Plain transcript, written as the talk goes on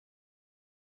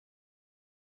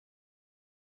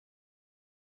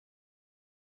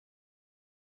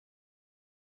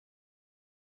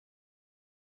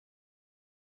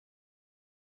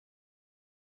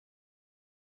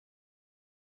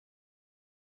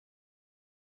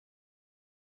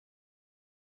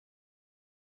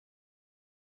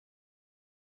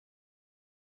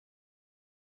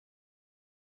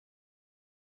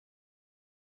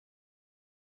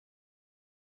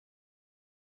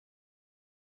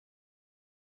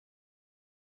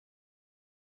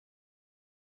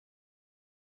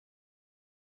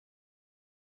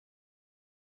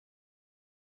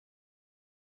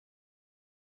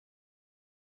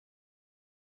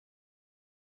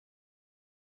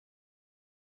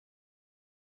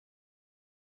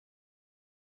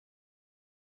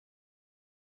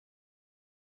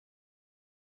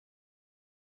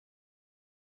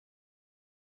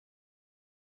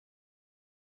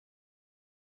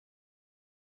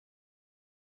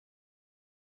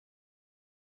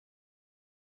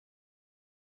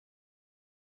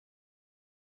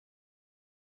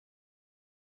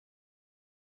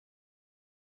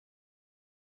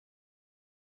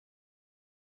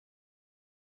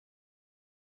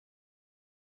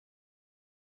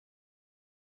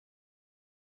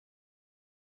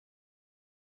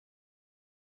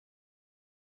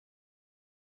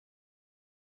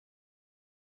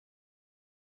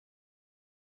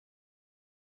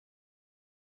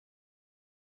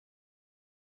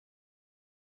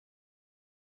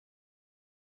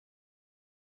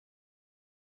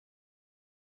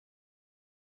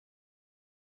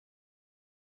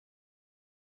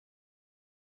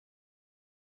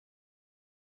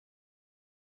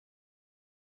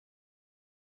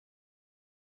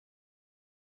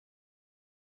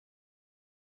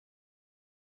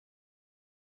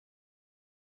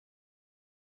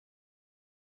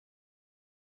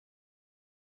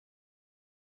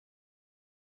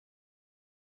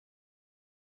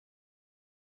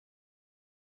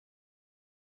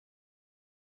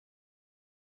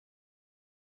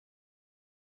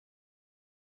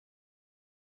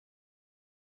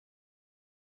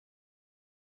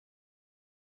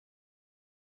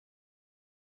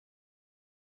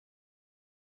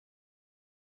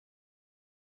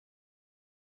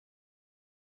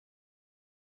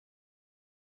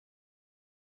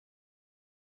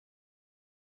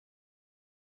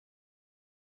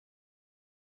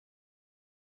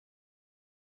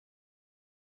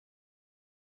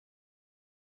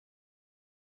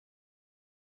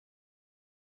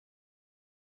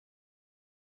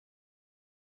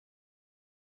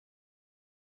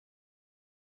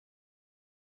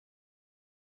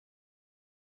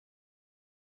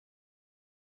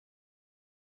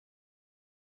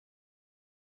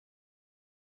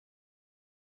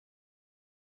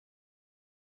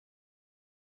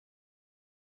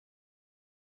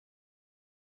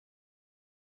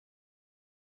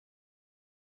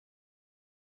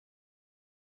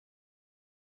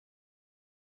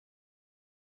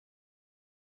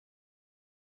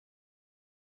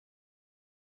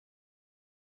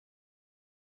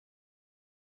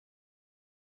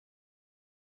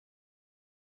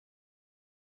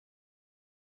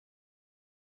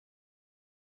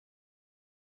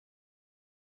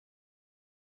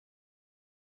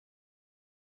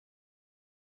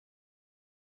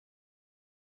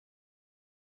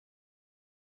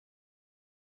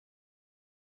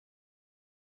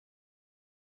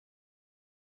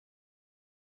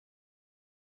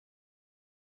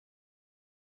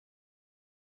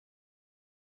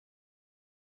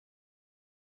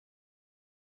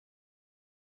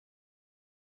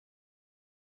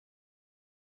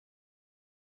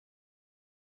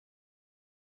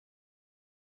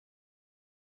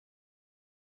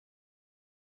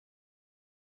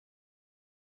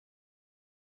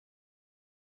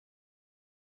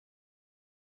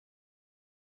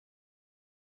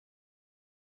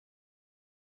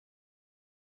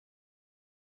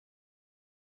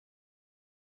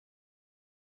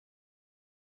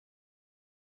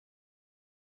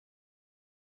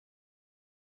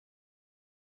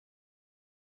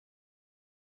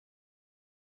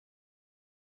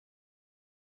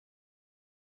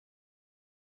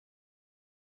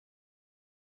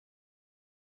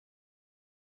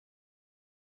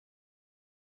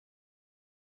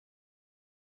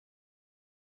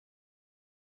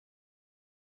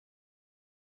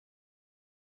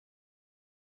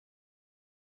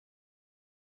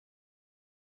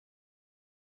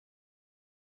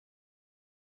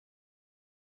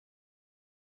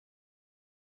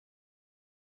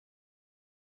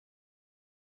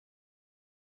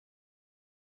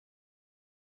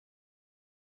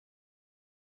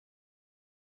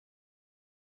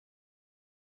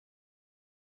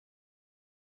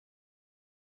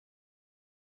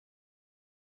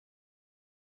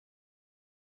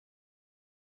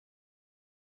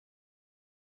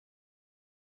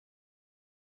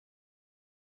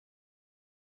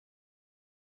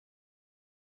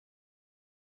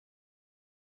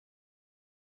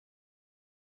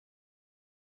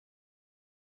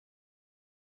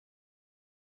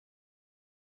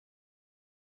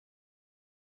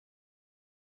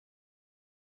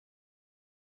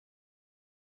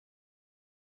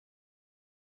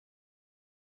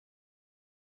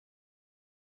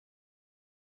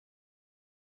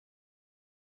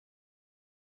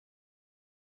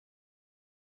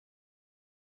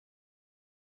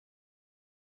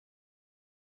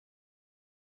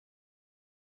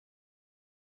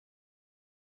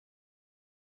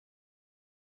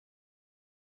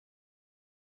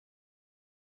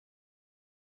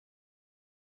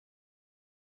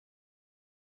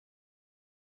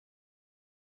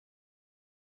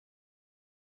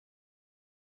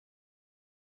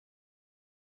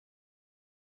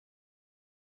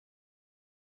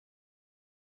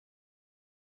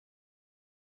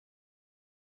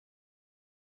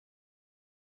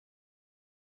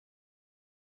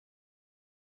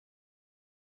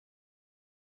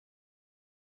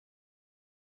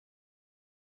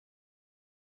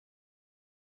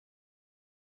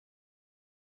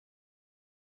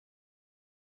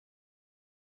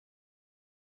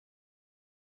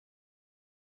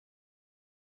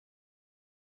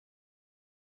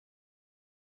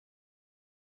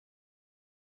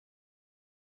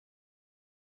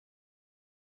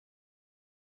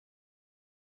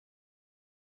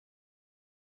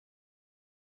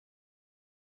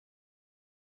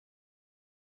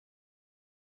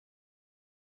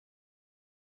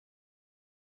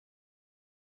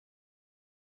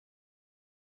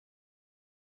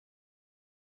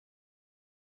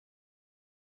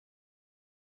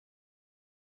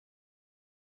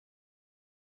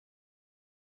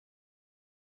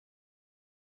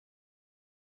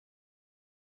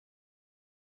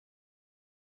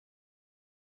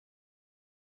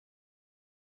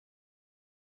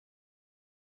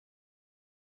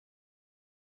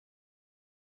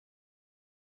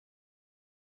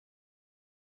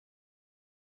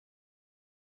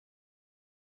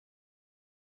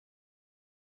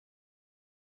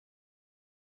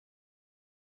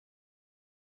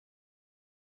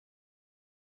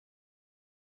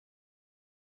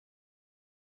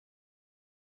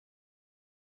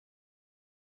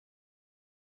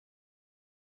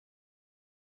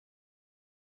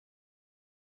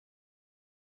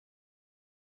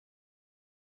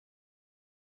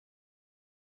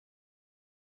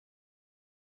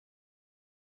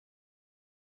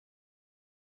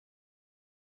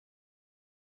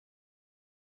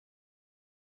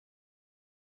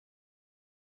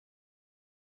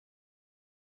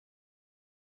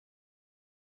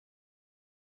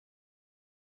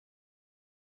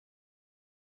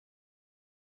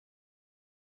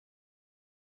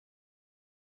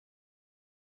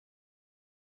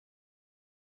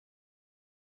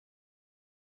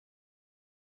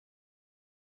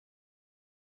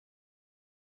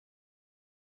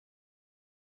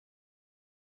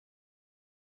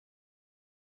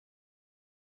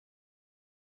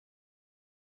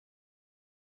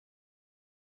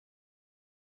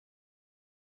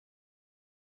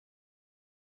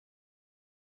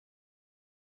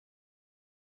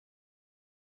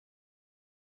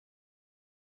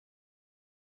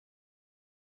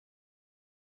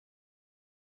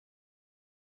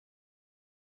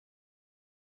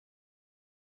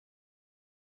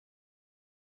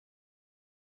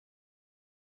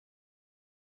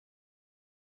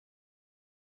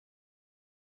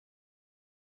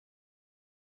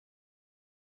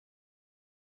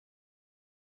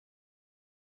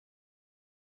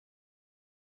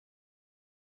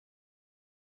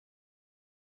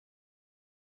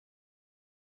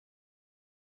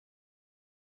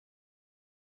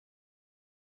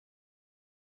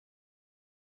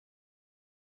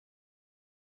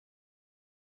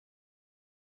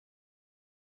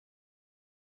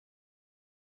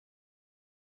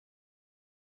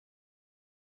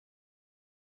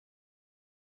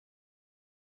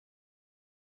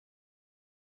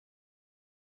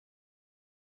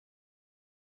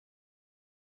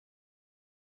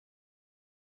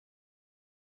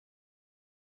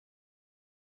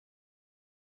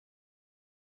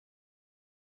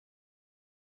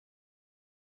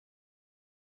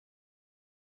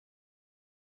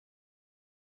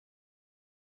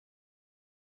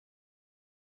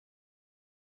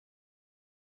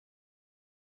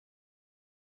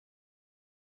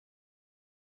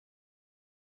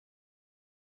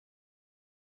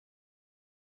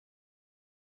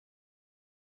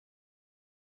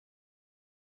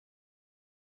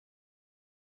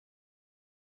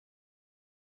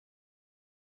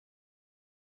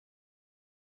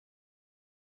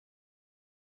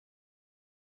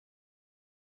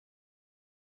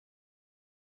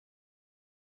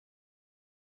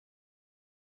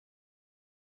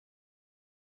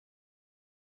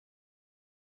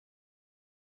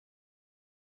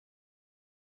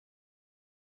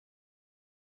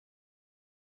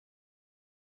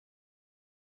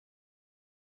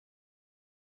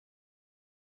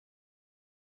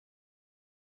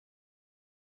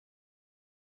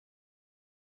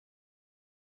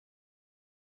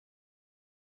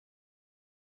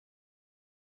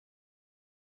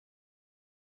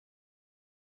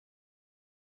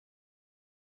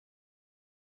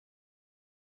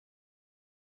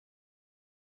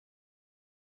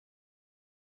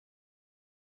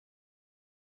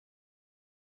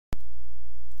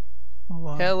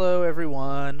Hello,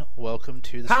 everyone. Welcome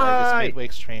to the Strigas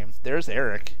Midweek stream. There's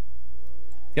Eric.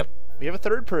 Yep. We have a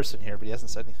third person here, but he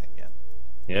hasn't said anything yet.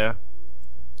 Yeah.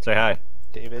 Say hi.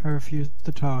 David. I refuse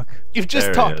to talk. You've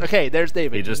just talked. Okay, there's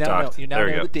David. He just talked. You now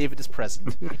know that David is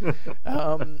present.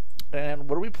 And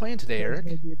what are we playing today, Eric?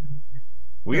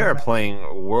 We are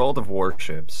playing World of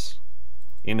Warships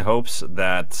in hopes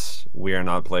that we are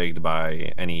not plagued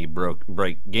by any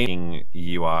gaming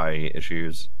UI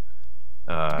issues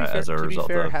as a result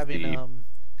of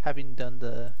having done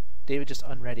the David just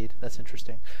unreadied. That's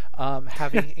interesting.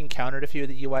 Having encountered a few of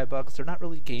the UI bugs, they're not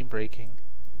really game breaking,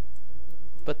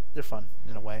 but they're fun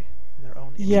in a way. In their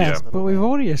own but we've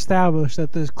already established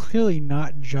that there's clearly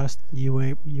not just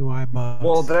UI bugs.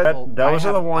 Well, those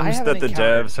are the ones that the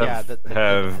devs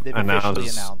have they've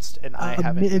announced, and I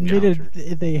haven't admitted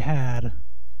they had.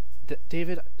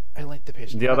 David, I like the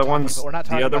patient. The other ones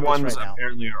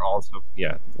apparently are also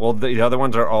Well, the other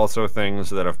ones are also things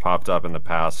that have popped up in the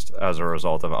past as a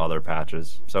result of other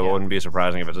patches. So it wouldn't be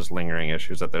surprising if it's just lingering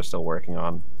issues that they're still working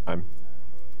on.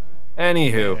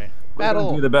 Anywho, we're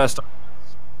gonna do the best.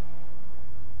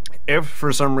 If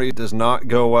for some reason it does not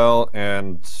go well,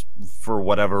 and for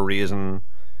whatever reason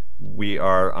we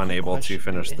are unable to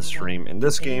finish the stream in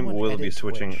this game, we'll be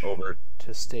switching over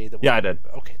to stay the. Yeah, I did.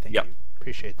 Okay, thank you.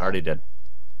 Appreciate that. Already did.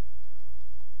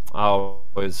 I'll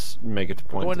always make it a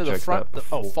point to check the front. that.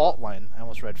 Fault line. I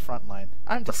almost read front line.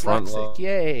 I'm dyslexic.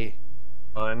 Yay.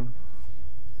 Line.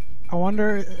 I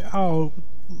wonder.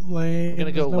 We're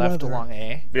gonna go left along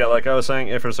A. Yeah, like I was saying,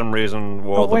 if for some reason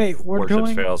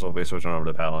Warships fails, we'll be switching over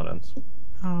to Paladins.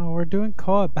 Oh, we're doing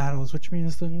co-op battles, which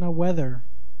means there's no weather.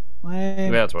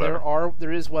 That's whatever.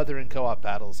 There is weather in co-op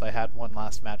battles. I had one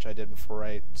last match I did before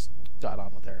I got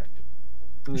on with Eric.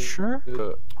 You sure?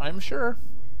 I'm sure.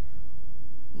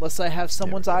 Unless I have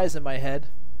someone's eyes in my head.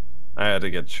 I had to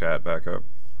get chat back up.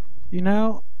 You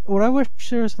know what I wish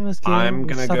there was in this game? I'm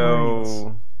gonna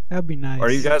go. That'd be nice. Are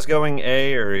you guys going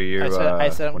A or are you? I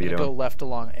said I'm gonna go left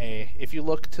along A. If you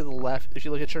look to the left, if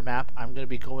you look at your map, I'm gonna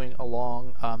be going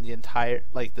along the entire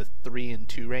the 3 and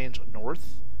 2 range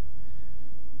north.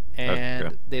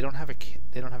 And they don't have a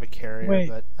carrier,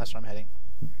 but that's where I'm heading.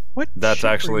 That's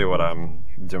actually what I'm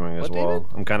doing as well.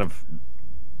 David? I'm kind of.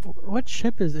 What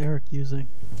ship is Eric using?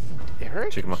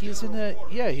 Eric? Chikuma. He's in the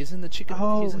he's in the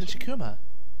Chikuma.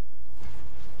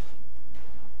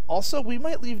 Also, we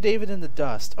might leave David in the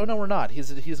dust. Oh no, we're not.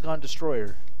 He's gone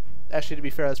destroyer. Actually, to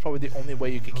be fair, that's probably the only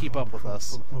way you could keep up with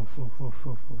us.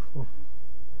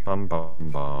 Bum, bum,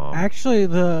 bum. Actually,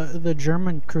 the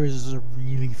German cruisers are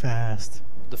really fast.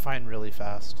 Define really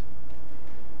fast.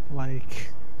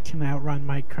 Like, can outrun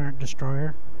my current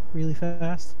destroyer really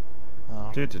fast. Oh.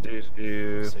 See.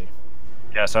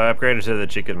 Yeah, so I upgraded to the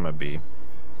Chikuma B.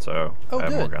 So I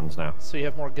have more guns now. So you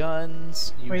have more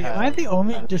guns. Wait, am I the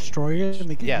only destroyer in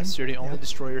the game? Yes, you're the only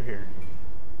destroyer here.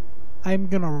 I'm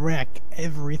gonna wreck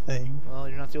everything. Well,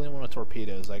 you're not the only one with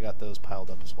torpedoes. I got those piled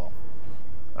up as well.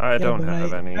 I don't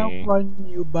have any. I'll run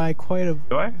you by quite a.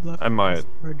 Do I? I might.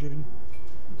 Margin.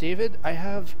 David, I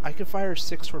can fire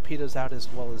 6 torpedoes out as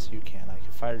well as you can. I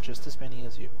can fire just as many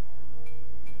as you.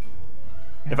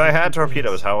 If I had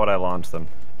torpedoes, how would I launch them?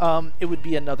 It would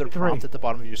be another prompt at the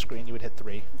bottom of your screen. You would hit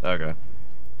 3. Okay.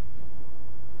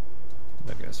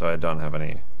 Okay, so I don't have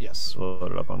any. Yes.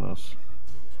 Loaded up on this.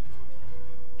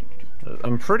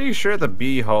 I'm pretty sure the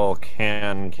B hull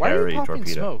can carry torpedo. Why are you popping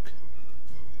smoke?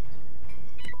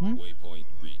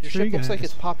 Your ship looks like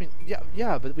it's popping.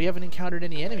 Yeah, but we haven't encountered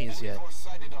any enemies yet.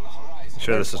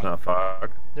 Sure, this is not fog.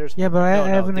 But I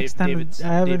have an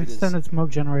extended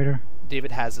smoke generator.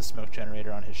 David has a smoke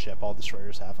generator on his ship. All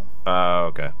destroyers have them.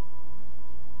 Okay.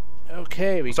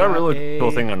 Okay, we saw got a really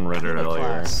cool thing on Reddit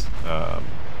earlier.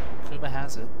 Kuma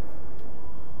has it.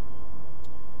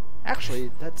 Actually,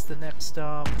 that's the next.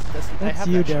 That's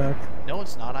you, Derek. No,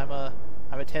 it's not. I'm a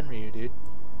Tenryu, dude.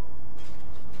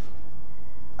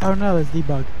 Oh no, that's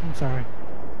debug. I'm sorry.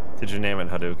 Did you name it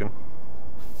Hadouken?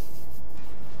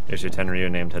 Is your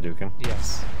Tenryu named Hadouken?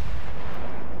 Yes.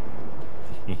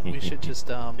 We should just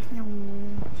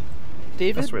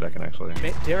David. That's sweet. I can actually.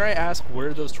 Dare I ask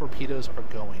where those torpedoes are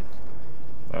going?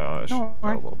 It's a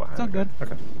little behind. It's all good.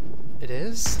 Okay. It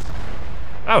is.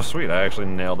 Oh, sweet! I actually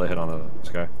nailed the hit on this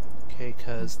guy. Okay,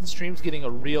 because the stream's getting a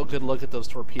real good look at those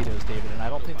torpedoes, David, and I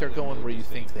don't think they're going where you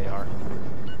think they are.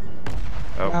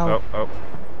 Oh.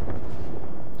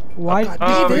 Why?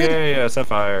 Oh, David? Yeah, set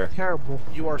fire. Terrible.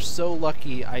 You are so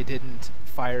lucky I didn't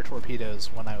fire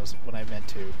torpedoes when I meant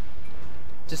to.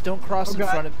 Just don't cross in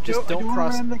front of. Just don't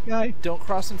cross. Don't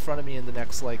cross in front of me in the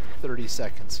next 30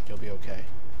 seconds. You'll be okay.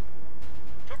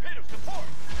 Torpedoes to port.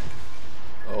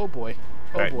 Oh boy.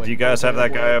 Oh Alright, boy. do you guys have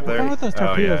that guy up there? How about those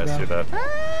Oh yeah, I torpedoes, see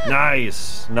that.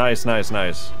 Nice! Nice, nice,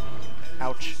 nice.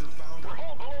 Ouch.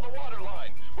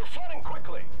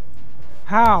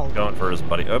 How? Going for his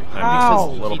buddy. Oh, How? I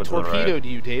missed a little He bit to the right. torpedoed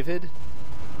you, David.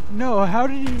 No, how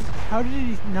did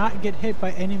he not get hit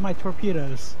by any of my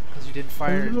torpedoes? Because you didn't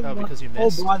fire. Oh, because you Full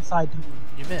missed. broadside to him.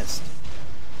 You missed.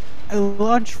 I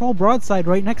launched full broadside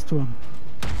right next to him.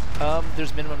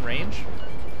 There's minimum range.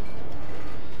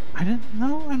 I didn't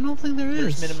know. I don't think there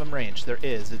is. There's minimum range. There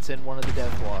is. It's in one of the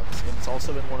dev logs, and it's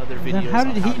also in one of their videos. Then how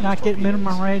did on he to not use get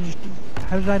minimum torpedoes. range?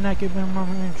 How did I not get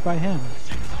minimum range by him?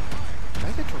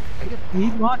 I get...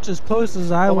 He launched as close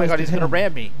as I was. Oh my god, to he's gonna him.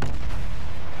 ram me.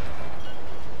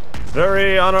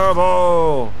 Very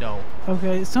honorable! No.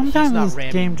 Okay, sometimes not this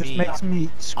ramming game just me. makes me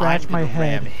scratch I'm my gonna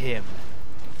head. ram him.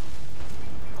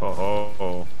 Ho ho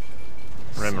ho.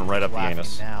 Ramming right up the Laughing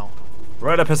anus. now.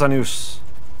 Right up his anus.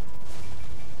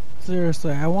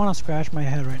 Seriously, I want to scratch my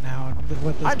head right now.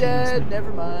 What this I'm game is dead. doing.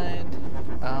 Never mind.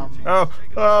 Oh,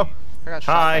 oh! I got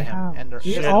shot Hi. by him. Wow. And You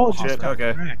Shit, all shit, just got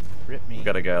okay. wrecked. rip me.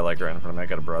 Got a guy like right in front of me. I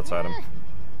got a broadside him.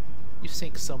 You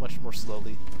sink so much more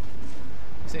slowly. You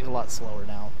sink a lot slower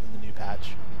now in the new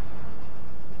patch.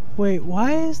 Wait,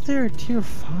 why is there a tier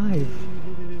 5?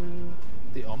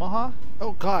 The Omaha?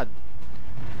 Oh god.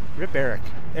 Rip Eric.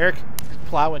 Eric,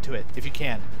 plow into it if you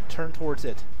can. Turn towards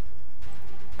it.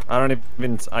 I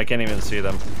can't even see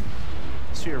them.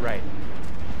 To your right.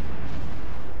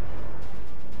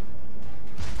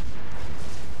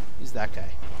 He's that guy.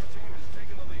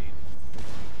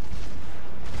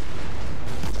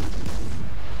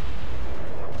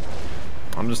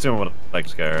 I'm just doing what I like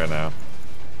to get right now.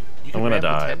 You I'm can gonna ram the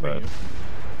die, 10 but menu.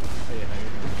 Oh, yeah,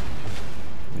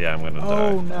 no, yeah, I'm gonna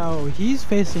Oh die. no, he's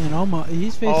facing an Omaha.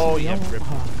 He's facing Oh, an yeah, rip.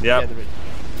 Omaha. Yep. Yeah,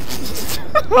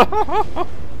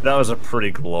 That was a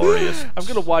pretty glorious. I'm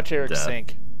gonna watch Eric death.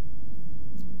 sink.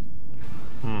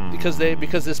 Because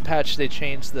this patch they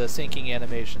changed the sinking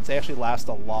animations. They actually last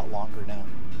a lot longer now.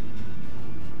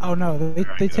 Oh no,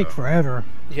 they take forever.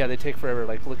 Yeah, they take forever.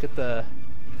 Like look at the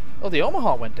oh, the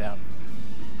Omaha went down.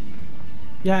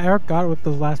 Yeah, Eric got it with the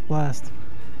last blast.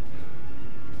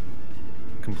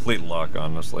 Complete luck,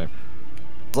 honestly.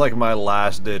 It's like my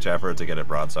last ditch effort to get it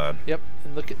broadside. Yep.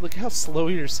 And look how slow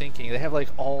you're sinking. They have like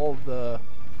all the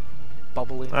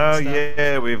bubbling. and Oh stuff.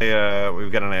 yeah, we've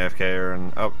got an AFK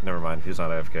and oh, never mind. He's not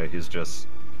AFK. He's just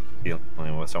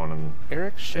dealing with someone in.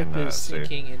 Eric's ship is sea.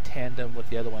 sinking in tandem with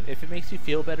the other one. If it makes you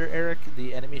feel better, Eric,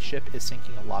 the enemy ship is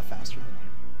sinking a lot faster than you.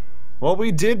 Well,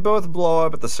 we did both blow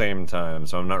up at the same time,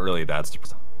 so I'm not really that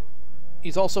surprised.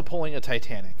 He's also pulling a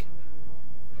Titanic.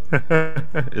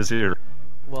 Is he?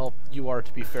 Well, you are,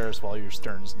 to be fair, as well. Your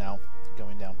stern's now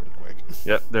going down pretty quick.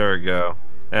 Yep, there we go.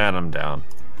 And I'm down.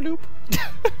 Bloop.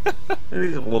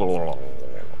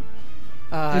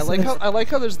 I This like is-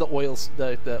 how there's the oil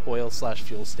 /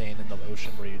 fuel stain in the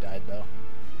ocean where you died though.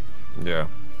 Yeah.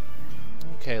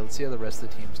 Okay, let's see how the rest of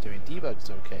the team's doing. Debug's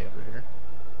okay over here.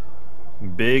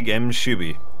 Big M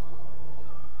Shuby.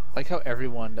 Like how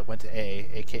everyone that went to A,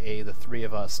 aka the three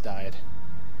of us, died.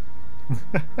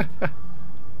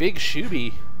 Big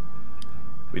Shuby.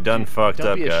 We done fucked Don't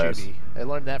up, be a guys. Shuby. I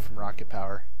learned that from Rocket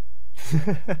Power.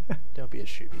 Don't be a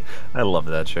Shuby. I love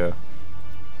that show.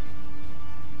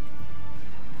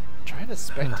 Trying to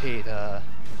spectate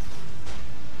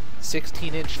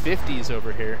 16-inch 50s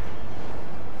over here.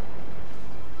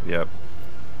 Yep.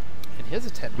 And he has a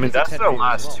 10. I mean, he has a that's 10 their Ryu as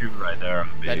last well. two right there on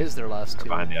the That is their last two.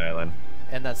 behind the island.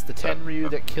 And that's the 10 Ryu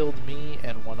that killed me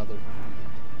and one other.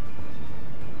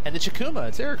 And the Chikuma,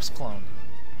 it's Eric's clone.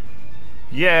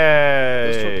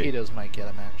 Yay! Those torpedoes might get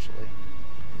him, actually.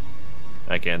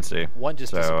 I can't see. One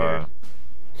just disappeared.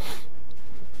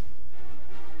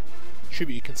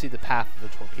 Shuby, you can see the path of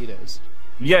the torpedoes.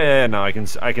 Yeah, no, I can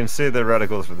see the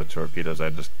reticles for the torpedoes.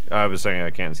 I was saying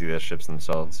I can't see the ships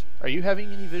themselves. Are you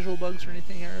having any visual bugs or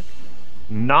anything, Eric?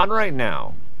 Not right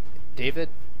now. David?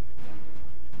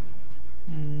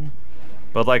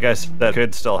 But like I said, that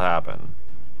could still happen.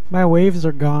 My waves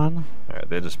are gone. Alright,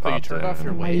 they just Oh, you popped turned in. off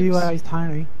your My waves. UI is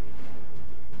tiny.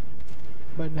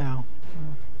 But now.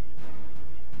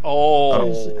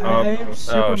 Oh, I am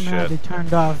super shit. mad they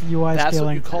turned off UI that's what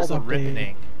scaling. you call for the this update.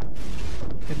 ripping.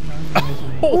 It annoys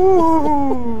me.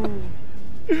 Oh.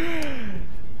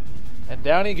 And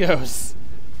down he goes.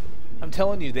 I'm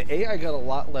telling you, the AI got a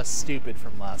lot less stupid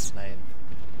from last night.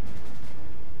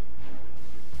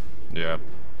 Yeah.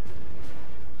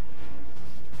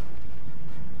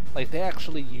 Like, they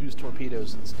actually use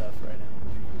torpedoes and stuff right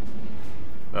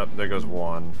now. Oh, there goes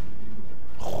one.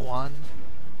 Juan?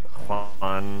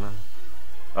 Juan.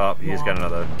 Oh, he's got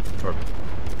another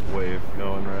wave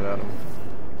going right at him.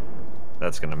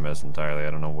 That's gonna miss entirely.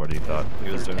 I don't know what he thought he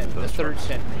was doing. The third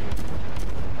 10 read.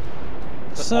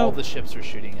 But So all the ships are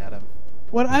shooting at him.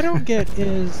 what I don't get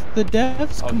is the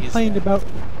devs complained about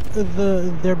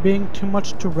there being too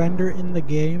much to render in the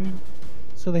game,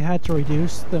 so they had to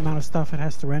reduce the amount of stuff it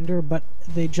has to render. But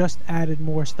they just added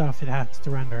more stuff it has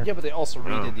to render. Yeah, but they also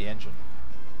redid the engine.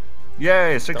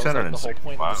 Yay, That was like the whole 660.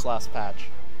 point Wow. of this last patch.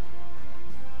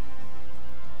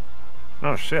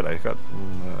 Oh shit, I got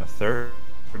a third.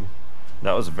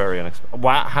 That was very unexpected.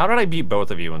 Wow, how did I beat both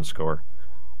of you in score?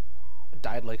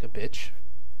 Died like a bitch.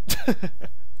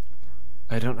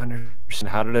 I don't understand.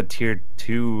 How did a tier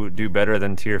 2 do better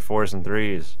than tier 4s and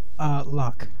 3s?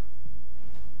 Luck.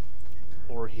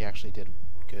 Or he actually did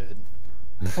good.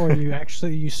 Or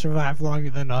you survived longer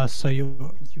than us, so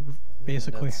you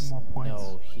basically have more points.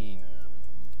 No, he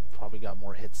probably got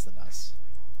more hits than us.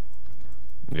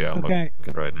 Yeah, I'm Okay.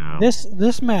 looking right now.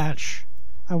 This match,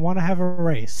 I want to have a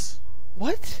race.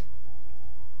 What?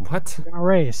 What? We're gonna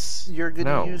race. You're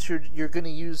gonna No.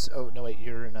 use oh no wait,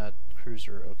 you're in a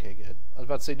cruiser. Okay, good. I was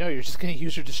about to say no, you're just gonna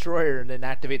use your destroyer and then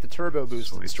activate the turbo boost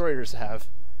Sweet. destroyers have.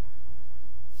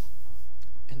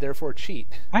 And therefore cheat.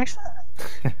 Actually,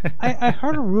 I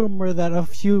heard a rumor that a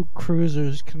few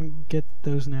cruisers can get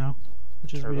those now,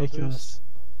 which is Turbo ridiculous.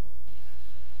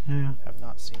 Yeah. I've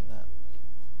not seen that.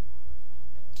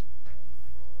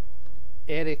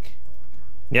 Eric.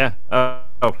 Yeah. Oh,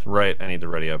 right. I need to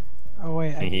ready up. Oh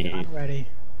wait, I'm ready.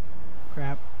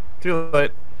 Crap. Too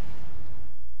late.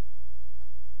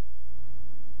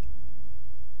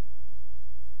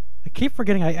 I keep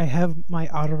forgetting I have my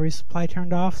auto resupply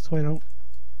turned off, so I don't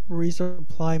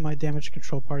resupply my damage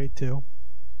control party too.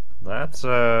 That's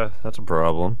a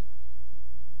problem.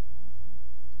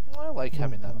 I like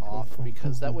having that off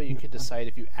because that way you can decide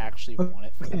if you actually want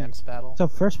it for the next battle. So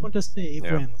first one to see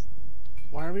Yeah. wins.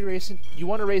 Why are we racing? You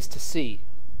want to race to sea,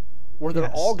 where they're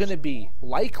Yes. all going to be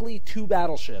likely 2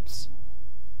 battleships.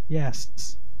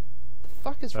 Yes. The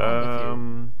fuck is wrong with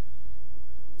you?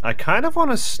 I kind of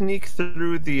want to sneak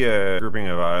through the grouping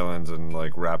of islands and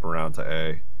like wrap around to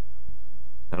A.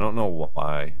 I don't know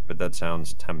why, but that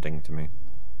sounds tempting to me.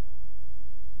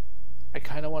 I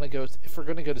kind of want to go. If we're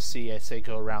going to go to sea, I say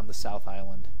go around the South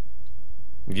Island.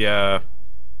 Yeah.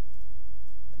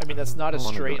 I mean, that's not a I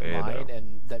wanna go straight A, line, though.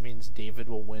 and that means David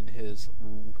will win his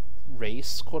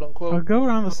race, quote unquote. I'll go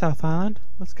around the South Island.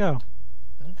 Let's go.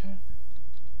 Okay.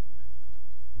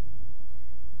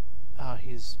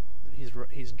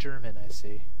 He's German, I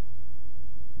see.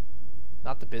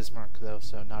 Not the Bismarck though,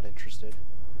 so not interested.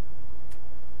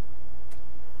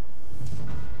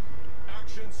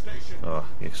 Oh,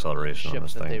 the acceleration on Ship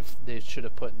this that thing. they should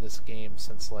have put in this game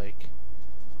since like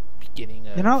beginning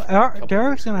of. You know, couple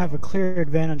Derek's years gonna have a ago. clear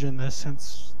advantage in this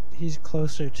since he's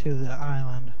closer to the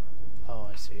island. Oh,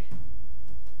 I see.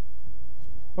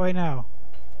 Wait, now.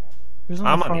 Who's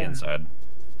I'm on far the end? inside.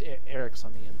 Eric's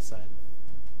on the inside.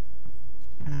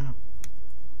 Yeah.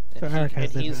 So And, Eric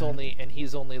has the he's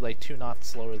advantage. only like 2 knots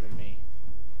slower than me.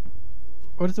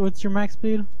 What's your max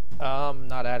speed?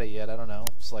 Not at it yet. I don't know.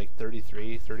 It's like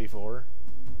 33, 34.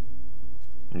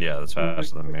 Yeah, that's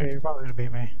faster than Okay, me. you're probably gonna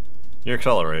beat me. Your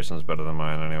acceleration is better than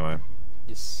mine anyway.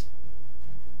 Yes.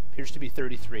 Appears to be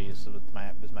 33 is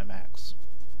my max.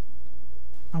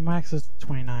 My max is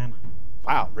 29.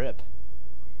 Wow, rip.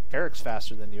 Eric's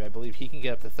faster than you. I believe he can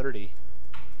get up to 30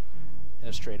 in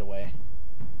a straightaway.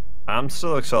 I'm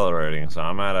still accelerating, so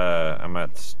I'm at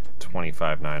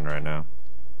 25.9 right now.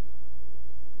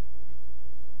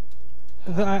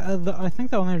 I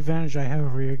think the only advantage I have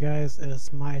over you guys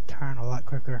is my turn a lot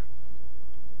quicker.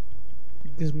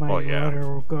 Because my yeah.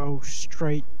 rudder will go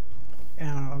straight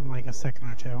in like a second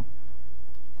or two.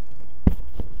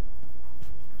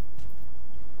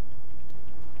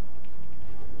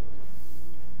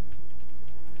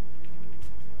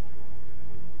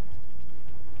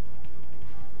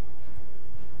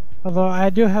 Although I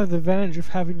do have the advantage of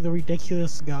having the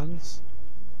ridiculous guns.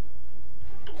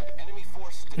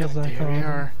 As I call There we them.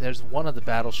 are. There's one of the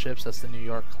battleships. That's the New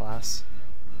York class.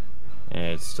 Yeah,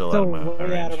 it's still out So of my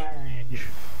way out of range. my range.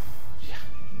 Yeah,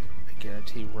 I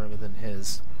guarantee we're within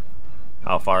his.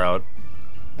 How far out?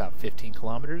 About 15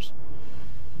 kilometers.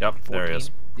 Yep, 14. there he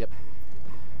is. Yep.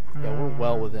 Yeah, we're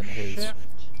well within his. Shift.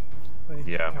 Wait,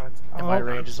 Yeah. no, it's And my alt,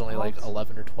 range is only like alt.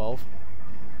 11 or 12.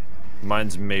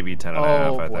 Mine's maybe 10 and a half,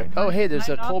 Oh I boy. think. Oh hey, there's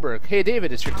a Kolberg. Hey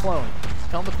David, it's your clone.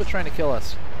 Tell him to quit trying to kill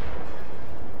us.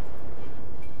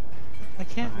 I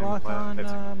can't lock on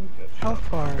health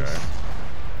bars. Okay.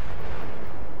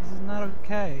 This is not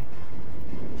okay.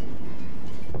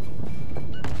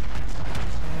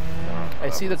 I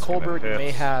see the That one's gonna Kolberg hit.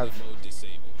 may have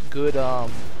good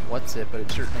what's it, but it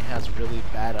certainly has really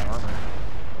bad armor.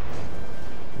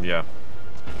 Yeah.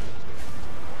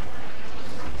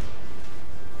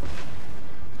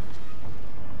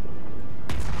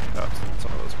 Oh,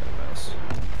 some of those gonna miss.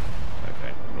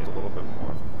 Okay, need a little bit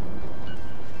more.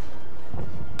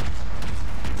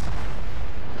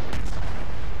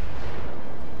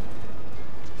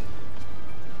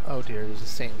 Oh dear, there's a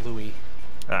St. Louis.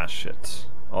 Ah, shit.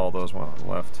 All those one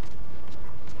left.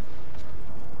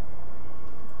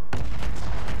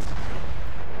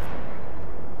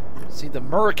 See the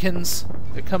Americans.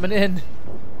 They're coming in.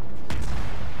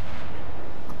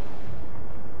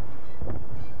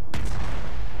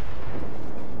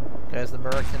 Guys, the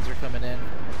Americans are coming in.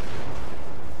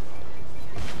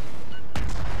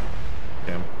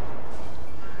 Damn.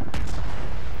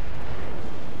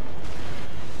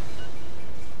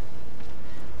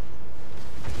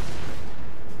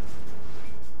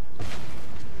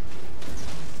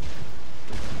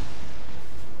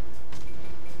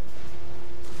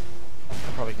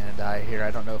 I'm probably gonna die here.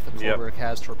 I don't know if the Colbert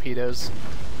has torpedoes.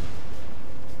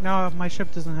 No, my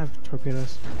ship doesn't have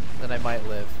torpedoes. Then I might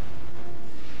live.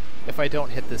 If I don't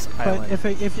hit this island.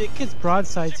 But if it gets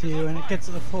broadside to you and it gets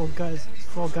the full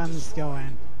guns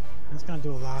going, it's gonna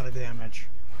do a lot of damage.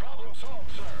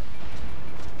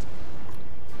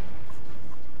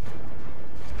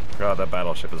 God, that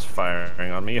battleship is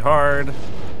firing on me hard.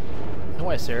 No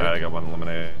way, Sarah. I got one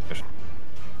elimination.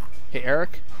 Hey,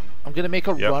 Eric, I'm gonna make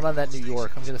a run on that New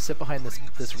York. I'm gonna sit behind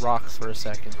this rocks for a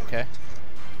second, okay?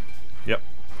 Yep.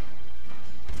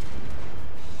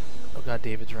 Oh god,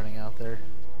 David's running out there.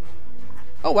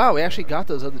 Oh wow, we actually got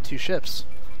those other two ships.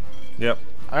 Yep.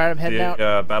 Alright, I'm heading out.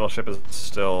 The battleship is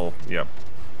still... Yep.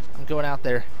 I'm going out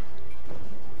there.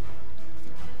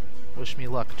 Wish me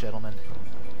luck, gentlemen.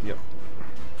 Yep.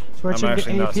 Switching I'm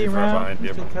actually to not AP too far round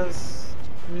behind you. because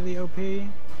really OP.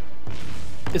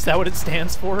 Is that what it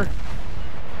stands for?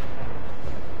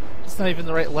 It's not even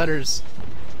the right letters.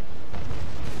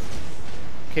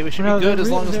 Okay, we should be good as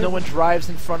long as no one drives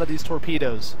in front of these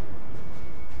torpedoes.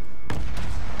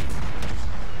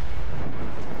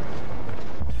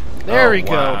 There we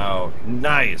go. Wow,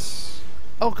 nice.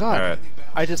 Oh god, All right.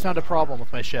 I just found a problem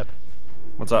with my ship.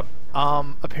 What's up?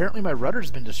 Apparently my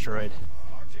rudder's been destroyed.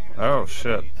 Oh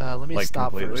shit. Let me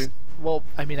stop completely? first. Well,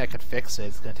 I mean I could fix it.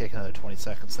 It's gonna take another 20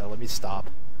 seconds though. Let me stop.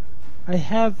 I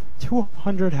have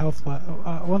 200 health left.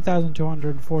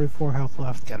 1,244 health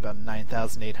left. Got about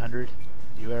 9,800.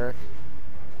 You, Eric?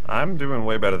 I'm doing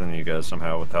way better than you guys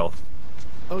somehow with health.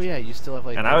 Oh yeah, you still have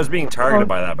like. And I was being targeted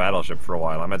by that battleship for a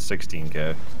while. I'm at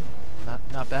 16k.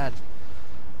 Not bad.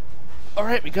 All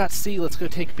right, we got C. Let's go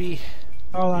take B.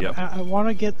 Hold on, Yep. I want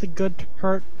to get the good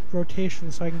turret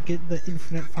rotation so I can get the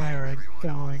infinite fire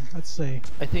going. Let's see.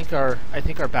 I think our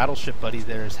battleship buddy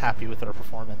there is happy with our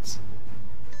performance.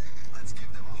 Let's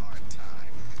give them a hard time.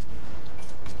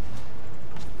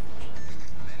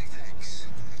 Many thanks.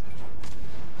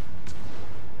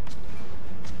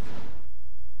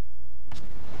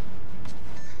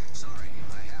 Sorry,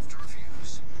 I have to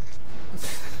refuse.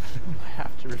 I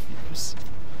have to refuse.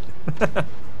 What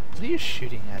are you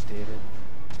shooting at, David?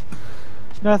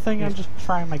 Nothing, I'm just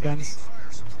trying my guns.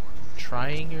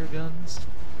 Trying your guns?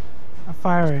 I'm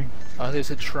firing. Oh, they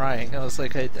said trying. I was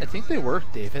like, I think they work,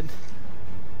 David.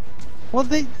 Well,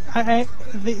 they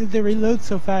reload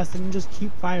so fast, I can just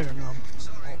keep firing them.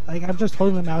 Like, I'm just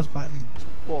holding the mouse button.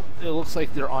 Well, it looks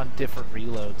like they're on different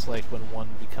reloads. Like when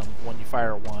you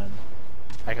fire one,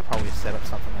 I could probably set up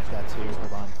something like that too.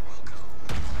 Hold on.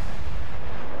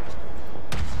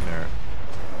 There.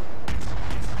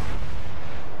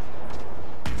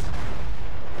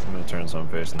 I'm gonna turn some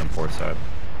facing the port side.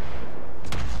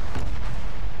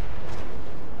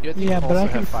 Yeah, but I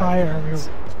can fire every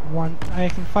one. I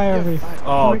can fire every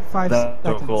Oh, 0.5 that's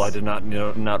so seconds. cool. I did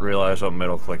not realize what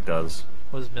middle click does.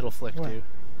 What does middle flick do?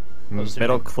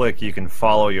 Middle click, you can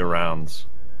follow your rounds.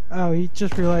 Oh, he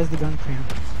just realized the gun cam.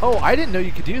 Oh, I didn't know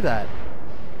you could do that.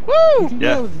 You Woo! can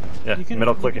Yeah, do it yeah. with-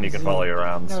 Middle click and you can follow your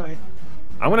rounds. No, wait.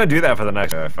 I'm gonna do that for the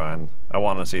next guy I find. I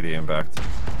want to see the impact.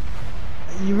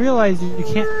 You realize you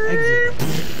can't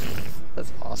exit.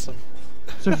 That's awesome.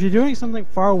 So if you're doing something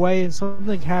far away and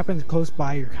something happens close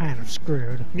by, you're kind of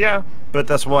screwed. Yeah, but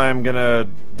that's why I'm gonna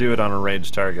do it on a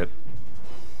ranged target.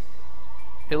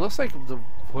 It looks like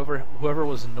whoever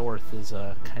was north is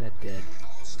kind of dead.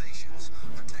 All stations,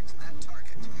 protect that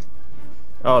target.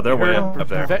 Oh, they're way Hang up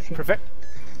there. Hang in there.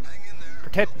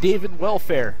 Protect David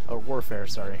welfare or warfare.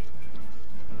 Sorry.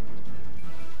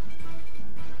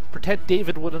 Protect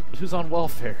David who's on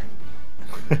welfare.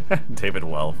 David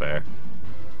Welfare.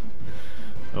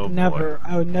 Oh Never. boy.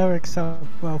 I would never accept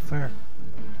welfare.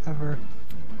 Ever.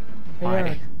 Hey, Why?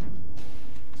 Eric,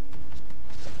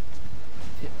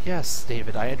 Yes,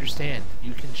 David, I understand.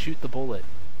 You can shoot the bullet.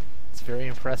 It's very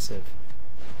impressive.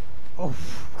 Oh,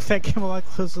 that came a lot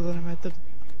closer than I meant to.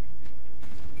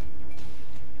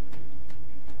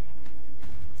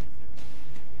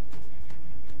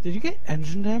 Did you get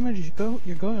engine damage?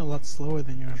 You're going a lot slower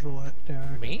than usual,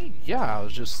 Derek. Me? Yeah, I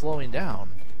was just slowing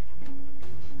down.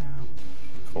 Yeah.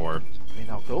 4. I mean,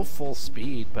 I'll go full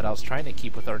speed, but I was trying to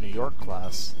keep with our New York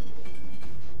class.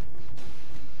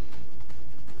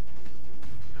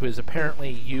 Who is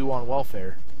apparently you on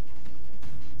welfare.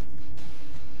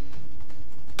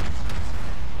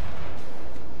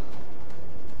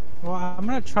 Well, I'm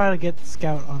gonna try to get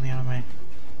Scout on the enemy.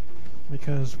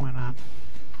 Because why not?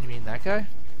 You mean that guy?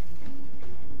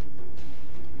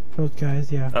 Those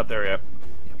guys, yeah. Up there, yep.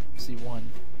 C1.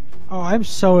 Oh, I'm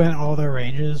so in all their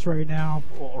ranges right now.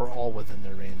 Or all within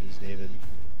their ranges, David.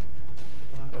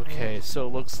 Okay, so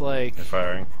it looks like... They're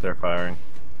firing. They're firing.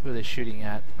 Who are they shooting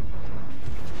at?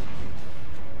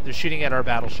 They're shooting at our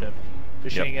battleship. They're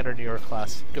shooting at our New York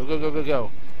class. Go, go, go, go,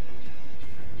 go.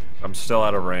 I'm still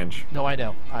out of range. No, I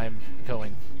know. I'm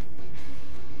going.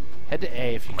 Head to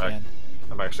A if you can.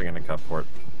 I'm actually going to cut port.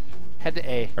 Head to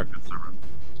A. Or cut server.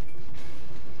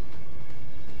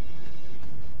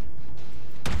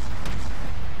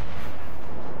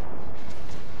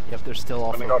 Yep, they're still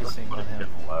all focusing on him.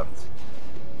 Left.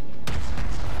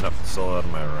 Nope, still out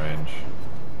of my range.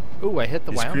 Ooh, I hit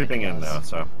the He's Wyoming creeping in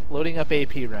class. now, so Loading up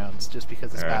AP rounds just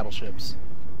because it's Alright. battleships.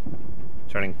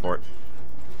 turning port.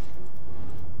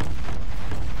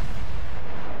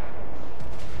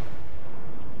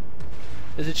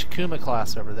 There's a Chikuma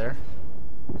class over there.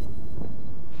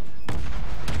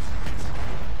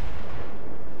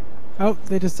 Oh,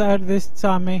 they decided they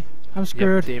saw me. I'm Yep,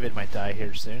 screwed. David might die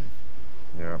here soon.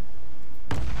 Yeah.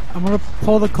 I'm gonna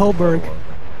pull the Kohlberg.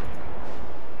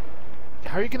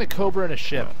 How are you gonna Cobra in a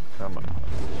ship? Come on.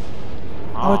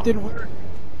 Oh, it didn't work.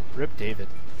 Rip David.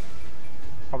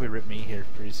 Probably rip me here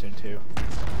pretty soon too.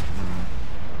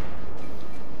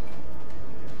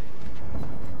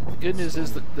 The good news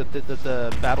is that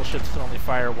the battleships can only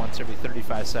fire once every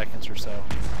 35 seconds or so.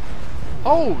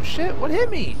 Oh shit! What hit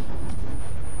me?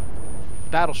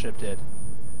 Battleship did.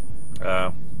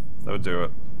 That would do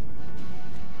it.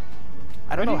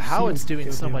 I don't know What do you how see it's it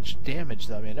doing so do? much damage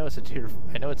though. I mean, I know it's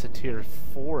a tier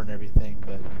 4 and everything,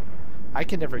 but I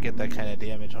can never get that kind of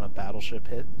damage on a battleship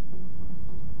hit.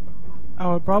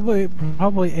 Oh, it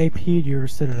probably AP'd your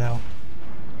Citadel.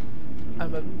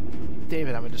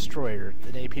 David, I'm a destroyer.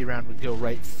 An AP round would go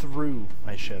right through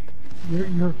my ship.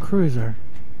 You're a cruiser.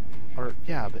 Or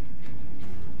yeah, but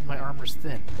my armor's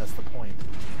thin. That's the point.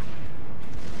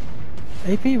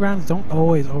 AP rounds don't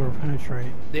always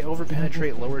overpenetrate. They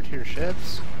overpenetrate lower tier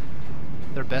ships.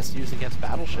 They're best used against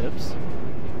battleships.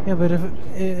 Yeah, but if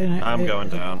I'm going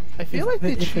down. I feel like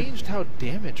they if it- changed how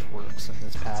damage works in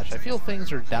this patch. I feel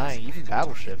things are dying. Even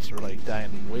battleships are like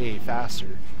dying way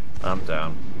faster. I'm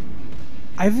down.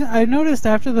 I've noticed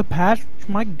after the patch,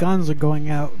 my guns are going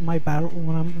out.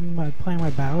 When I'm playing my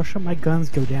battleship, my guns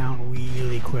go down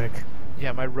really quick.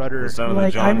 Yeah, my rudder. Some of the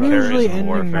Like John I'm Kerrys usually in ending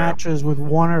warfare. matches with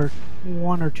one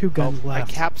or two guns I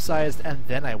left. capsized and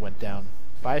then I went down.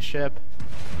 Bye, ship.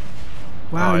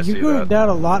 Wow, Oh, I you're see going that. down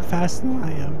a lot faster than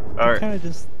I am. I'm Alright. kind of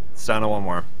just It's down to one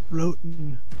more.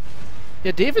 floating.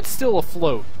 Yeah, David's still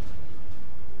afloat.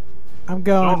 I'm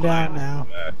going Oh, down now.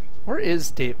 Where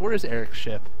is Eric's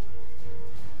ship?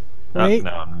 Wait,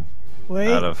 No, I'm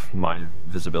wait, out of my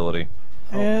visibility.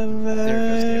 and There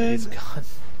goes David. He's then gone.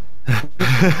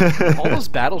 All those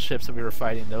battleships that we were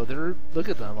fighting, though, look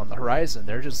at them on the horizon.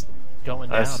 They're just going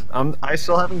down. I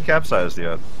still haven't capsized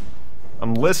yet.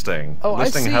 I'm listing. Oh, I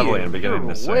listing see heavily you. and beginning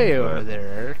You're to sing. way but- over there,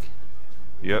 Eric.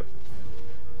 Yep.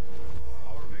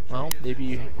 Well, maybe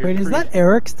you're wait, is pretty- that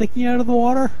Eric sticking out of the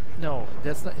water? No,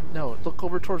 that's not. No, look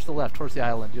over towards the left, towards the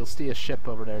island. You'll see a ship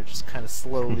over there, just kind of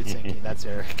slowly sinking. That's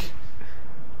Eric.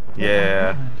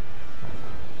 Yeah.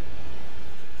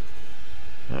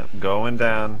 Yep, going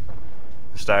down.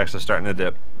 The stacks are starting to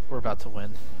dip. We're about to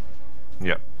win.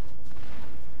 Yep.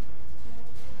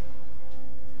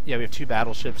 Yeah, we have two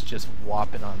battleships just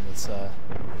whopping on this. On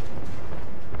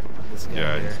this guy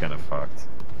Yeah, here. he's kind of fucked.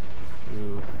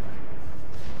 Ooh.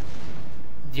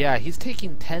 Yeah, he's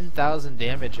taking 10,000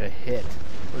 damage a hit.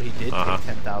 Or he did Uh-huh. take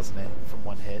 10,000 from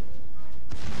one hit.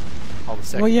 All the Well,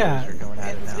 secondaries yeah, are going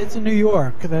at it now. it's in New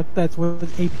York. That's what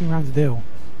AP rounds do.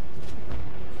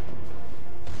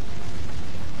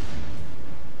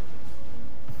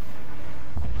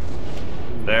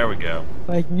 There we go.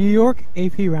 Like New York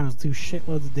AP rounds do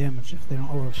shitloads of damage if they don't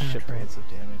overpenetrate. Shitloads of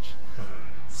damage.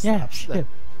 Yeah, Slaps- shit.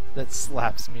 That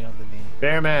slaps me on the knee.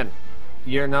 Bearman.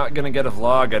 you're not gonna get a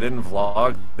vlog. I didn't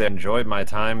vlog. I enjoyed my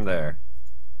time there.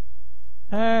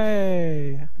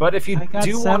 Hey. But if you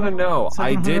do want to know,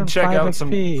 I did check out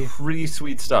some XP. pretty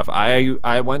sweet stuff.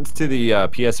 I went to the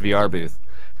PSVR booth.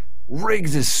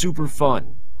 Riggs is super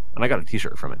fun, and I got a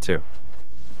T-shirt from it too.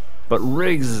 But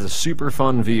Riggs is a super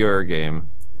fun VR game,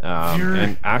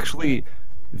 and actually,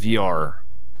 VR.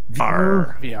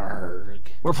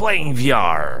 We're playing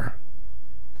VR.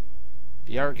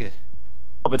 VR.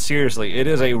 But seriously, it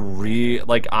is a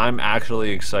I'm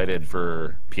actually excited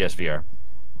for PSVR.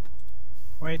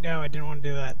 Wait, no, I didn't want to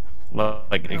do that.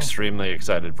 Like, extremely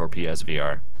excited for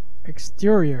PSVR.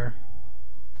 Exterior.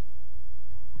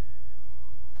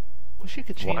 Wish you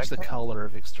could change the color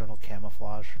of external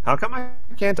camouflage. How come I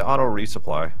can't auto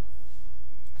resupply?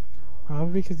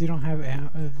 Probably because you don't have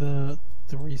the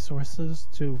resources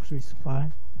to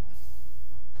resupply.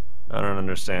 I don't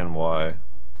understand why.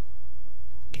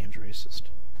 Game's racist.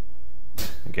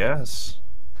 I guess.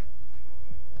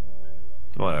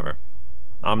 Whatever.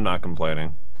 I'm not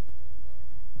complaining.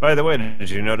 By the way, did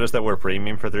you notice that we're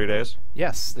premium for 3 days?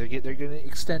 Yes, they're going to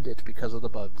extend it because of the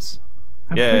bugs.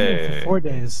 I'm premium for 4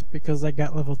 days because I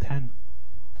got level 10.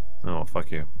 Oh,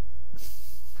 fuck you.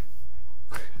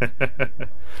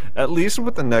 At least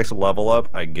with the next level up,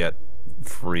 I get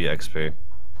free XP.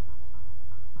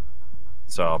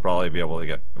 So I'll probably be able to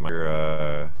get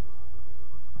my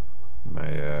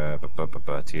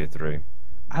tier 3.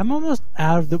 I'm almost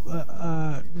out of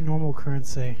the normal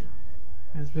currency.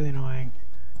 It's really annoying.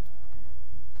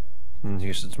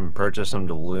 You should purchase some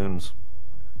doubloons.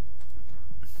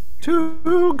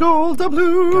 2 gold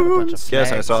doubloons!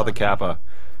 Yes, I saw the Kappa.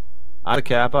 Out of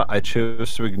Kappa, I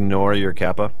chose to ignore your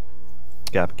Kappa.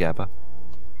 Kappa.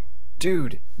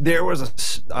 Dude, there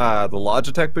was the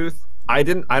Logitech booth. I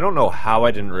don't know how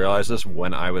I didn't realize this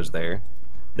when I was there.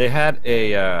 They had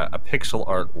a pixel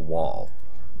art wall.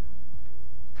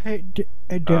 Hey,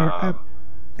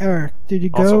 Eric, did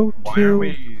you Also, go why to... are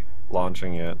we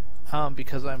launching it?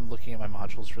 Because I'm looking at my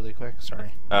modules really quick.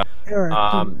 Sorry. Eric,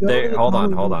 Hold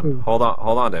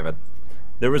on, David.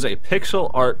 There was a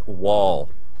pixel art wall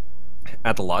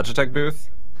at the Logitech booth.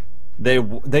 They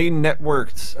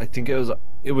networked. I think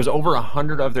it was over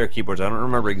 100 of their keyboards. I don't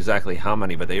remember exactly how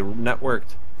many, but they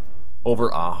networked over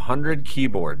 100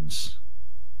 keyboards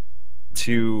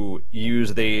to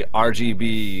use the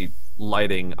RGB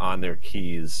lighting on their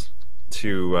keys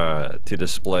to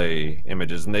display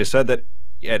images. And they said that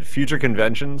at future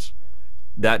conventions,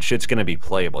 that shit's gonna be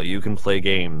playable. You can play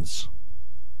games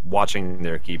watching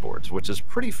their keyboards, which is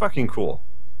pretty fucking cool.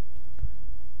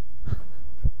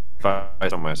 If I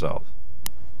say myself.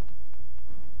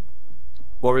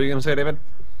 What were you gonna say, David?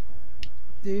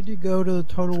 Did you go to the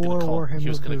Total War Warhammer? He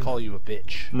was gonna call you a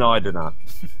bitch. No, I did not.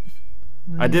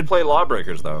 I did play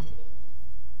Lawbreakers though.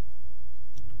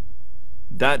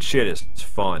 That shit is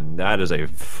fun. That is a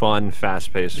fun,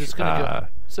 fast-paced.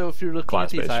 So if you're looking at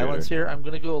these islands here, I'm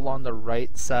gonna go along the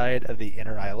right side of the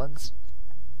inner islands.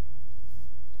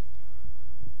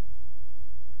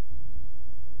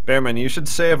 Bearman, you should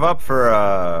save up for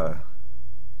I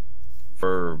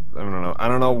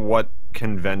don't know what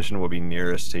convention will be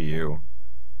nearest to you.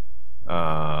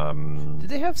 Did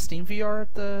they have Steam VR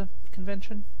at the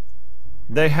convention?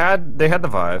 They had the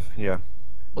Vive, yeah.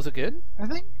 Was it good?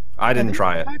 I didn't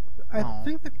try it. I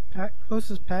think the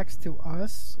closest PAX to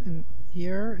us in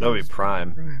here that would be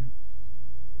Prime.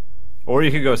 Or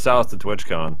you could go south to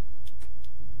TwitchCon,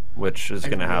 which is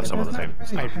going to have some of the same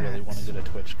stuff. I really want to go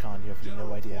to TwitchCon. You have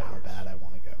no idea how bad I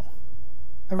want to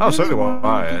go. So do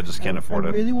I. I just can't afford it.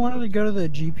 I really wanted to go to the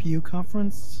GPU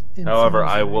conference. However,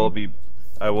 I will be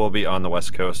on the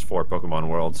West Coast for Pokemon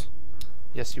Worlds.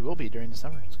 Yes, you will be during the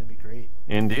summer. It's going to be great.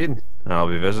 Indeed. I'll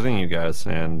be visiting you guys,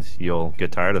 and you'll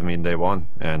get tired of me in day one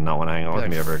and not want to hang out with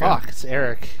me ever again. Fuck, it's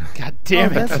Eric. God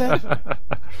damn it.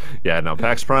 Yeah, no,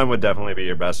 PAX Prime would definitely be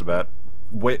your best bet.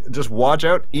 Wait, just watch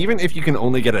out. Even if you can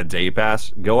only get a day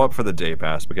pass, go up for the day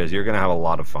pass because you're going to have a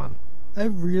lot of fun. I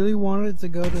really wanted to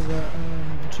go to the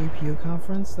GPU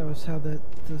conference. That was how the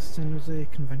San Jose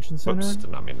Convention Center. Oops,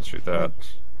 did not mean to shoot that. Like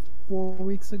 4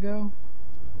 weeks ago.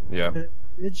 Yeah.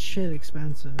 It's shit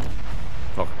expensive.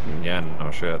 Oh, yeah, no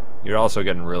shit. You're also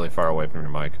getting really far away from your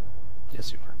mic.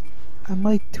 Yes, you are. I'm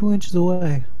like 2 inches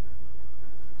away.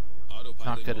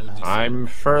 Not good enough. I'm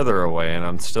further away, and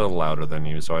I'm still louder than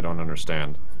you, so I don't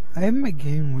understand. I have my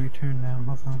game where you turn down.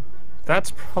 Hold on.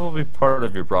 That's probably part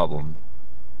of your problem.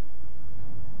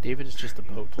 David is just a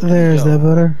boat. There's that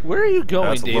better. Where are you going,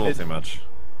 That's David? a little too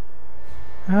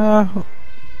much.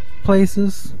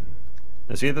 Places.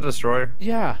 Is he the destroyer?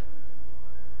 Yeah.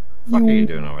 What the fuck are you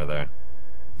doing over there?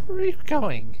 Where are you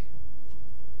going?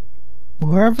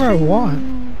 Wherever I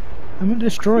want. I'm a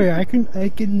destroyer. I can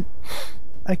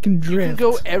drift. You can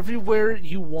go everywhere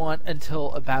you want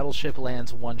until a battleship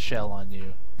lands one shell on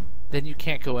you. Then you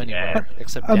can't go anywhere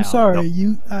except down. I'm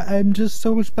sorry. I'm just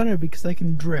so much better because I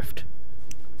can drift.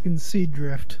 I can see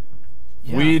drift.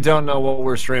 Yeah. We don't know what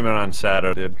we're streaming on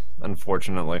Saturday, dude,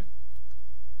 unfortunately.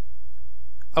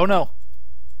 Oh no.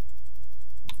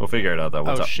 We'll figure it out though.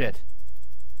 What's Oh up? shit.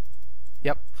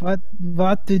 Yep.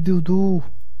 What did you do?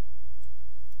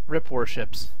 Rip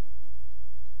warships.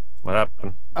 What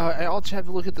happened? I alt tab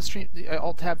to look at the stream. I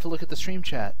alt tab to look at the stream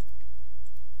chat.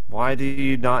 Why do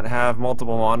you not have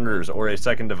multiple monitors or a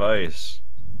second device?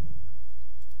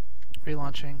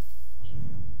 Relaunching.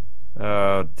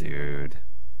 Oh, dude.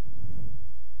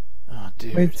 Oh,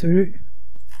 dude. Wait, so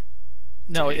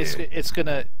No, it's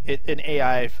gonna an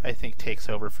AI I think takes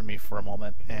over for me for a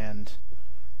moment, and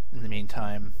in the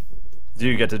meantime, Do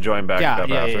you get to join back up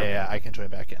after? yeah, I can join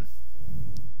back in.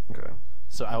 Okay.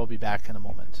 So I will be back in a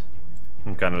moment.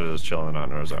 I'm kind of just chilling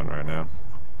on our zone right now.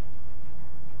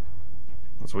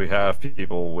 So we have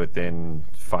people within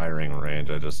firing range.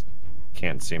 I just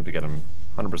can't seem to get them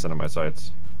 100% of my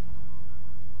sights.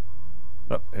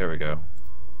 Oh, here we go.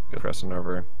 Get pressing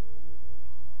over.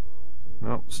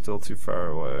 Nope, still too far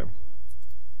away.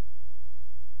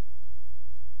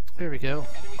 There we go.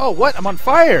 Oh, what? I'm on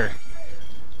fire!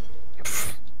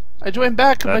 I joined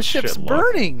back and my That's ship's shit luck.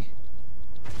 burning!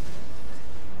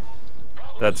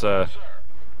 That's a...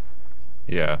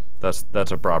 Yeah, that's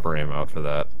a proper emote for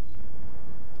that.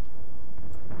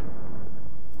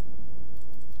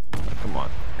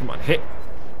 Come on, hit!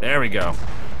 There we go.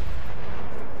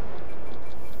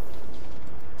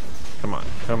 Come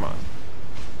on.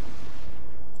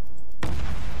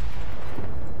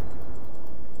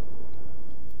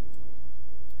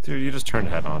 Dude, you just turned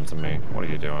head on to me. What are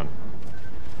you doing?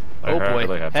 Oh boy,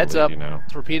 hardly have to heads leave up. you now.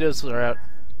 Torpedoes are out.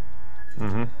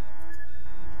 Mm-hmm.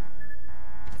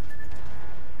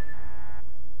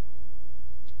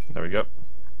 There we go.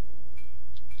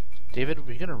 David,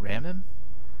 were you gonna ram him?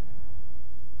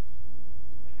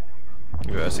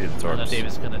 You guys see the Oh, no, torps.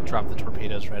 David's gonna drop the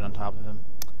torpedoes right on top of him.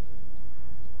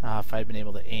 Ah, if I'd been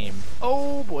able to aim.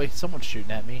 Oh boy, someone's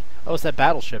shooting at me. Oh, it's that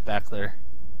battleship back there.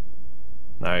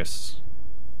 Nice.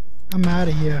 I'm out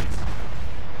of here.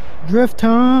 Drift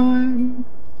time.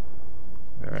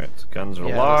 Alright, guns are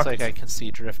Yeah, it locked. looks like I can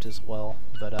see drift as well,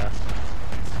 but It's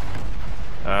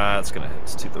gonna hit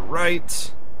to the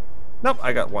right. Nope,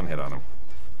 I got one hit on him.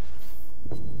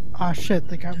 Ah, shit,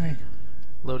 they got me.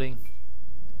 loading.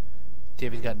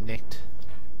 David got nicked.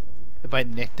 And by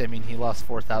nicked, I mean he lost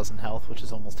 4,000 health, which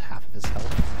is almost half of his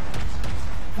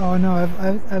health. Oh no,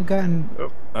 I've gotten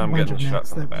Oh, I'm a bunch getting of shot nicks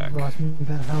from the that back. lost me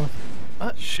that health.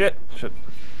 Shit.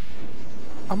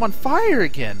 I'm on fire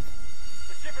again!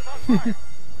 God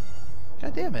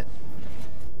damn it.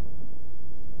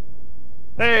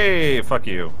 Hey, fuck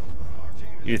you.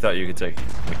 You thought you could take...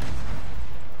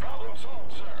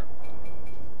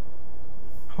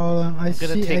 Hold on, I'm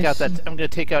gonna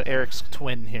take out Eric's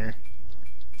twin here.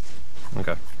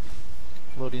 Okay.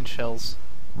 Loading shells.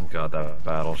 Oh god, that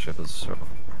battleship is so...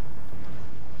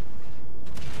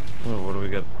 Oh, what do we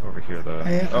get over here, though?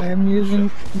 I am using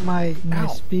my Ow,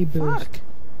 speed boost.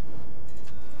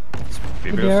 fuck.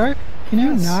 Speed boost. Derek, can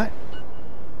you Yes. not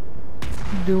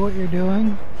do what you're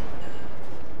doing?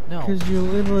 No. Because you're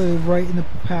literally right in the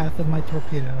path of my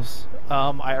torpedoes.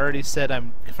 I already said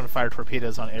I'm gonna fire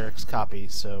torpedoes on Eric's copy,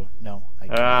 so no, I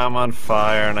can't. I'm on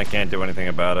fire and I can't do anything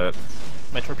about it.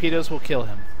 My torpedoes will kill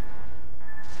him.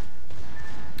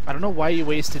 I don't know why you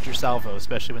wasted your salvo,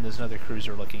 especially when there's another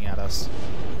cruiser looking at us.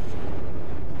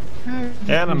 And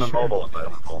I'm immobile.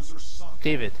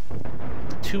 David,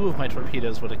 2 of my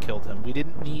torpedoes would have killed him. We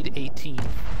didn't need 18.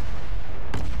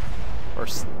 Or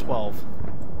 12.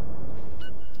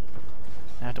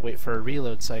 I have to wait for a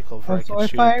reload cycle before I So can I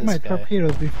shoot fired this my guy.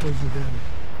 torpedoes before you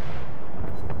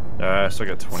did. I still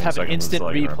got 20 Let's have seconds. an instant until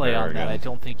I can replay repair on that. I again.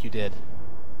 don't think you did.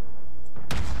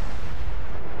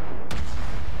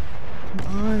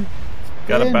 Come on.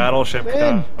 Got a Spin, battleship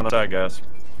spin. on the side, guys.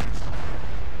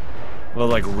 Well,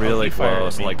 like really he fired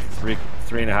close, me. like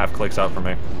three and a half clicks out from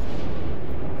me.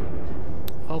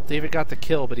 Well, David got the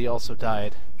kill, but he also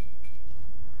died.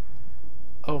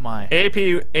 Oh my.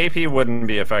 AP wouldn't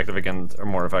be effective against, or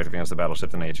more effective against the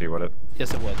battleship than HE, would it?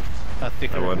 Yes, it would.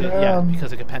 Thicker. It would? Yeah, Um,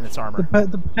 because it can pen its armor.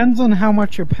 Depends on how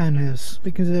much your pen is.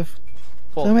 Because if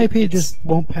Well, some AP it's- just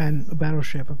won't pen a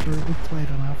battleship if we're played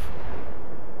enough.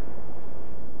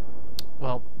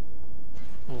 Well,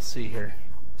 we'll see here.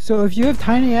 So if you have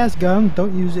tiny ass gun,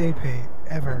 don't use AP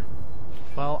ever.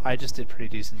 Well, I just did pretty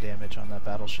decent damage on that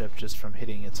battleship just from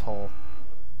hitting its hull.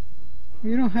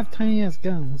 You don't have tiny ass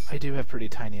guns. I do have pretty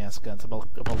tiny ass guns. I'm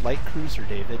a light cruiser,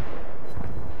 David.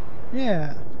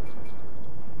 Yeah.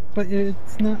 But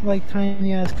it's not like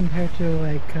tiny ass compared to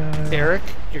like. Eric,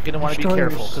 you're gonna want to be destroyers.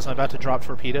 careful because I'm about to drop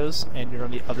torpedoes, and you're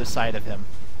on the other side of him.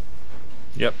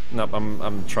 Yep. Nope.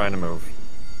 I'm trying to move.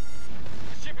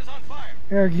 The ship is on fire.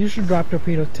 Eric, you should drop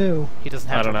torpedo too. He doesn't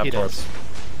have I don't have torpedoes. torps.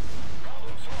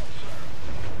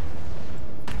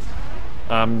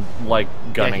 I'm like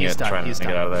gunning he's it, done, trying he's to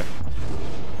get done. out of there.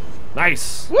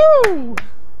 Nice. Woo!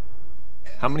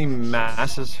 How many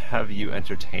masses have you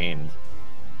entertained?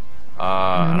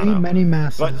 I don't Many, know. many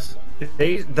masses. But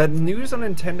the news on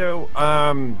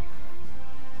Nintendo.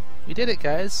 We did it,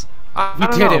 guys. I We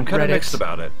don't did know, it, I'm kind of Reddit. mixed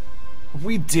about it.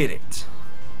 We did it.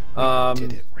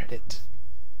 Did it, Reddit.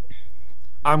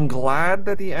 I'm glad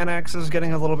that the NX is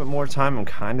getting a little bit more time. I'm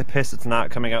kind of pissed it's not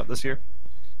coming out this year.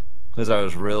 Because I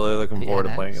was really looking The forward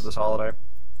to playing NX? it this holiday.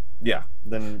 Yeah,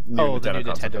 the new Oh, the new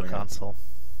console Nintendo coming out. console.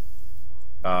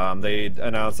 They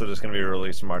announced that it's going to be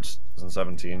released in March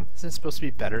 2017. Isn't it supposed to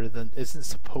be better than? Isn't it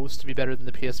supposed to be better than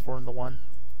the PS4 and the One?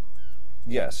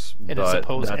 Yes, And but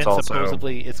that's also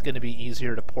supposedly it's going to be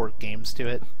easier to port games to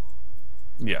it.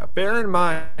 yeah. Bear in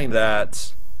mind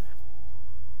that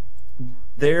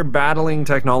they're battling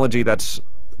technology that's.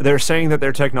 They're saying that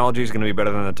their technology is going to be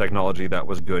better than the technology that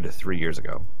was good 3 years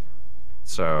ago.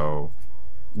 So,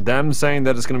 them saying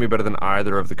that it's going to be better than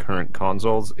either of the current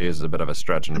consoles is a bit of a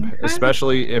stretch, and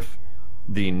especially if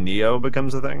the Neo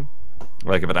becomes a thing.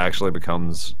 Like, if it actually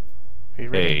becomes Are you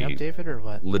ready a up, David, or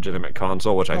what? legitimate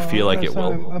console, which I feel like it so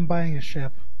will. I'm buying a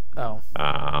ship. Oh,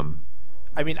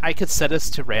 I mean, I could set us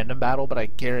to random battle, but I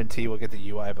guarantee we'll get the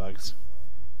UI bugs.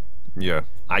 Yeah.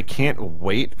 I can't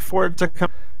wait for it to come.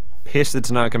 Pissed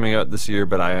it's not coming out this year,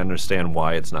 but I understand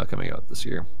why it's not coming out this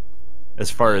year. As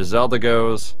far as Zelda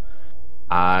goes,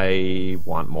 I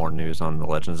want more news on the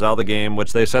Legend of Zelda game,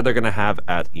 which they said they're going to have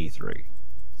at E3.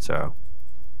 So,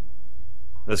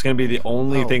 that's going to be the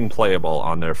only thing playable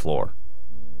on their floor,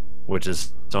 which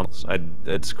is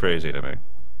it's crazy to me.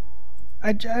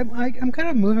 I'm kind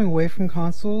of moving away from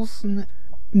consoles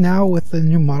now with the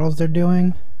new models they're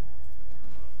doing.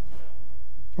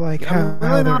 Like I'm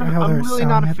really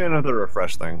not a fan of the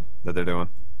refresh thing that they're doing.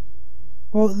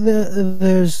 Well,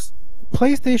 there's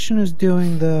PlayStation is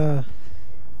doing the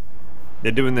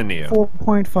They're doing the Neo.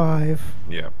 4.5,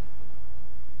 Yeah.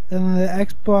 and the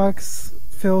Xbox.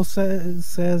 Phil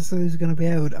says he's going to be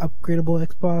an upgradable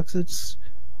Xbox.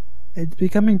 It's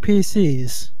becoming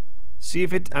PCs. See,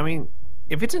 if it's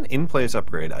an in-place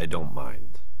upgrade, I don't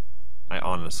mind. I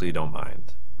honestly don't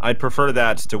mind. I'd prefer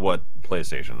that to what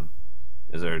PlayStation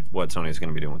what Sony's going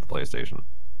to be doing with the PlayStation.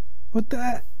 What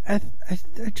the? I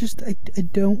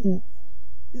don't.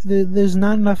 There's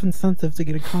not enough incentive to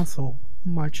get a console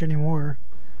much anymore,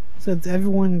 since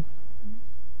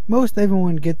most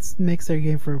everyone makes their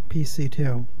game for PC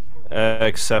too.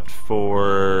 Except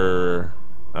for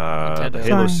the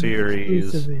Halo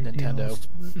series, Nintendo.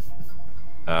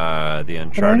 the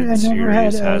Uncharted I never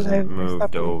had, series I hasn't moved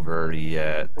stopped over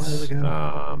yet. while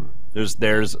ago.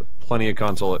 There's plenty of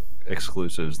console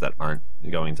exclusives that aren't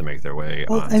going to make their way.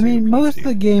 Well, onto I mean, most PC. of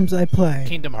the games I play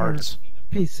Kingdom are Hearts.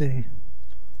 PC.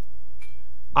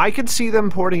 I could see them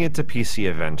porting it to PC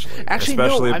eventually. Actually,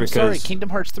 especially no, I'm because, sorry. Kingdom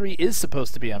Hearts 3 is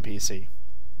supposed to be on PC.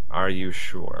 Are you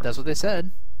sure? That's what they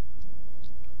said.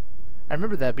 I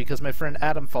remember that because my friend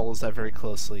Adam follows that very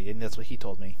closely, and that's what he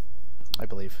told me. I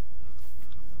believe.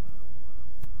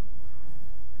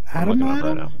 I'm Adam, looking up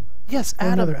right now. Yes, Or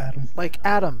Adam. another Adam. Like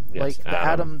Adam. Yes, like the Adam.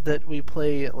 Adam that we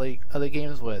play like other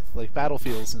games with, like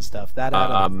Battlefields and stuff. That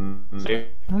Adam. They're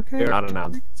Okay. not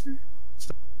announced.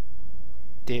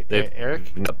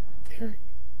 Eric? Nope.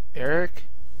 Eric?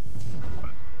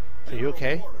 Are you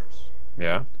okay?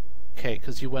 Yeah. Okay,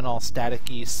 because you went all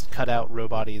static-y, cut out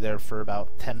robot-y there for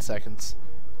about 10 seconds.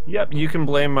 Yep. You can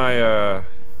blame my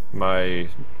my.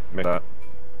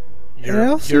 It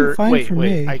all seemed fine wait, for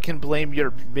wait. me. I can blame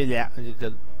your.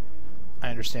 I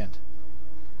understand.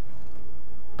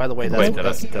 By the way, that's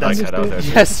Wait, did I cut out there?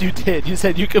 Yes, you did. You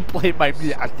said you could blame my.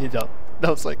 I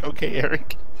was like, okay,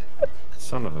 Eric.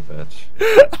 Son of a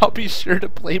bitch. I'll be sure to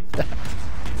blame that.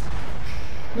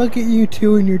 Look at you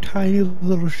two and your tiny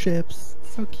little ships.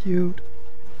 So cute.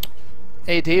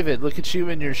 Hey, David, look at you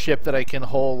in your ship that I can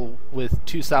hull with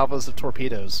 2 salvos of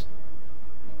torpedoes.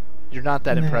 You're not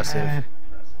that impressive. Nah.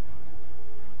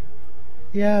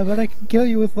 Yeah, but I can kill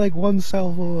you with like 1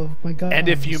 salvo of my gun. And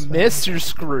if you miss, you're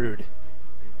screwed.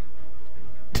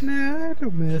 Nah, I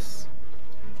don't miss.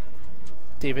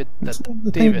 David, It's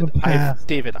the thing of the past.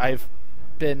 David, I've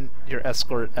been your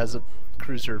escort as a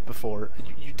cruiser before.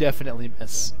 You definitely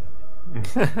miss.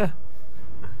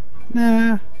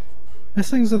 Nah, this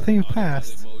thing's a thing of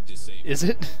past. Is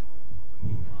it?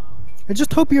 I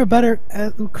just hope you're better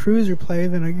at cruiser play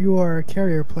than you are a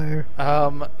carrier player.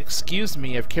 Excuse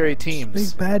me, I've carried teams.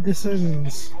 Make bad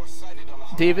decisions.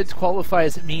 David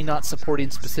qualifies me not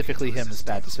supporting specifically him as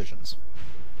bad decisions.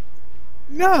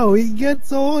 No, he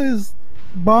gets all his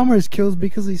bombers kills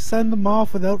because he send them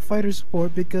off without fighter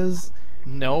support because...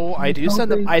 No, I do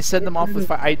send them. I send them off with.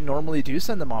 I normally do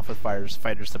send them off with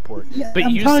fighter support. Yeah, but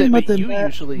I'm you talking said, about but the you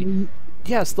usually.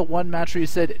 Yes, the one match where you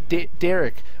said,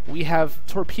 Derek, we have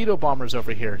torpedo bombers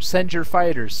over here. Send your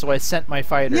fighters. So I sent my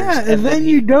fighters. Yeah, and then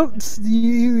you don't.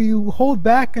 You hold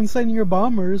back and send your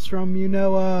bombers from You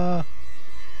know,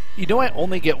 I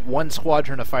only get one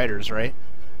squadron of fighters, right?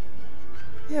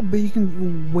 Yeah, but you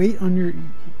can wait on your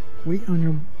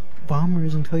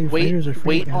bombers until your fighters are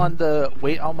free.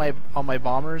 Wait on my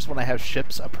bombers when I have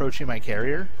ships approaching my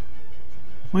carrier.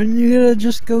 When you gonna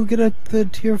just go get the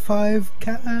tier 5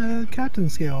 captain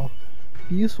scale?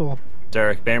 Be useful.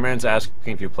 Derek, Bearman's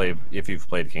asking if you've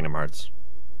played Kingdom Hearts.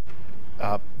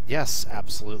 Yes,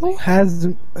 absolutely. Who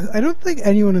hasn't? I don't think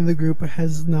anyone in the group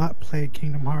has not played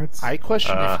Kingdom Hearts. I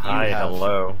question if you hi, have.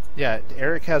 Hello. Yeah,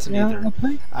 Eric hasn't either.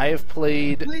 I have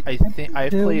played.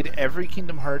 I've played every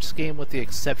Kingdom Hearts game with the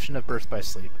exception of Birth by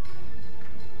Sleep,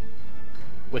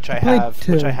 which I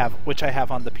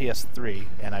have on the PS3,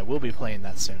 and I will be playing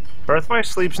that soon. Birth by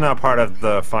Sleep's not part of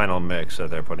the final mix that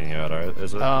they're putting out,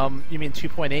 is it? You mean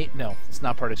 2.8? No, it's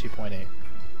not part of 2.8.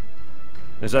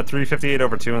 Is that 358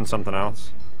 over 2 and something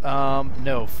else?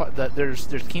 No. There's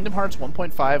Kingdom Hearts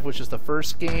 1.5, which is the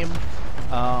first game.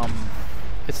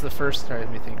 It's the first. Sorry,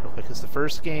 let me think real quick. It's the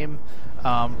first game.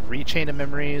 Rechain of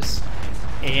Memories,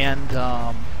 and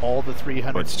all the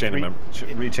 300.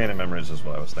 Rechain of Memories is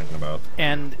what I was thinking about.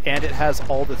 And it has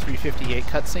all the 358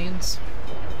 cutscenes.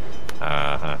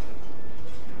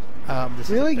 This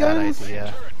really, is a bad guys?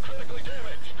 idea.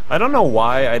 I don't know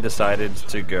why I decided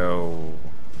to go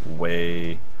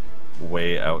way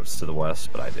out to the west,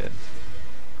 but I did.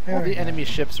 All the enemy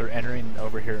ships are entering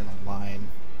over here in a line.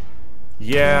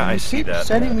 Yeah, I see that.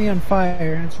 Setting me on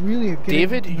fire, and it's really a good.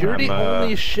 David, you're the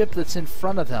only ship that's in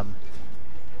front of them.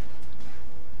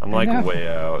 I'm like way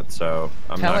out, so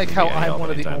I'm kind of like how I'm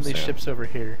one of the only soon. ships over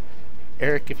here.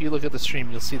 Eric, if you look at the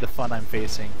stream, you'll see the fun I'm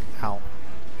facing. How?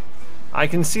 I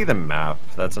can see the map.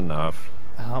 That's enough.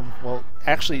 Well,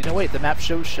 actually, no, wait. The map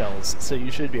shows shells, so you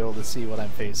should be able to see what I'm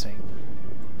facing.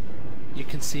 You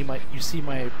can see my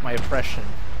oppression.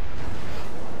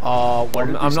 Where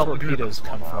did these torpedoes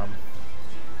come from?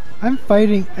 I'm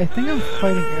fighting. I think I'm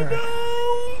fighting Eric.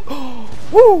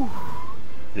 Woo!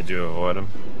 Did you avoid him?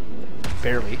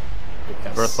 Barely.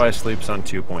 Yes. Birth by Sleep's on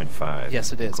 2.5.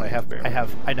 Yes, it is. I have both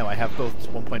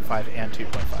 1.5 and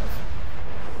 2.5.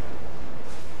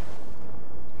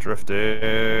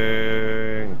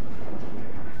 Drifting.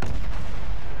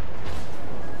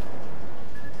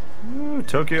 Ooh,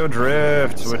 Tokyo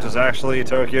Drift, which is actually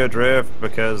Tokyo Drift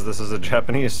because this is a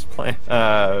Japanese ship. Plane?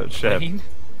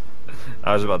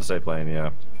 I was about to say plane,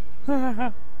 yeah.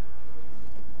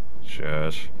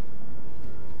 Shush.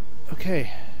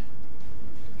 Okay.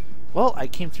 Well, I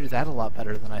came through that a lot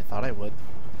better than I thought I would.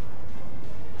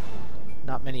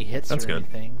 Not many hits That's or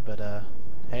anything, but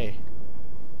hey.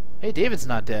 Hey, David's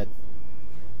not dead.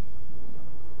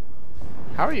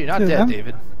 How are you not dead,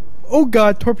 David? Oh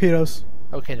god, torpedoes.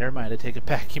 Okay, never mind. I take it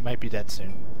back. You might be dead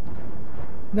soon.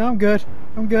 No, I'm good.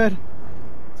 I'm good.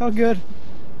 It's all good.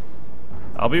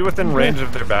 I'll be within range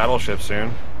of their battleship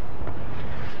soon.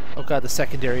 Oh god, the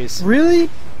secondaries. Really?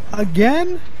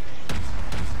 Again?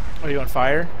 Are you on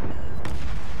fire?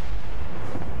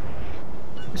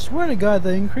 I swear to god,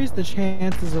 they increased the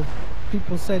chances of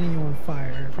people setting you on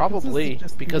fire. Probably,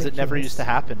 because it never used to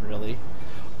happen, really.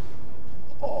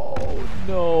 Oh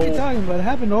no. What are you talking about? It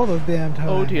happened all the damn time.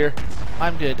 Oh dear.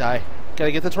 I'm gonna die.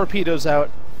 Gotta get the torpedoes out.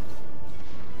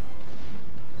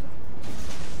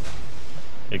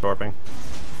 E-corping?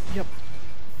 Yep.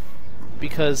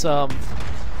 Because,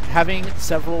 having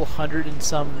several hundred and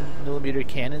some millimeter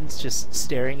cannons just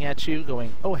staring at you,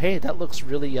 going, oh hey, that looks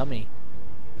really yummy.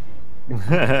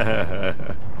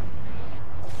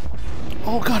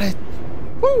 Oh, got it!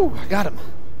 Woo! I got him.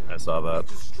 I saw that.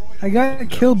 I got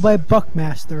killed by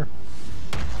Buckmaster.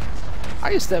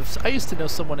 I used to know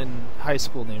someone in high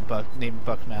school named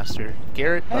Buckmaster.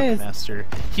 Garrett Buckmaster.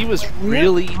 He was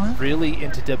really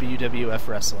into WWF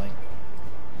wrestling.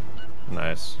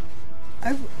 Nice.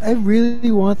 I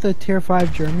really want the tier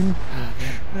 5 German.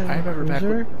 I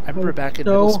remember back in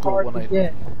middle school when I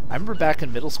remember back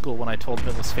in middle school when I told him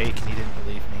it was fake and he didn't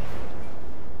believe me.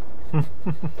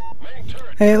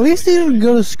 Hey, at least he didn't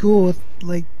go to school with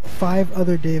like 5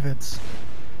 other Davids.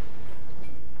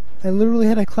 I literally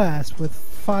had a class with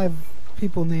 5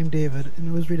 people named David, and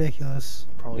it was ridiculous.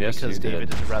 Probably Yes, because you did.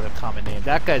 David is a rather common name.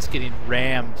 That guy's getting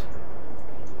rammed.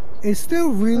 It's still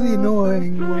really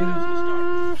annoying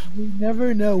when we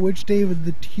never know which David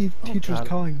the teacher's God,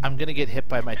 calling. I'm gonna get hit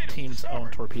by my team's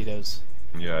own torpedoes.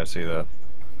 Yeah, I see that.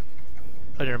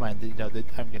 Oh, never mind. No,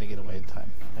 I'm gonna get away in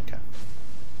time. Okay.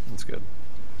 That's good.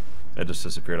 It just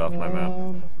disappeared off my map.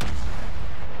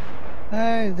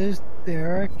 Hey, there's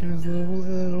Derek and his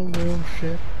little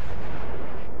ship.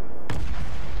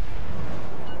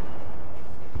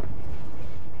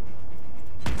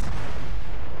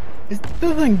 It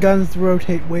still think guns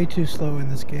rotate way too slow in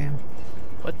this game.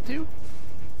 What do?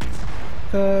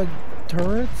 The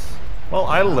turrets? Well,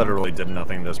 I literally did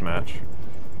nothing this match.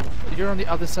 You're on the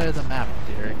other side of the map,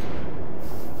 Derek.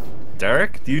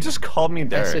 Derek? You just called me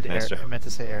Derek. I said Nice Eric. job. I meant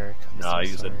to say Eric. I'm No, so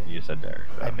you sorry. said Derek.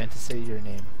 I meant to say your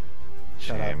name.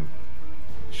 Shut up. Shame.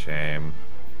 Shame.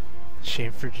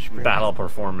 Shame for just bringing Battle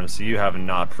performance. You have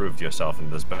not proved yourself in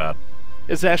this battle.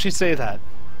 Does it actually say that?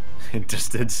 It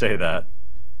just did say that.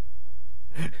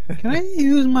 Can I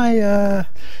use my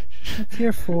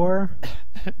tier 4?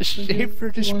 Shame for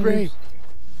display.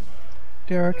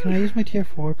 Derek, can I use my tier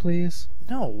 4, please?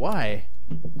 No, why?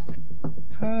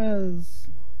 Because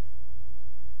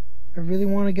I really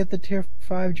want to get the tier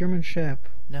 5 German ship.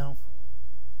 No.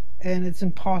 And it's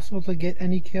impossible to get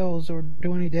any kills or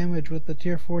do any damage with the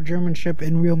tier 4 German ship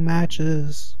in real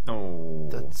matches. Oh.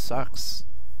 That sucks.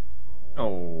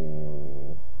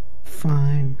 Oh.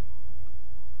 Fine.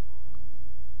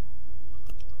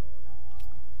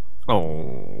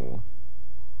 Oh.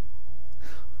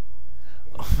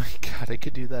 Oh my god, I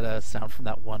could do that sound from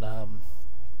that one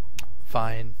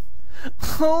Vine.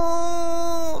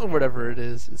 Or whatever it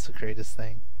is. It's the greatest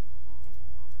thing.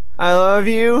 I love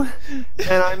you,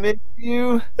 and I miss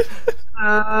you.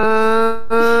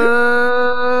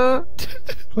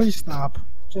 Please stop.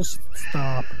 Just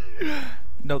stop.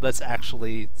 No, that's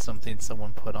actually something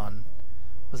someone put on.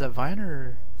 Was that Vine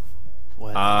or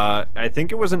what? I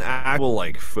think it was an actual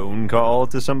like phone call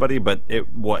to somebody, but it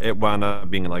wound up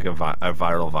being like a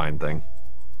viral Vine thing.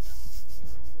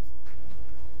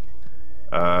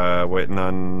 Waiting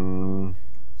on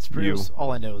It's pretty, you.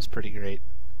 all I know is pretty great.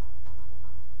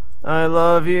 I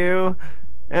love you,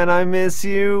 and I miss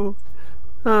you.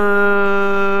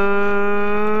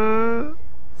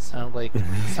 Sound like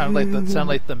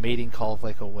the mating call of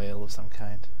like a whale of some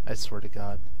kind. I swear to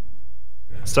God.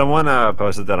 Someone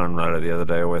posted that on Reddit the other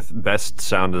day with best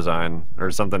sound design or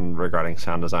something regarding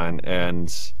sound design,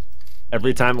 and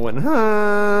every time it went,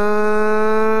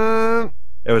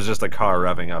 it was just a car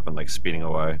revving up and like speeding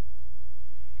away.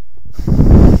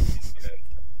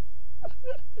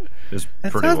 It was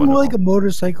That pretty sounds wonderful. more like a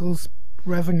motorcycle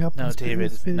revving up. No, and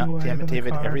David. spinning No, away damn than it, a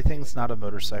David. car. Everything's not a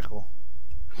motorcycle.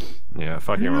 Yeah,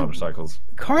 fuck your No. motorcycles.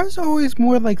 Cars are always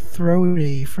more like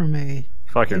throaty for me.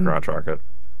 Fuck your And- crotch rocket.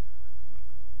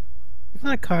 It's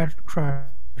not a crotch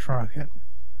rocket.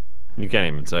 You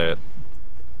can't even say it.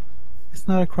 It's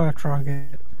not a crotch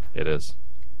rocket. It is.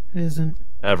 It isn't.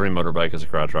 Every motorbike is a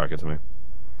crotch rocket to me.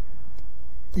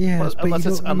 Yes, but unless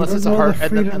you it's don't- unless you it's don't a know har- the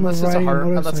and then, freedom unless of it's a riding har-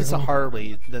 unless it's a motorcycle.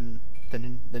 Harley, then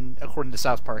according to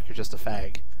South Park, you're just a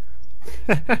fag.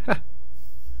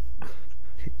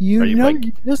 You Are you know, bike-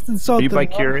 you just insulted are you a lot of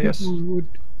bike-curious? people who would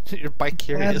You're bike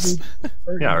curious. gladly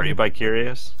hurt Yeah, are you. you bike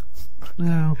curious?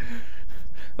 No.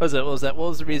 What was that? What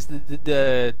was the reason?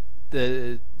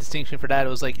 The distinction for that? It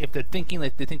was like if they're thinking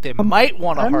like they think they might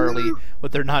want a I'm Harley, not-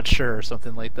 but they're not sure, or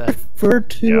something like that. Refer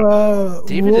to Yeah.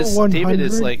 David Rule is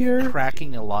 100 like here.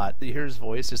 cracking a lot. You hear his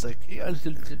voice, just like I'm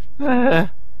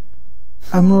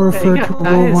gonna refer Hey, to Rule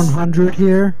guys. 100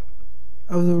 here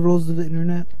of the rules of the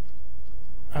internet.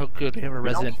 oh good, we have a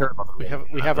resident. care about We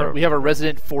have the- we have a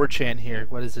resident 4chan here.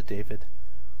 What is it, David?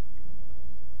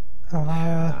 You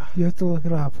have to look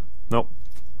it up. Nope.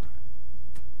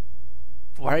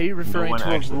 Why are you referring one to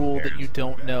a actually rule that cares. you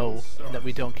don't know and that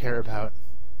we don't care about?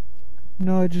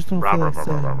 No, I just don't feel like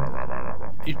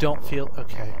saying. You don't feel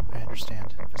okay. I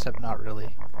understand, except not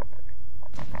really.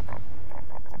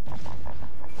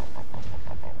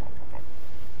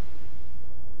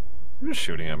 You're just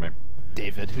shooting at me.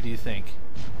 David, who do you think?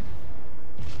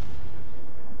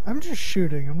 I'm just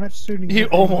shooting. I'm not shooting. You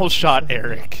at almost shot anyone.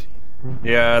 Eric.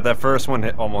 Yeah, that first one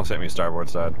almost hit me starboard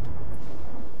side.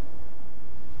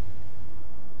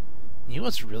 You know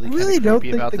what's really I kind really of don't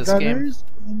creepy think about the this game? gunners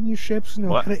in these ships know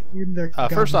What? how to aim their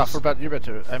First off, guns. you're about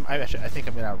to. I think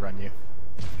I'm gonna outrun you.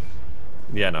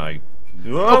 Yeah, no.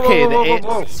 Okay, Whoa,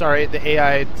 whoa. sorry, the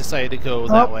AI decided to go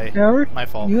that way. Eric, My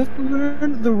fault. you have to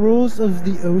learn the rules of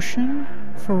the ocean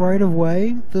for right of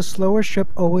way. The slower ship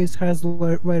always has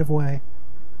the right of way.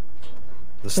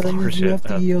 The So that stower means you ship.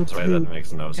 have to yield That's why to that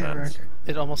makes no sense. Eric.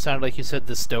 It almost sounded like you said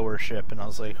the stower ship, and I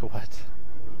was like, what?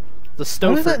 The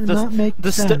How does stofer. that not make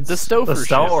the sense? the stofer The ship.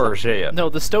 stower ship. No,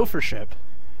 the stofer ship.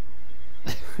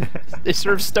 They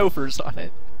serve stofers on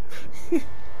it.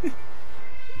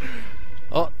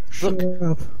 Oh, look. Shut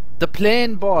up. The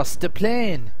plane, boss. The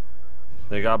plane.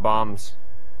 They got bombs.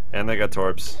 And they got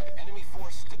torps. Enemy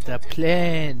force The detected.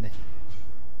 plane.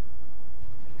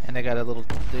 And they got a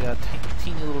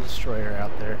teeny little destroyer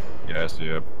out there. Yes,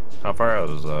 yep. How far out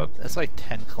is that? That's like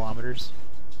 10 kilometers.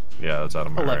 Yeah, that's out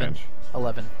of my 11. range.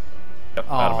 11. Yep,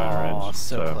 out of my Aw, range.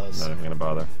 so close. Not even gonna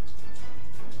bother.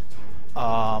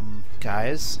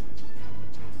 Guys.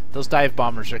 Those dive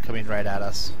bombers are coming right at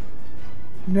us.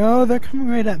 No, they're coming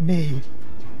right at me.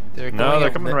 They're No, they're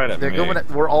coming right at they're me. Going at,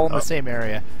 we're all in Oh. the same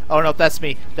area. Oh no, that's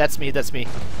me. That's me. That's me.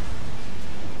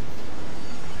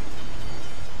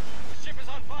 Ship is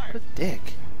on fire. What a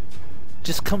dick.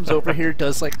 Just comes over here,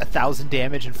 does like 1,000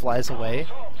 damage, and flies away.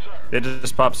 They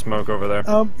just pop smoke over there.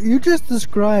 You just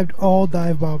described all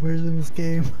dive bombers in this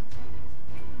game.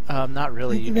 Not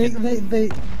really. You can,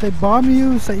 They bomb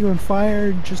you, set you on fire,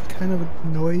 and just kind of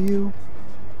annoy you.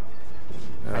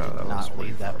 Oh, I did that was not way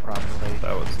lead that far. properly.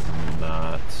 That was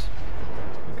not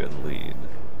a good lead.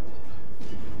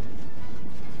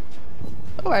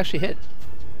 Oh, I actually hit.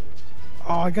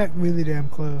 Oh, I got really damn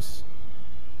close.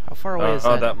 How far away is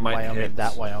Oh, that, that might Wyoming? hit.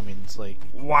 That Wyoming's like...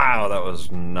 Wow, that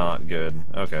was not good.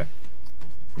 Okay.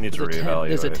 Need to reevaluate.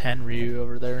 There's a 10 Ryu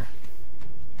over there.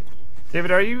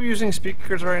 David, are you using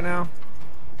speakers right now?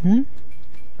 Hmm?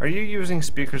 Are you using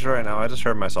speakers right now? I just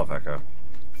heard myself echo.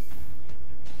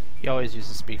 He always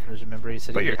uses speakers, remember? He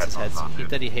said Put he your hates his headphones headphones. on,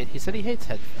 He said he hates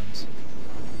headphones.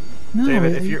 No,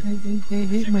 David, if you're- I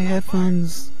hate my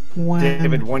headphones when...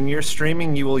 David, when you're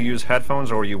streaming, you will use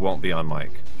headphones or you won't be on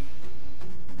mic.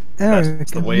 Eric,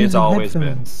 that's the I'm way it's using always been.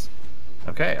 headphones.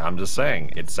 Okay, I'm just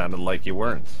saying. It sounded like you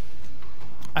weren't.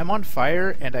 I'm on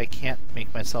fire, and I can't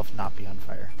make myself not be on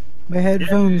fire. My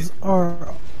headphones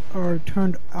are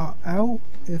turned out,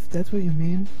 if that's what you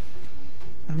mean.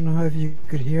 I don't know if you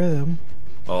could hear them.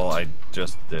 Well, I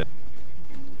just did.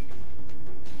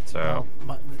 So,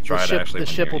 try to actually the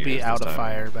when ship you will be use out this of time.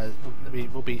 fire, but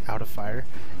we'll be out of fire.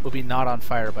 We'll be not on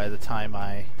fire by the time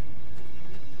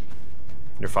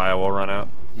your fire will run out.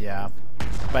 yeah.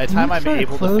 By the Can time you I'm try to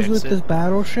able to close fix with it. this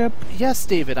battleship? Yes,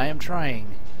 David, I am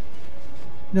trying.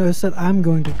 No, it said I'm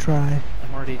going to try.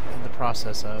 I'm already in the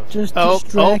process of. Just oh,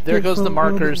 distract there it goes for the a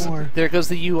little bit markers. more. There goes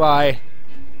the UI.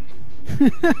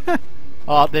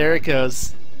 Oh, there it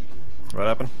goes. What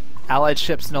happened? Allied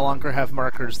ships no longer have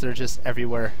markers, they're just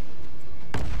everywhere.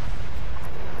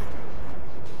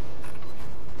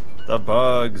 The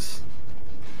bugs.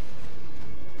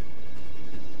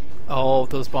 Oh,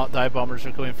 those dive bombers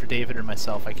are going for David or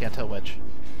myself, I can't tell which.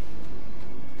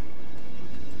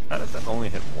 How did that only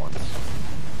hit once?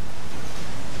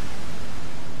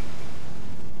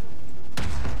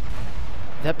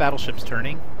 That battleship's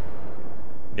turning.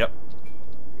 Yep.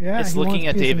 Yeah, It's he looking wants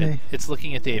at a piece of David. me. It's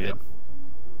looking at David. Yep.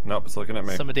 Nope, it's looking at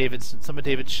me. Some of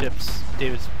David's ships,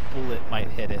 David's bullet might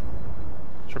hit it.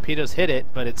 Torpedoes hit it,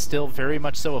 but it's still very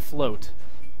much so afloat.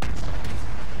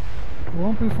 It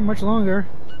won't be for much longer.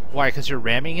 Why? Because you're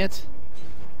ramming it?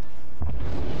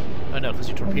 Oh no, because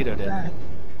you torpedoed it.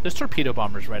 There's torpedo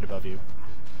bombers right above you.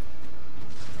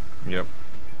 Yep.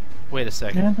 Wait a I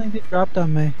second. don't think they dropped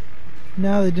on me.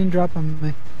 No, they didn't drop on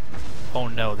me. Oh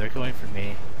no, they're going for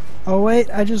me. Oh wait,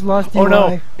 I just lost Oh UI.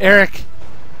 no, Eric!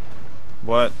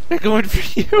 What? They're going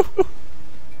for you!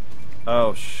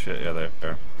 Oh shit, yeah,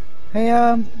 there.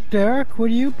 Hey, Derek,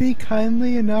 would you be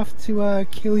kindly enough to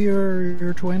kill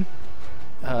your twin?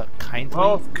 Kindly?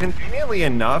 Well, conveniently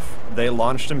enough, they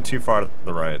launched him too far to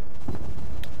the right.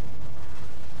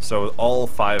 So all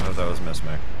 5 of those missed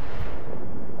me.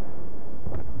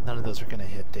 None of those are gonna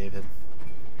hit, David.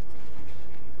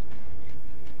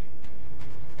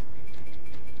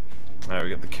 Alright, we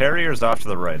got the carriers off to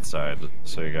the right side,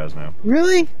 so you guys know.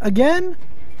 Really? Again?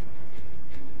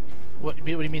 What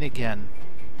do you mean again?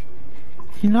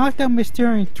 He knocked out my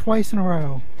steering twice in a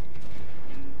row.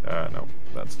 No,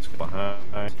 that's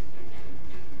behind.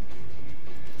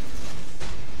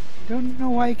 Don't know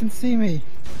why he can see me.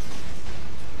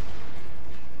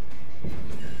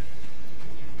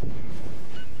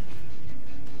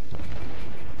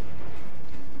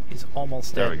 He's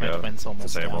almost There dead. we My go. twin's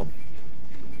almost Disabled. down.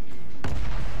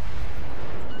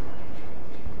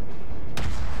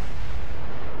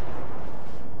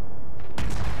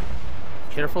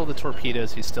 Careful of the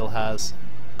torpedoes he still has.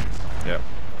 Yep.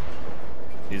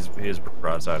 He's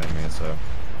broadsiding me, so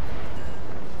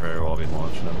very well be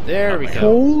launching him. There we Not go. my-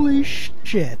 Holy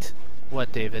shit.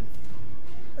 What, David?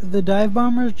 The dive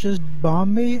bombers just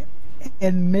bombed me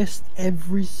and missed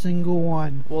every single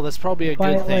one. Well, that's probably a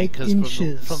by, good thing like, because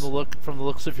inches. from the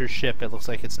looks of your ship, it looks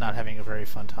like it's not having a very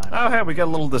fun time. Oh, hey, we got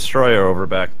a little destroyer over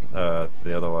back the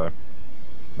other way,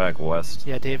 back west.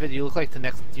 Yeah, David, you look like the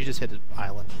next. You just hit an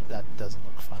island. That doesn't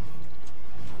look fun.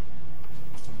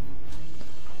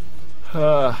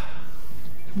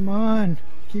 Come on,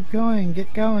 keep going,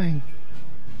 get going.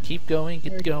 Keep going,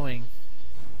 get going.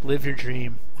 Live your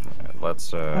dream. Right,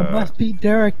 let's. I must beat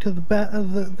Derek to the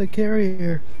of the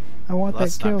carrier. I want Well,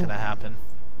 that's that kill. not gonna happen.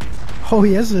 Oh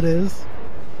yes, it is.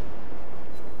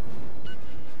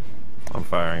 I'm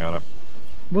firing on it.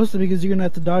 Mostly because you're gonna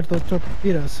have to dodge those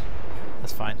torpedoes.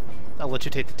 That's fine. I'll let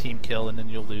you take the team kill, and then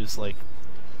you'll lose like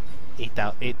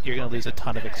 8,000. You're gonna lose a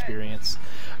ton of experience.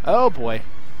 Oh boy.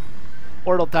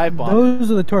 Or it'll dive bomb.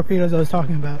 Those are the torpedoes I was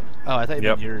talking about. Oh, I thought you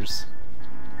meant yours.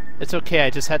 It's okay. I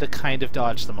just had to kind of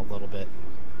dodge them a little bit.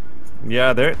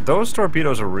 Yeah, those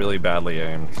torpedoes are really badly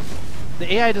aimed.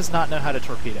 The AI does not know how to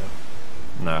torpedo.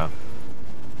 No.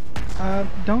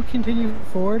 Don't continue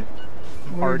forward.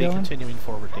 I'm Where are already you going? continuing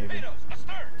forward, David. Torpedoes,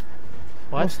 astern.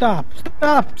 What?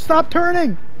 Oh, stop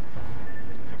turning!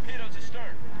 Torpedoes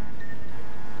astern.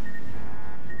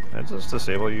 Did I just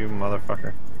disable you,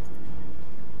 motherfucker?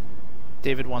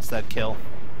 David wants that kill.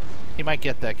 He might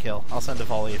get that kill. I'll send a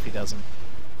volley if he doesn't.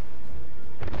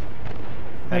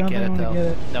 I Might don't get think it I'm though. gonna get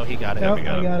it. No, he got it. Nope, we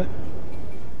got I it. got it.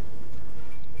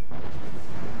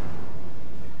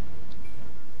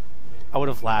 I would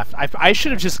have laughed. I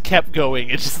should have just kept going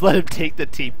and just let him take the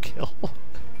team kill.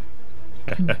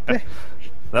 That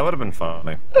would have been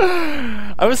funny.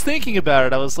 I was thinking about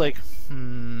it. I was like,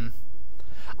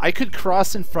 I could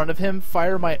cross in front of him,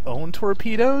 fire my own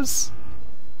torpedoes,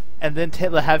 and then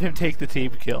have him take the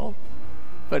team kill.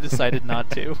 But I decided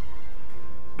not to.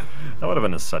 That would have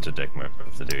been such a dick move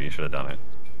to do. You should have done it.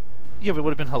 Yeah, but it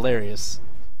would have been hilarious.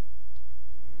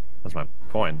 That's my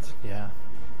point. Yeah.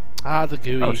 Ah, the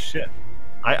GUI. Oh shit!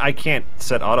 I can't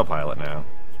set autopilot now.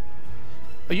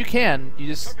 Oh, you can. You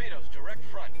just. Torpedoes direct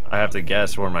front. I have to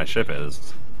guess where my ship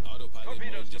is.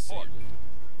 Torpedoes to port.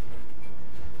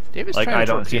 David's Like trying I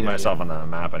to don't see torpedo myself you. on the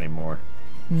map anymore.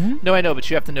 No, I know, but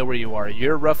you have to know where you are.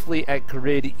 You're roughly at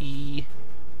grid E.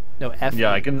 No, F.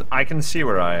 Yeah, I can see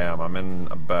where I am. I'm in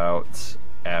about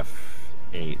F8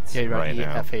 Yeah, you're right E,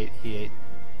 now. F8, E8.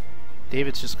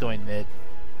 David's just going mid.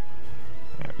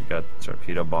 Yeah, we got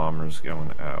torpedo bombers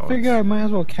going out. Figure I might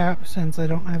as well cap since I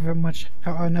don't have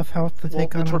enough health to Well,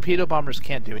 take the on torpedo bombers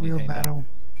can't do a real anything. Now. battle.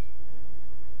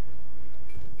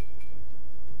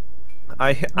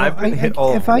 I've been hit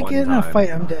all If I one get in a time.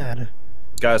 fight, I'm dead.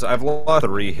 Guys, I've lost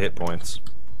 3 hit points.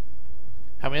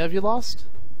 How many have you lost?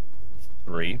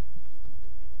 3.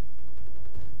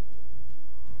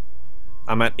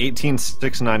 I'm at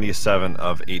 18,697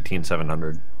 of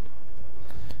 18,700.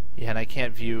 Yeah, and I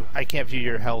can't view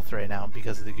your health right now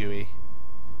because of the GUI.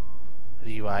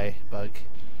 The UI bug.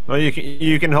 Well,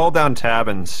 you can hold down tab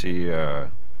and see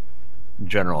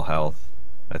general health.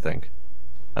 I think.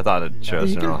 I thought it shows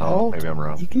You can general health. alt. Maybe I'm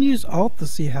wrong. You can use alt to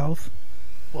see health.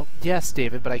 Well, yes,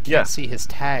 David, but I can't Yeah. see his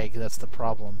tag. That's the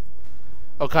problem.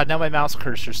 Oh god, now my mouse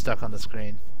cursor's stuck on the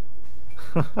screen.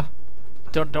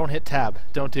 Don't hit tab.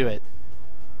 Don't do it.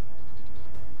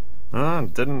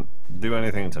 Didn't do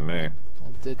anything to me. Well,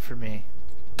 it did for me.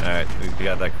 Alright, we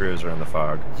got that cruiser in the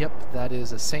fog. Yep, that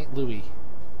is a St. Louis.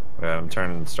 Yeah, I'm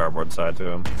turning the starboard side to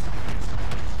him.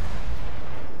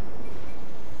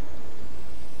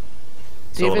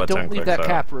 Still David, about 10 don't leave clicks that out.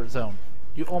 cap zone.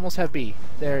 You almost have B.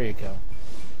 There you go.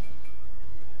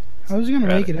 I was gonna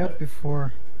Got make it. it up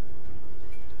before.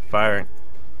 Firing.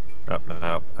 Up and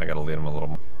out. I gotta lead him a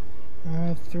little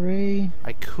more. 3.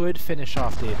 I could finish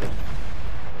off David.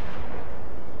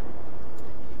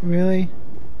 Really?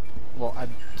 Well,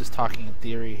 I'm just talking in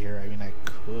theory here. I mean, I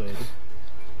could.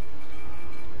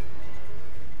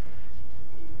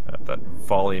 That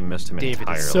volley missed him David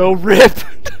entirely. is so ripped.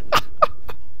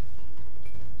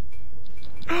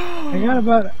 I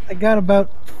got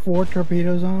about 4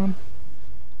 torpedoes on him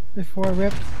before I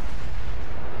ripped.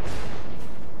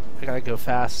 I gotta go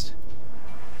fast.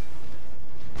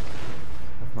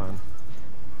 Come on.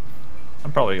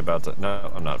 I'm probably about to...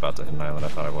 No, I'm not about to hit an island. I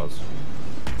thought I was.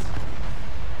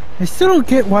 I still don't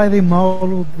get why they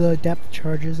modeled the depth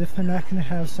charges if they're not gonna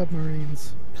have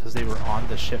submarines. Because they were on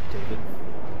the ship, David.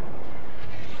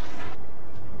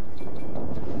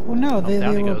 Well, no, they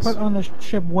down he were goes. put on the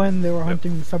ship when they were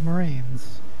hunting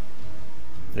submarines.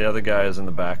 The other guy is in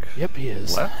the back Yep, he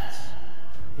is. left.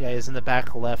 Yeah, he's in the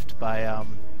back left by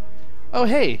Oh,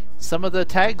 hey, some of the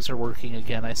tags are working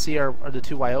again. I see are the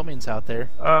 2 Wyomings out there.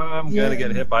 I'm gonna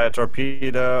get hit by a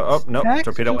torpedo. Oh, no,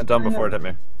 torpedo went down before it hit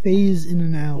me. Phase in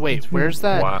and out. Wait, where's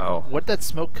that? Wow. Where'd that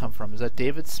smoke come from? Is that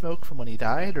David's smoke from when he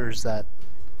died, or is that...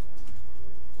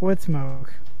 What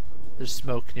smoke? There's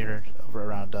smoke near, over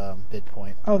around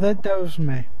midpoint. Oh, that was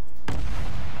me.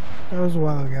 That was a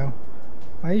while ago.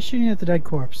 Why are you shooting at the dead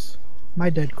corpse? My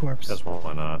dead corpse. That's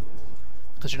why not.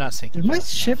 Because you're not sinking. Is my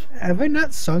ship... Have I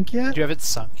not sunk yet? You haven't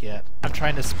sunk yet. I'm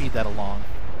trying to speed that along.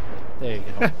 There you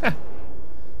go.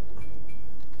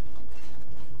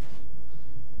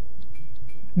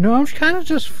 No, I'm kind of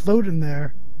just floating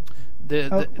there.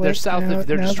 They're wait, south of...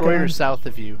 Their destroyer's south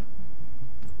of you.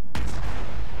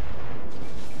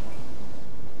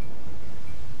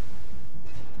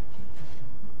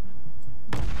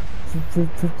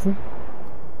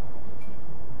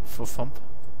 Fump.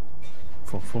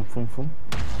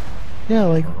 Yeah,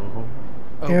 like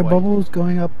Oh, air boy. bubbles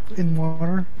going up in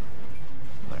water.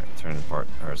 Alright, turn the port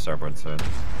or starboard side.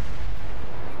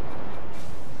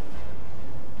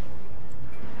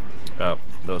 Oh,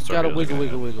 those Gotta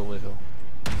torpedoes are wiggle.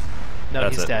 No,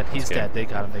 That's he's it. dead. He's Escape. dead. They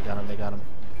got him.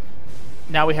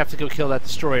 Now we have to go kill that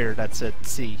destroyer that's at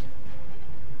sea.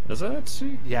 Is that at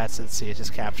sea? Yeah, it's at sea. It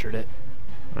just captured it.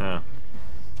 Yeah.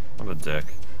 What a dick.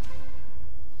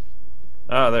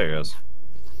 Oh, there he goes.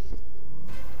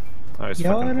 Oh, he's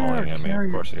Yell fucking at our falling at me. Of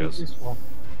carrier, course he is. useful.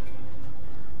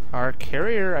 Our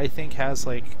carrier, I think, has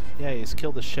like... Yeah, he's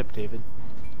killed the ship, David.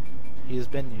 He has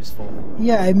been useful.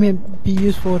 Yeah, I mean, be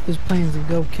useful with his planes and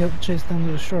go chase down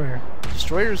the destroyer.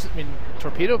 Destroyers, I mean,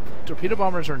 torpedo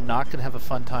bombers are not going to have a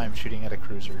fun time shooting at a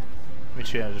cruiser. I mean,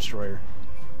 shooting at a destroyer.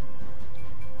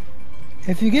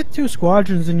 If you get 2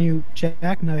 squadrons and you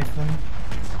jackknife them,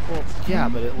 Well, yeah,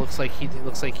 but it looks like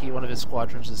one of his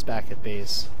squadrons is back at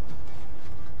base.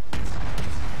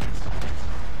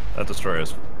 That destroyer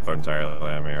is fucking entirely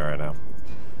at me right now.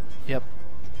 Yep.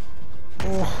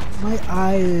 oh, my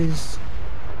eyes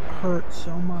hurt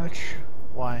so much.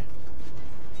 Why?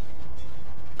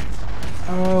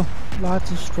 Oh,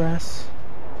 lots of stress.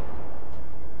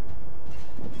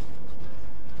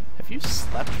 Have you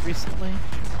slept recently?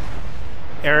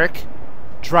 Eric,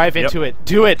 drive into it.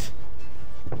 Do it.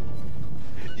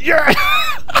 Yeah.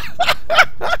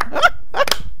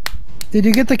 Did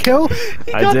you get the kill?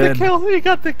 He I got did. the kill. He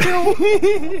got the kill.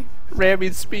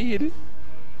 Ramming speed.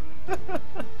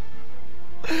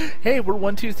 Hey, we're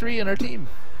 1, 2, 3 in our team.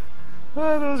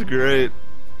 Oh, that was great.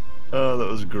 Oh, that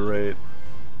was great.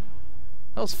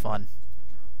 That was fun.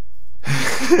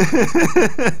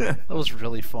 That was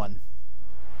really fun.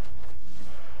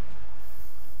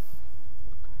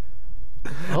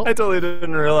 Oh, I totally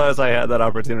didn't realize I had that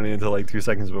opportunity until like 2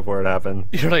 seconds before it happened.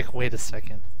 you're like, wait a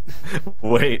second.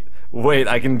 Wait,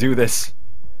 I can do this.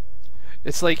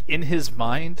 It's like in his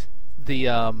mind, the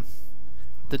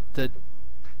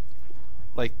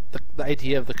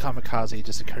idea of the kamikaze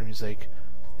just occurred to me. He's like,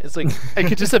 it's like I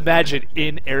could just imagine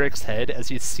in Eric's head as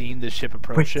he's seen the ship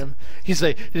approach him. He's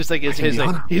like,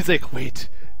 wait,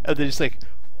 and then he's like,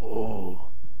 oh,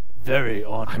 very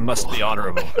honorable. I must be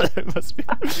honorable. It must be.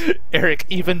 Eric,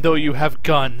 even though you have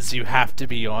guns, you have to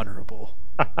be honorable.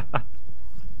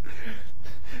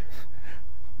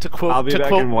 To quote, I'll be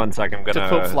back in 1 second. I'm gonna to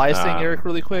quote Flysting Eric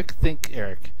really quick. Think,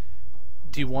 Eric.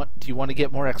 Do you want to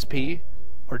get more XP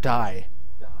or die?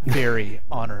 Very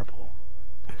honorable.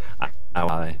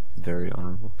 I very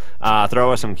honorable.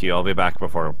 Throw us some Q. I'll be back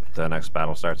before the next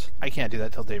battle starts. I can't do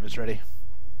that till David's ready.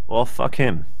 Well, fuck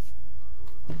him.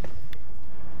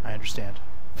 I understand.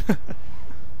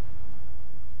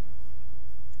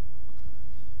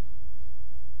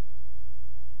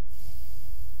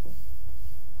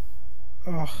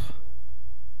 Ugh.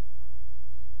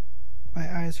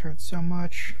 My eyes hurt so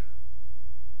much.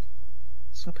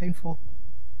 So painful.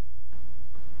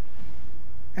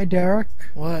 Hey, Derek.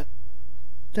 What?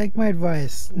 Take my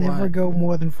advice. Never What? go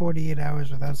more than 48 hours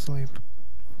without sleep.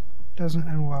 Doesn't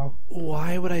end well.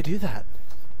 Why would I do that?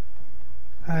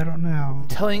 I don't know. I'm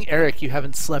telling Eric you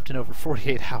haven't slept in over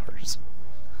 48 hours.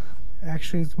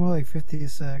 Actually, it's more like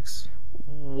 56.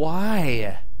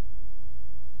 Why?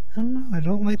 I don't know. I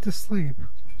don't like to sleep.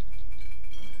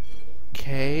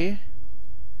 Okay.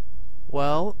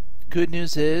 Well, good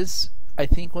news is, I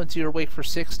think once you're awake for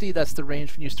 60, that's the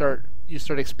range when you start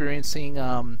experiencing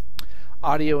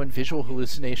audio and visual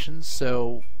hallucinations.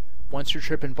 So once you're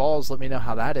tripping balls, let me know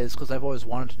how that is, because I've always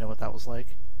wanted to know what that was like.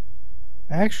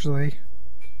 Actually,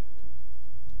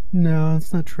 no,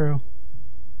 it's not true.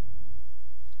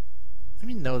 I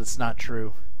mean, no, that's not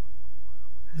true.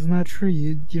 It's not true.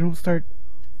 You don't start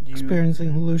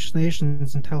experiencing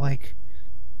hallucinations until like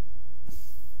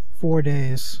 4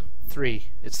 days. 3.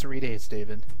 It's 3 days,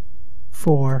 David.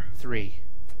 4. 3.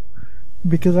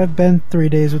 Because I've been 3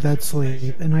 days without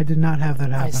sleep, and I did not have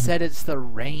that happen. I said it's the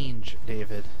range,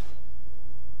 David.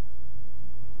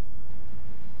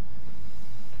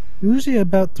 Usually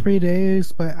about 3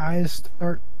 days, my eyes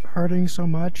start hurting so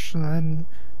much, and then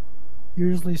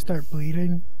usually start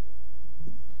bleeding.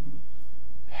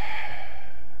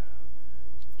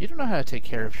 You don't know how to take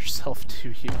care of yourself, do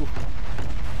you?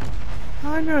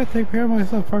 I know I take care of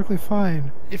myself perfectly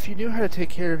fine. If you knew how to take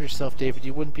care of yourself, David,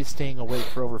 you wouldn't be staying awake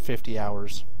for over 50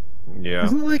 hours. Yeah.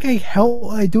 It's not like I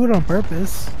do it on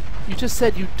purpose. You just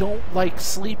said you don't like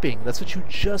sleeping. That's what you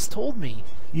just told me.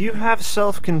 You have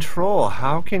self-control.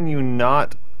 How can you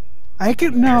not? I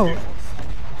don't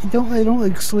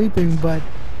like sleeping, but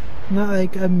not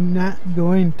like I'm not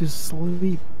going to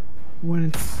sleep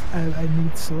when I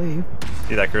need sleep.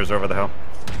 See that cruiser over the hill?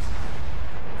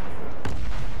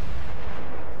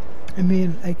 I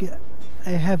mean, I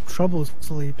have trouble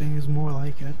sleeping is more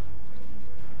like it.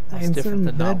 I That's can sit different in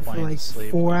than not bed for wanting like to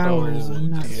sleep. 4 hours Oh,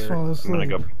 and not dear. fall I'm asleep. gonna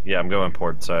go. Yeah, I'm going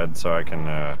port side so I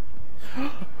can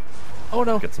Oh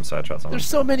no, get some side shots on there's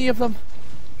them. so many of them.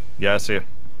 Yeah, I see you.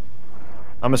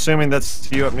 I'm assuming that's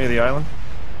you up near the island.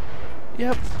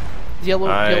 Yep.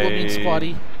 Yellow means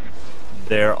squatty.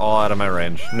 They're all out of my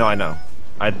range. No, I know.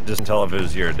 I just can tell if it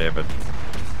was you or David.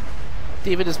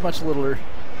 David is much littler.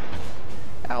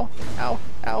 Ow, ow,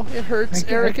 ow, it hurts.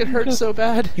 Eric, it hurts so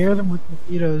bad. Scare them with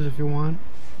mosquitoes if you want.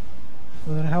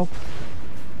 Will that help?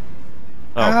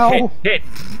 Oh, Ow. hit!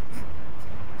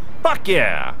 Fuck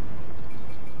yeah!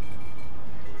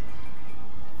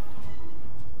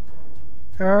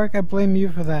 Eric, I blame you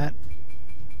for that.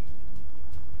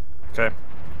 Okay.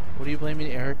 What are you blaming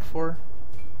Eric for?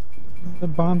 The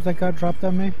bombs that got dropped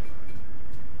on me.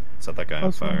 Set that guy I on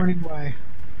was fire. running away.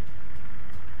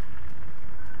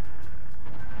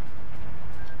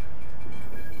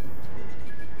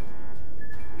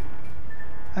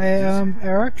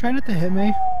 Eric, try not to hit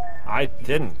me. I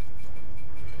didn't.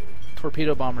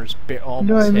 Torpedo bombers almost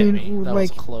No, I hit mean, me. That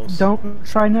like, was close. don't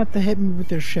try not to hit me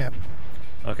with your ship.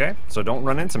 Okay, so don't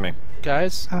run into me.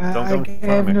 Guys, Don't I in front of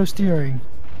have me. no steering.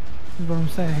 Is what I'm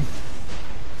saying.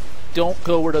 don't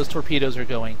go where those torpedoes are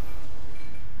going.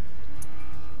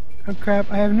 Oh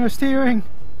crap! I have no steering.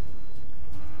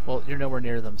 Well, you're nowhere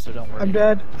near them, so don't worry. I'm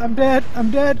dead. I'm dead.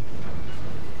 I'm dead.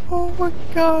 Oh my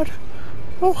god.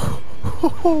 Oh.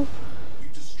 We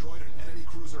destroyed an enemy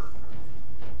cruiser.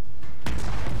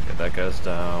 Get that guy's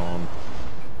down.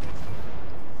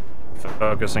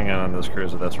 Focusing in on this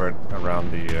cruiser that's right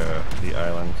around the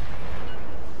island.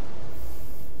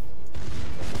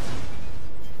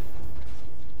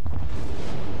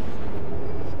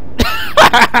 Did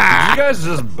you guys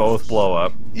just both blow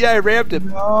up? Yeah, I rammed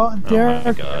him. Oh,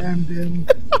 Derek God. rammed in.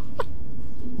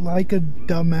 Like a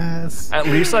dumbass. At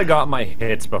least I got my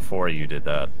hits before you did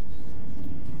that.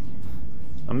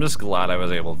 I'm just glad I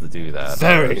was able to do that.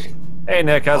 Very Hey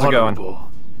Nick, how's it going?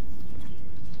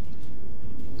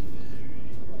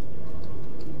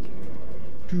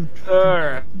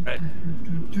 Alright.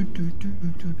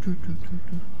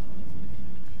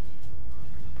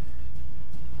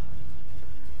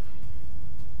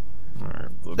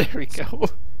 There we go.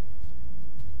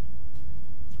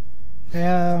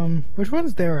 Which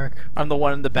one's Derek? I'm the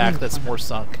one in the back that's more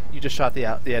sunk. You just shot the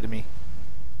enemy.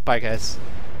 Bye, guys.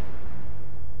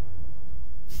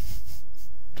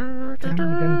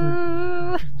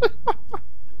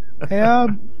 Hey,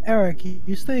 Eric,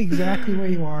 you stay exactly where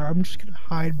you are. I'm just gonna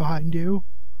hide behind you.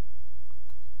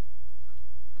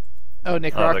 Oh,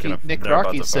 Nick Oh, they're Rocky. gonna- Nick they're about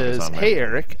Rocky to focus says, on me. "Hey,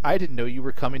 Eric, I didn't know you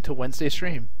were coming to Wednesday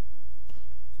stream."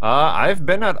 I've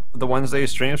been at the Wednesday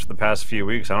streams for the past few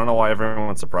weeks. I don't know why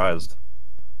everyone's surprised.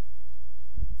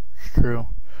 True.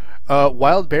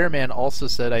 Wild Bear Man also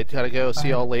said, "I gotta go. See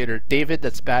y'all later." David,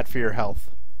 that's bad for your health.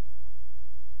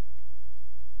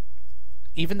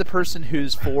 Even the person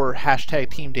who's for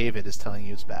hashtag Team David is telling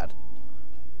you it's bad.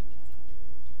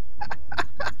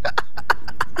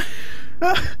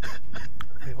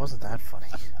 It wasn't that funny.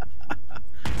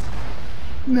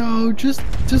 No, just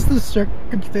the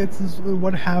circumstances of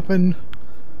what happened.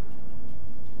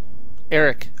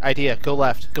 Eric, idea. Go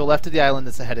left. Go left to the island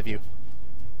that's ahead of you.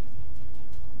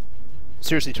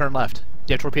 Seriously, turn left.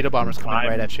 You have torpedo bombers coming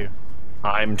right at you.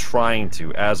 I'm trying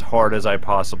to, as hard as I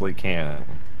possibly can.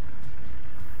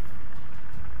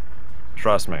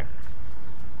 Trust me.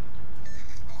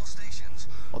 All stations.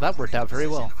 Well, that worked out very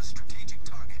well. Of a strategic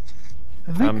target.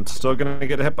 I think I'm still gonna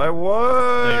get hit by what?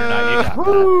 No, you're not. You got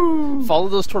that. Follow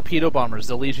those torpedo bombers.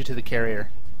 They'll lead you to the carrier.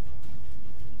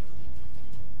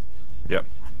 Yep.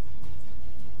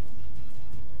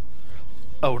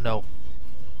 Oh, no.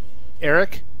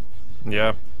 Eric,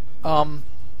 Yeah. Don't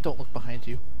look behind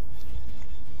you.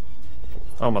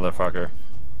 Oh, motherfucker.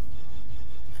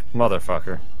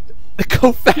 Motherfucker.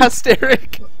 Go fast,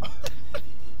 Eric!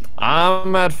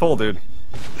 I'm at full, dude.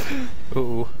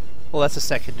 Ooh. Well, that's a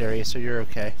secondary, so you're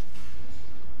okay.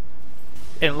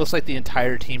 And it looks like the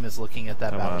entire team is looking at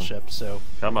that battleship, so...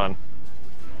 Come on.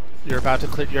 You're about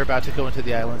to go into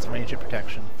the island's range of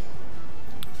protection.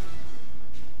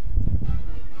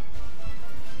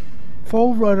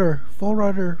 Full rudder. Full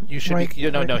rudder. You should right, be...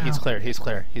 No, right no, now. he's clear. He's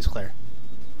clear. He's clear.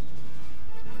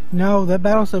 No, that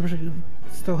battleship should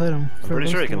still hit him. I'm pretty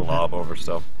sure he can lob over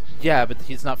stuff. Yeah, but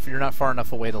he's not. You're not far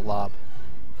enough away to lob.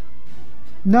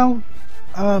 No.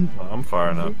 Well, I'm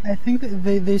far enough. I think that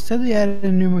they said they added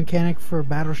a new mechanic for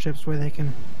battleships where they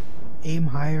can aim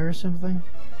higher or something.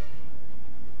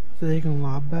 So they can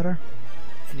lob better.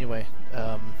 Anyway,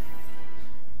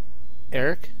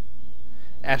 Eric?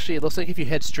 Actually, it looks like if you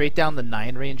head straight down the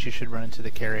 9 range, you should run into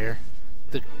the carrier.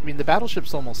 I mean, the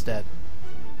battleship's almost dead.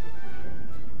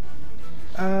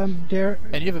 Derek.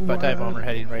 And you have a dive bomber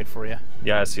heading right for you.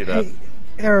 Yeah, I see that. Hey,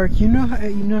 Eric, you know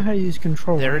how to use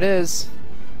control. There it is.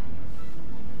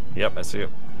 Yep, I see it.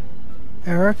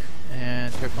 Eric?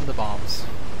 And here come the bombs.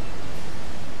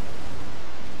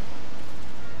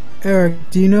 Eric,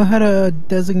 do you know how to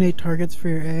designate targets for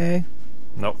your AA?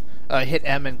 Nope. Hit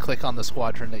M and click on the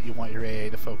squadron that you want your AA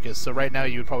to focus. So right now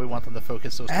you would probably want them to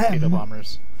focus those torpedo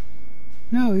bombers.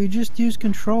 No, you just use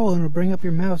control and it'll bring up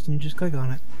your mouse and you just click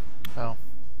on it. Oh.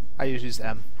 I usually use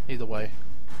M. Either way.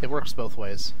 It works both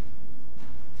ways.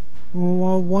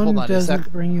 Well, one Hold on,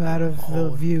 doesn't bring you out of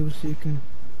the view, so you can...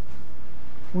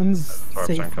 One's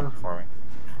safer. For me.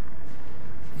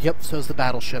 Yep, so's the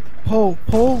battleship. Pull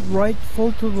right,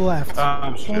 full to the left. Oh,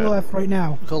 pull shit. to the left right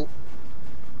now. Go.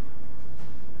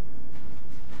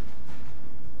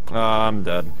 I'm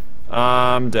dead.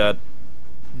 I'm dead.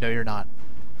 No, you're not.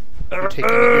 You're taking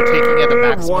at a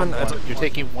maximum one. one. You're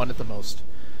taking one at the most.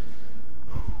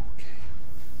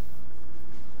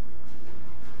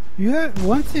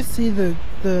 Once you see the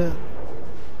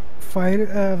fighter,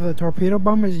 the torpedo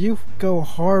bombers, you go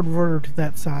hard rudder to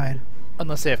that side.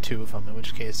 Unless they have 2 of them, in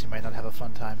which case you might not have a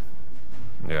fun time.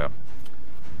 Yeah.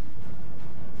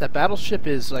 That battleship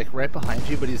is like right behind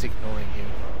you, but he's ignoring you.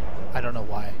 I don't know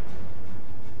why.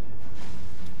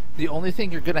 The only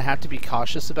thing you're gonna have to be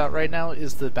cautious about right now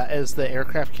is the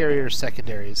aircraft carrier's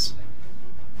secondaries.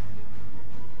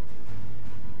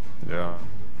 Yeah.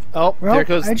 Oh, Well, there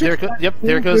goes the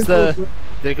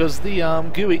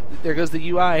GUI. There goes the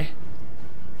UI.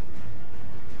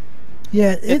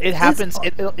 Yeah, It happens.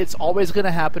 It's always going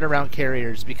to happen around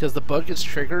carriers because the bug is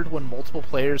triggered when multiple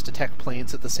players detect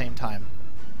planes at the same time.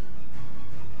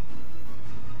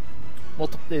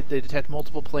 They detect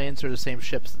multiple planes or the same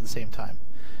ships at the same time.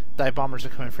 Dive bombers are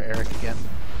coming for Eric again.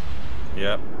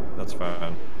 Yep, that's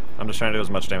fine. I'm just trying to do as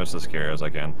much damage to this carrier as I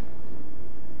can.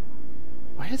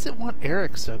 Why does it want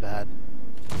Eric so bad?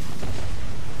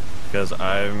 Because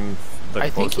I'm the I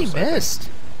think he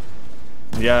missed.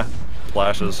 Yeah,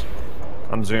 flashes.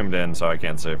 I'm zoomed in, so I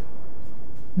can't see.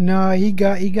 No, he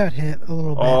got hit a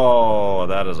little bit. Oh,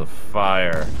 that is a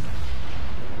fire.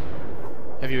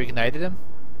 Have you ignited him?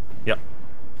 Yep.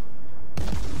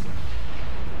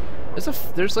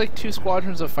 There's like 2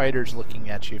 squadrons of fighters looking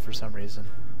at you for some reason.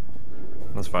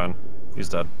 That's fine. He's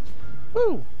dead.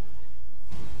 Woo!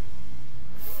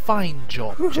 Fine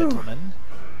job, gentlemen.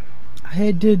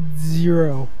 I did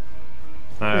 0.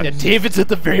 Alright. Yeah, David's at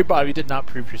the very bottom. You did not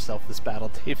prove yourself this battle,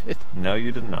 David. No,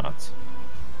 you did not.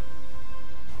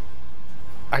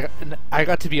 I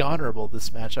got to be honorable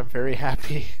this match. I'm very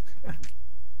happy.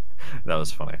 That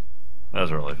was funny. That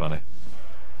was really funny.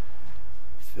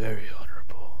 Very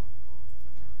honorable.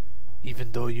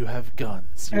 Even though you have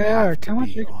guns, you have Eric, to how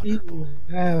much be XP do honorable.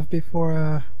 you have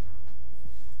before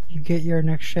you get your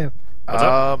next ship? What's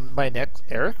up? My next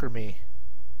Eric or me?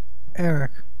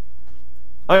 Eric.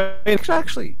 I mean,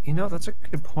 actually, you know, that's a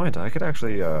good point. I could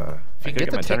actually, If you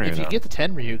get the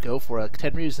Tenryu, go for it.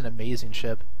 Tenryu is an amazing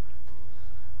ship,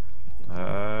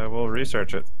 we'll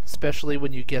research it. especially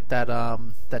when you get that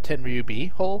that Tenryu B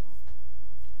hull.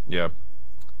 Yep.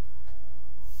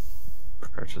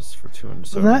 Purchase for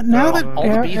 200. Now that All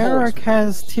the B holes. Eric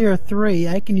has tier 3,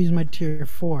 I can use my tier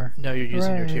 4. No, you're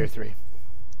using your tier 3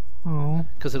 Oh.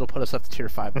 because it'll put us up to tier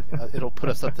 5. It'll put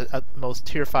us up to at most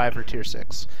tier 5 or tier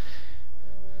 6.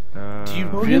 Do you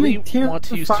We're really gonna tier want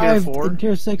to use tier 5 4? and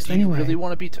tier 6 Do you anyway. really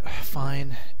want to be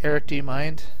fine? Eric, do you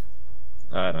mind?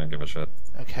 I don't give a shit.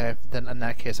 Okay, then in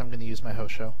that case, I'm going to use my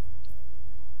Hosho.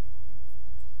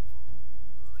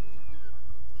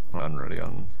 I'm ready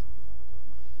on.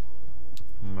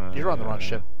 You're on the wrong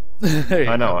ship.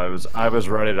 I know. I was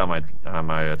ready on my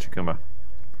Chikuma.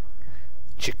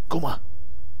 Chikuma.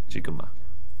 Chikuma.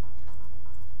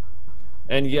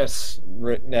 And yes,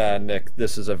 Nick,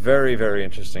 this is a very, very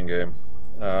interesting game.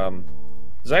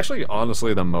 It's actually,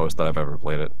 honestly, the most that I've ever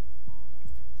played it.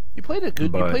 You played it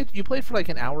good. You played for like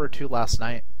an hour or two last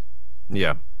night.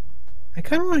 Yeah. I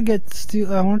kind of want to get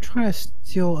I want to try a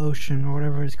Steel Ocean or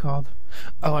whatever it's called.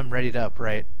 Oh, I'm readied up.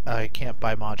 Right. I can't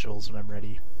buy modules, and I'm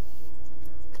ready.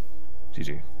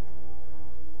 GG.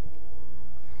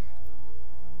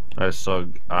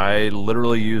 I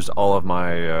literally used all of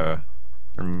my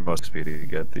most XP to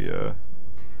get the.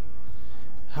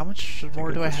 How much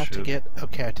more do I have to get?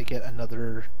 Okay, I have to get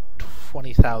another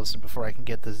 20,000 before I can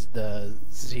get the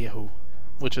Zihu,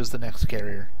 which is the next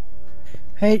carrier.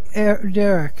 Hey,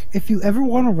 Derek, if you ever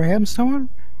want to ram someone,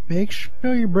 make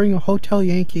sure you bring a Hotel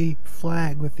Yankee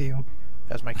flag with you.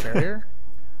 As my carrier?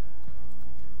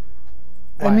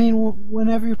 I mean,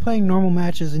 whenever you're playing normal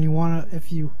matches and you want to,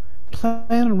 if you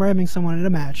plan on ramming someone in a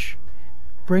match,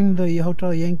 bring the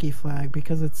Hotel Yankee flag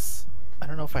because it's I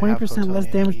don't know if I have 20% less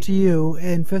damage to you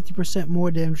and 50%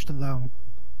 more damage to them.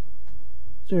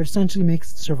 So it essentially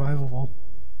makes it survivable.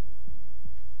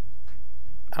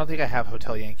 I don't think I have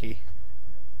Hotel Yankee.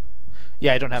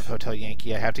 Yeah, I don't have Hotel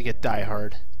Yankee. I have to get Die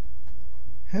Hard.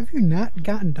 Have you not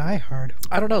gotten Die Hard?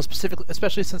 I don't know, specifically,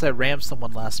 especially since I rammed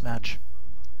someone last match.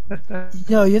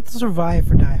 No, you have to survive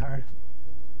for Die Hard.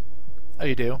 Oh,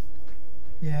 you do?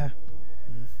 Yeah.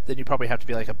 Then you probably have to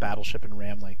be like a battleship and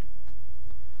ram like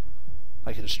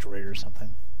a destroyer or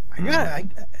something. I got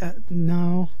it.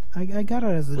 No, I got it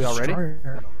as a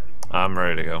destroyer. I'm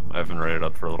ready to go. I've been rated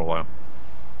up for a little while.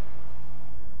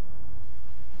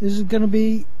 This is gonna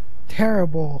be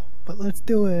terrible, but let's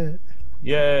do it.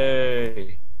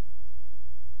 Yay!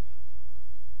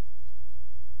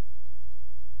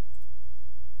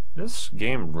 This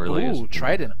game really is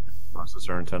Trident.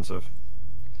 Processor intensive.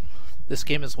 This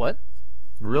game is what?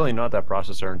 Really not that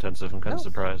processor intensive. I'm kind of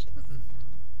surprised.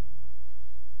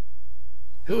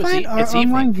 Our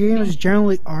online games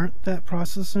generally aren't that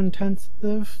processor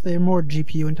intensive. They're more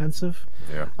GPU intensive.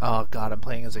 Yeah. Oh god, I'm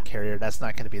playing as a carrier. That's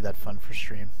not going to be that fun for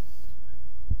stream.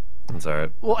 That's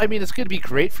alright. Well, I mean, it's going to be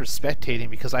great for spectating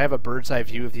because I have a bird's eye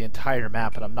view of the entire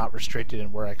map and I'm not restricted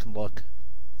in where I can look.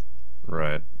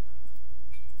 Right.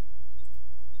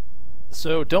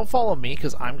 So don't follow me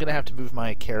because I'm going to have to move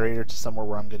my carrier to somewhere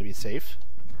where I'm going to be safe.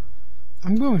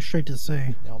 I'm going straight to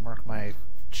C. I'll mark my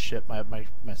ship, my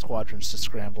squadrons to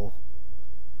scramble.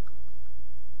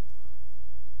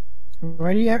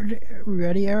 Ready, Eric?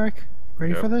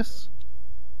 Ready for this?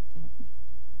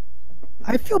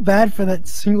 I feel bad for that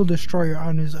single destroyer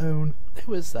on his own.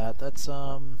 Who is that? That's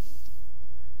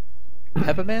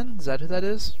Pepperman? Is that who that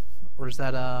is? Or is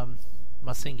that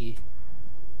Masingi?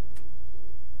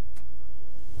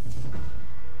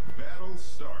 Battle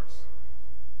starts.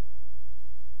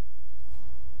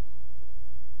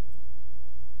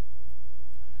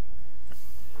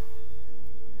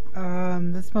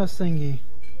 That's Masingi.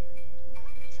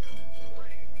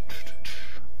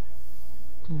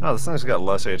 Oh, this thing's got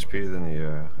less HP than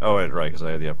the. Oh wait, right, because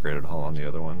I had the upgraded hull on the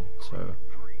other one, so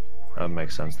that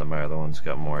makes sense that my other one's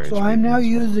got more HP. So I'm now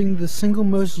using the single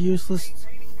most useless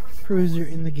cruiser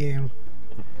in the game.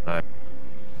 I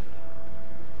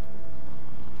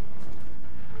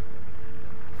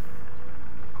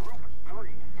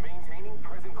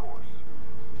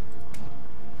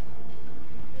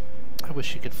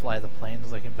wish you could fly the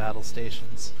planes like in battle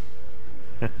stations.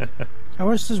 I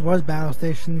wish this was battle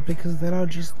stations because then I'll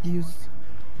just use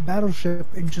battleship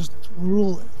and just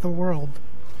rule the world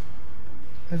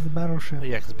as the battleship.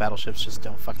 Yeah, because battleships just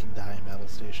don't fucking die in battle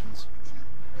stations.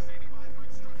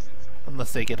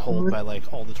 Unless they get holed by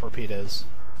like all the torpedoes.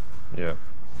 Yeah.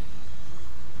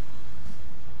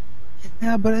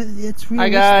 Yeah, but it's realistic. Hi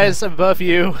guys, I'm above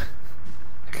you.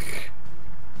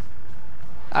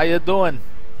 How you doing?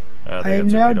 I am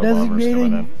now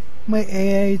designating my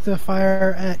AA to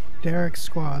fire at Derek's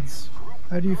squads.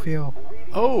 How do you feel?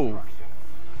 Oh.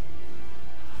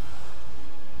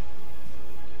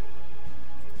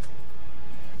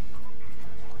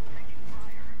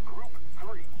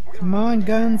 Come on,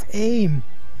 guns, aim.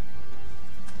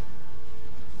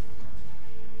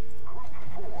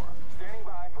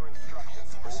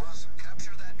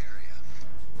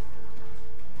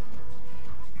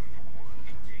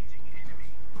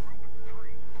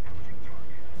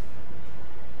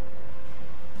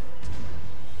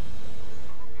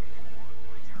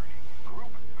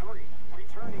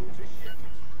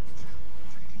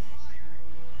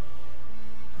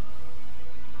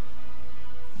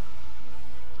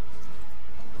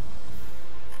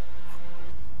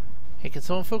 Hey, can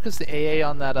someone focus the AA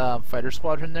on that fighter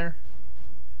squadron there?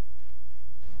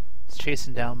 It's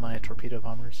chasing down my torpedo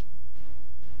bombers.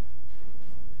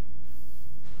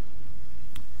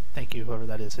 Thank you, whoever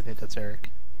that is. I think that's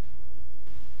Eric.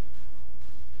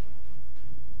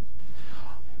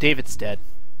 David's dead.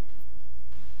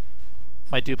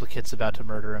 My duplicate's about to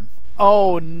murder him.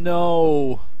 Oh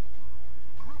no!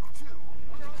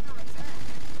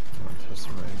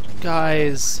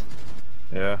 Guys!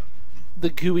 Yeah? The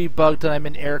GUI bugged and I'm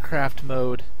in aircraft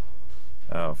mode.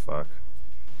 Oh, fuck.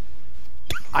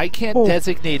 I can't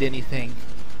designate anything.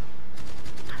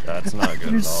 That's not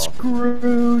good at all.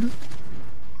 Screwed.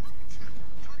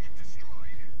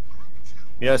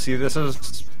 Yeah, see, this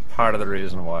is part of the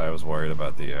reason why I was worried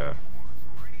about the,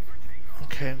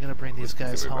 Okay, I'm gonna bring these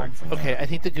guys home. Okay, I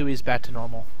think the GUI's back to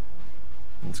normal.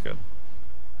 It's good.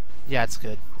 Yeah, it's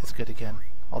good. It's good again.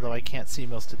 Although I can't see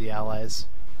most of the allies.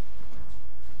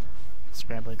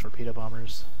 Scrambling torpedo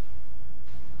bombers.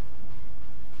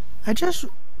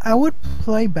 I would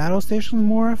play Battle Stations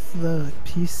more if the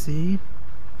PC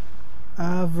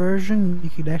version you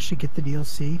could actually get the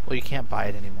DLC. Well, you can't buy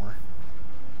it anymore.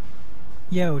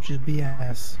 Yeah, which is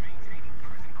BS.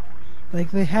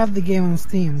 Like, they have the game on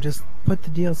Steam, just put the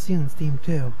DLC on Steam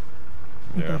too.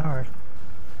 Not that hard.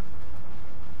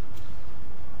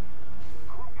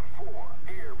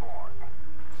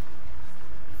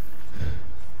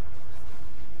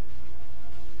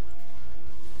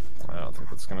 I don't think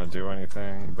that's gonna do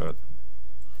anything, but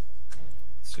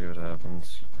let's see what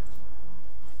happens.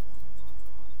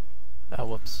 Oh,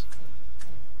 whoops.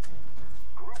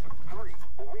 Group 3,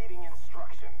 awaiting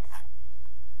instructions.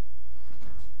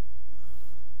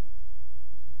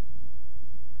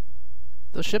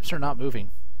 Those ships are not moving.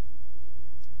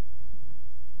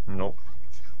 Nope.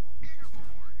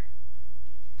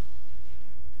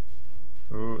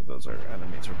 Ooh, those are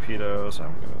enemy torpedoes.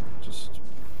 I'm gonna just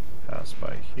pass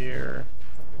by here.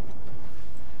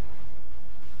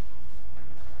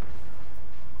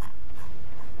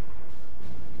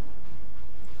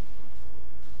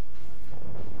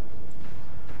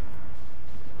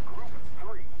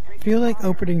 I feel like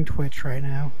opening Twitch right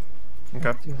now.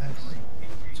 Okay. Do this.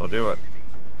 So do it.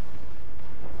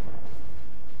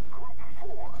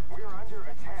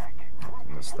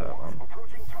 Missed that one.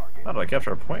 How did I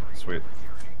capture a point? Sweet.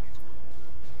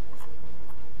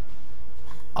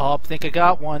 Oh, I think I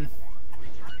got one.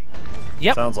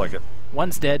 Yep. Sounds like it.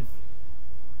 One's dead.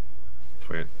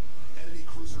 Sweet. Enemy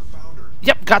cruiser foundered.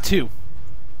 Yep, got two.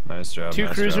 Nice job. Two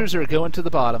nice cruisers job. are going to the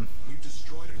bottom. We've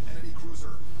destroyed an enemy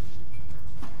cruiser.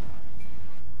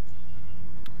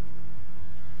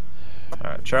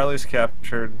 Alright, Charlie's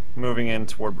captured. Moving in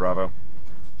toward Bravo.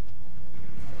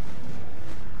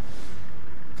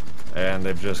 And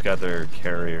they've just got their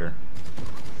carrier.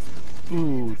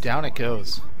 Ooh, down it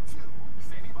goes.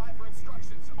 Standing by for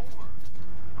instructions. Over.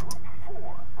 Group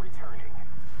 4, returning.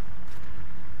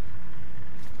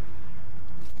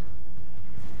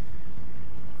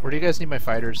 Where do you guys need my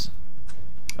fighters?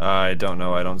 I don't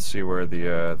know. I don't see where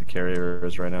the carrier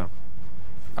is right now.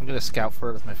 I'm gonna scout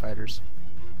for it with my fighters.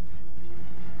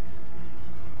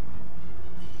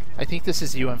 I think this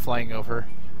is you I'm flying over.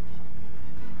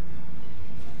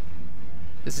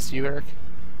 Is this you, Eric?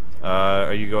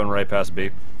 Are you going right past B?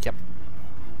 Yep.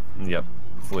 Yep.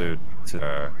 Flew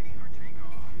to.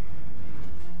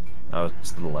 I was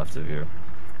to the left of you.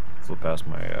 Flew past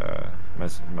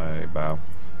my bow.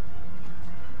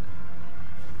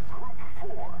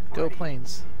 Go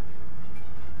planes.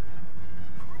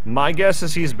 My guess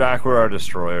is he's back where our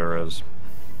destroyer is.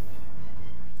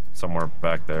 Somewhere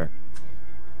back there.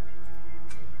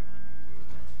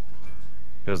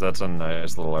 Because that's a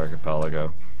nice little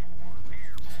archipelago.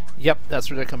 Yep, that's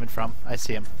where they're coming from. I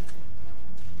see him.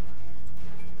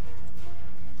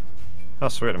 Oh,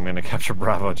 sweet. I'm going to capture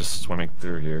Bravo just swimming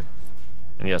through here.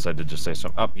 And yes, I did just say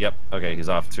so. Oh, yep. Okay, he's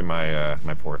off to my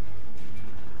my port.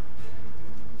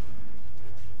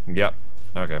 Yep.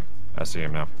 Okay. I see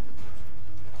him now.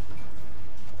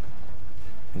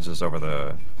 He's just over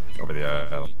the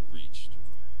island.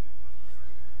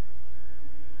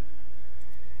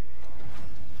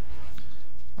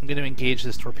 I'm going to engage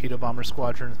this torpedo bomber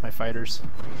squadron with my fighters.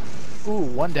 Ooh,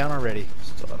 one down already.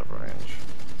 Still out of range.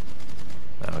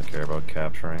 I don't care about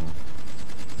capturing.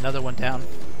 Another one down.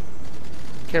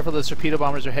 Careful, those torpedo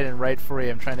bombers are heading right for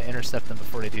you. I'm trying to intercept them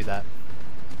before they do that.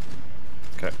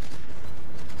 Okay.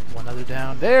 One other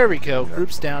down. There we go. Yeah.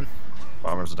 Group's down.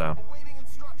 Bombers down. Awaiting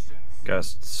instructions.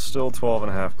 Guys, still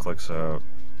 12.5 clicks out.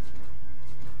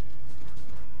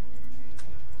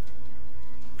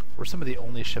 We're some of the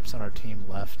only ships on our team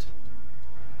left.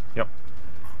 Yep.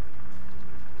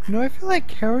 No, I feel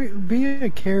like being a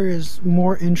carrier is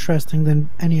more interesting than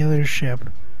any other ship,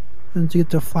 than to get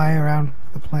to fly around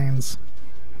the planes.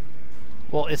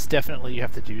 Well, it's definitely you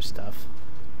have to do stuff.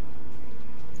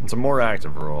 It's a more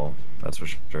active role, that's for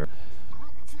sure.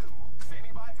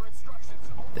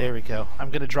 There we go. I'm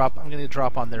gonna drop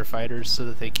on their fighters so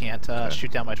that they can't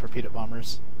shoot down my torpedo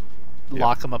bombers.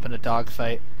 Lock them up in a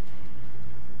dogfight.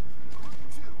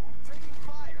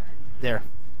 There,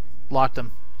 locked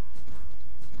them.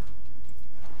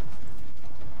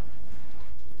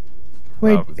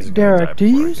 Wait, he's gonna Derek, die do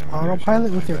you before I use can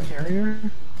autopilot reach with your him. carrier?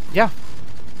 Yeah.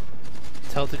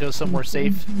 Tell it to go somewhere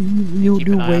safe. You Keep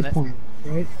do an eye on it. waypoint,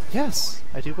 right? Yes,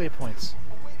 I do waypoints.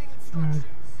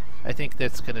 I think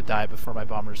that's gonna die before my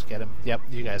bombers get him. Yep,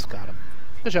 you guys got him.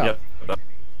 Good job. Yep.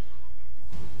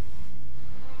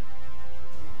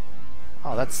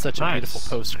 Oh, that's such a Nice. beautiful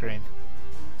post screen.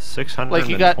 620.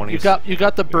 Like you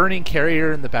got the burning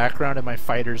carrier in the background and my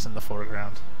fighters in the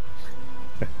foreground.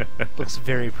 Looks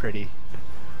very pretty.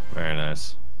 Very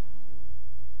nice.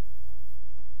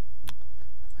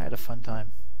 I had a fun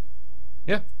time.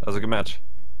 Yeah, that was a good match.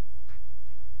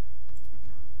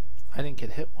 I didn't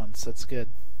get hit once. That's good.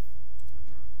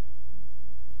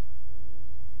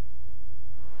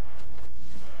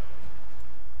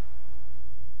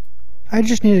 I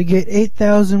just need to get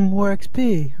 8,000 more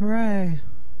XP. Hooray.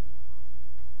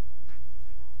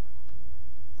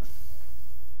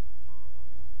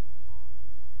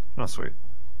 Oh, sweet.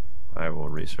 I will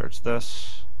research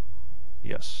this.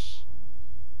 Yes.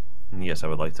 And yes, I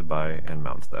would like to buy and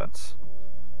mount that.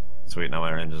 Sweet, now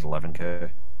my range is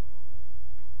 11k.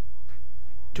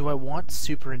 Do I want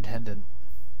superintendent?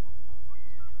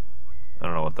 I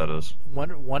don't know what that is.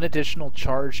 One additional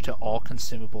charge to all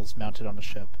consumables mounted on a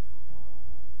ship.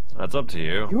 That's up to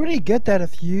you. You already get that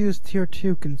if you use tier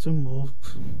 2 consumables.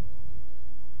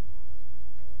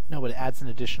 No, but it adds an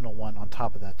additional one on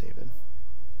top of that, David.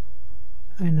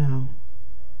 I know.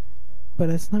 But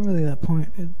it's not really that point.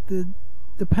 It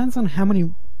depends on how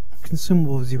many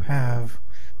consumables you have.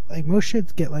 Like, most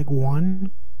ships get like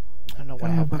one. I don't know why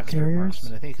I I don't know have about expert carriers.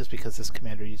 marksman. I think it's because this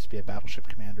commander used to be a battleship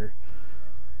commander.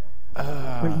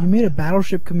 Wait, you made a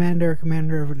battleship commander a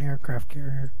commander of an aircraft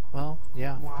carrier. Well,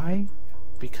 yeah. Why?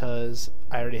 Because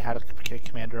I already had a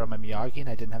commander on my Miyagi and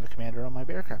I didn't have a commander on my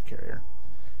aircraft carrier.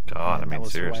 God, I And mean,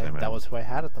 seriously, man. that was who I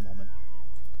had at the moment.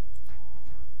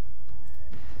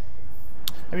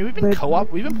 I mean, we've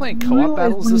been playing co-op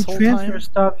battles this whole transfer time.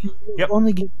 stuff, you Yep.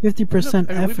 only get 50%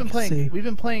 I mean, efficacy. we've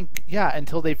been playing, yeah,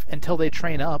 until they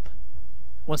train up.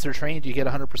 Once they're trained, you get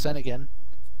 100% again.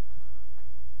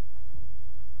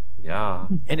 Yeah.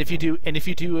 And if you do,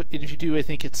 I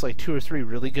think it's like 2 or 3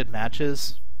 really good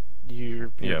matches,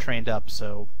 you're Yep. trained up.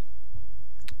 So,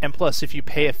 and plus, if you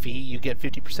pay a fee, you get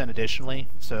 50% additionally.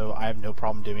 So I have no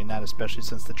problem doing that, especially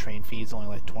since the train fee is only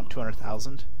like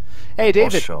 200,000. Hey,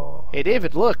 David. sure. Hey,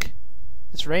 David. Look,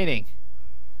 it's raining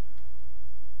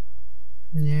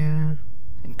Yeah.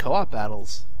 in co-op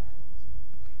battles.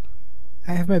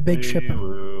 I have my big ship.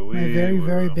 My very,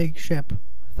 very big ship. I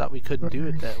thought we couldn't do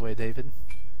it that way, David.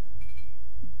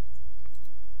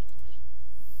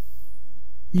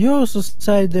 You also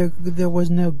said there was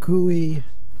no GUI.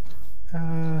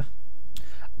 I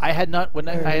had not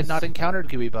encountered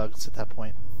GUI bugs at that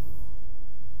point.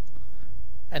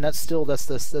 And that's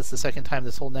the second time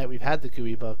this whole night we've had the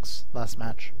GUI bugs last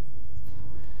match.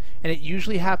 And it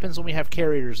usually happens when we have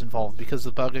carriers involved because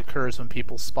the bug occurs when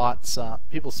people spot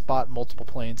multiple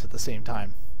planes at the same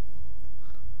time.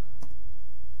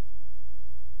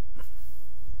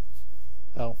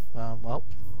 Oh, well.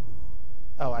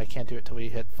 Oh, I can't do it till we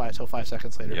hit 5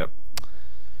 seconds later. Yep.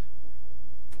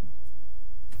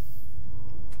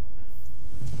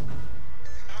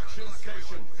 Action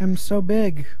location. I'm so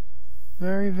big.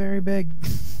 Very, very big.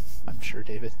 I'm sure,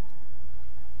 David.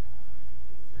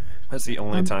 That's the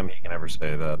only time he can ever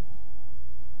say that.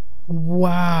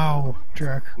 Wow,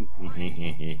 jerk.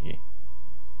 You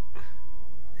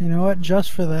know what?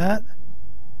 Just for that,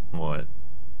 What?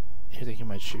 I think he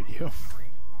might shoot you. Ready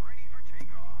for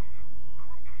takeoff.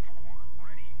 Group 4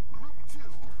 ready. Group 2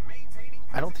 maintaining.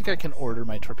 I don't think I can order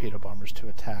my torpedo bombers to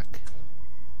attack.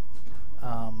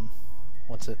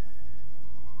 What's it?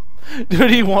 Where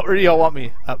do y'all want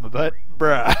me? Up my butt?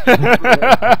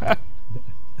 Bruh.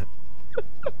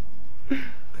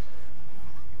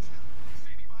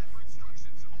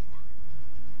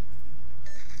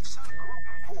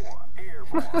 Group 4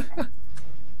 airborne.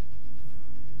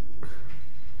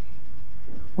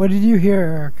 what did you hear,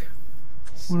 Eric?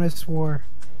 When I swore.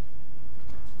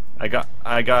 I got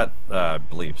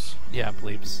bleeps. Yeah,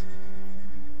 bleeps.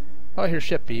 Oh, I hear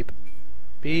ship beep.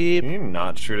 Beep. Can you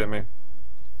not shoot at me?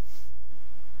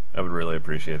 I would really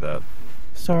appreciate that.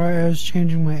 Sorry, I was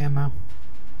changing my ammo.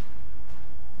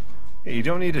 Hey, you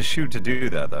don't need to shoot to do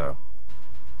that, though.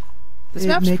 This It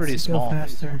map's makes pretty it go small.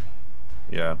 faster.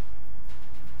 Yeah.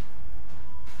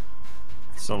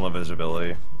 Still no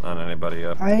visibility on anybody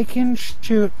yet. I can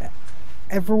shoot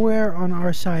everywhere on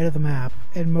our side of the map,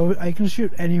 and I can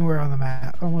shoot anywhere on the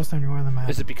map, almost anywhere on the map.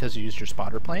 Is it because you used your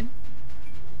spotter plane?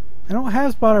 I don't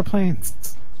have spotter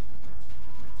planes.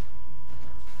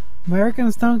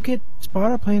 Americans don't get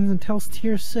spotter planes until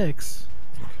tier 6.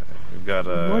 Okay, we've got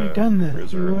We've already done this.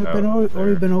 cruiser We've out already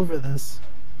there. been over this.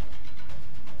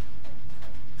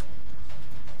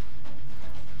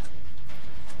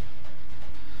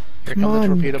 Here Come come the on,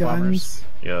 torpedo guns. bombers.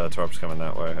 Yeah, the torp's coming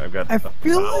that way. I've got. I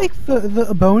feel like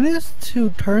the bonus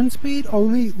to turn speed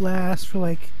only lasts for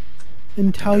like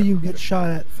until you get shot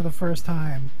at for the first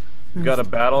time. We've got a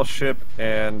battleship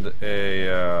and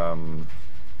a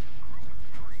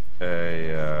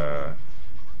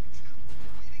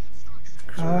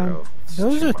cruiser.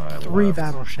 Those are to my 3 left.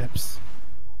 battleships,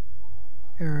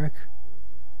 Eric.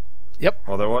 Yep.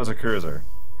 Well, there was a cruiser.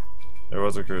 There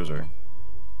was a cruiser.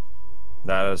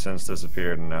 That has since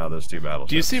disappeared, and now there's 2 battleships.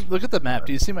 Do you see? Look at the map.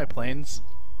 Do you see my planes?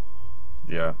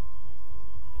 Yeah.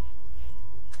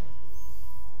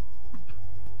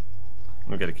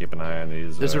 We gotta keep an eye on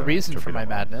these. There's a reason for torpedo my bombs.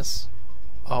 madness.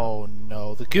 Oh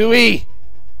no, the GUI!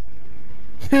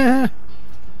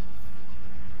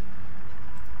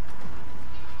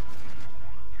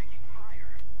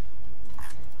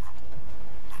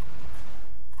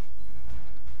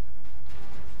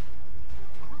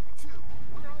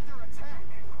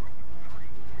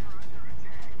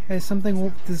 Hey,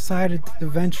 something decided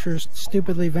to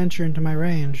stupidly venture into my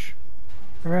range.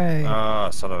 Hooray. Ah,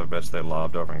 son of a bitch, they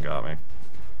lobbed over and got me.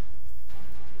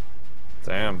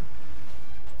 Damn.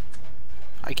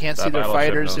 I can't That see their battleship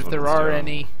fighters knows if what there it's are doing.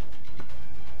 any.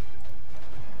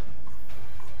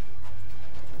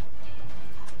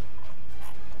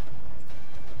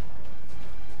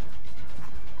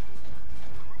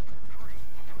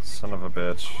 Son of a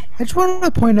bitch. I just wanted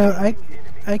to point out, I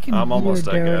can I'm hear, almost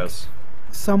dead, Derek, guys.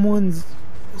 someone's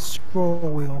scroll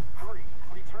wheel.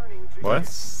 What?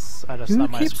 That's You not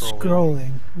my keep scroll wheel.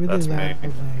 scrolling really That's me.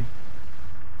 loudly.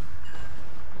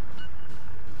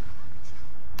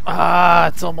 Ah,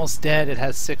 it's almost dead. It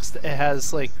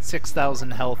has like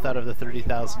 6,000 health out of the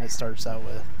 30,000 it starts out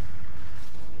with.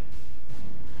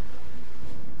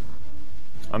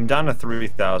 I'm down to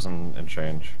 3,000 and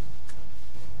change.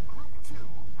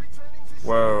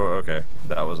 Whoa, okay.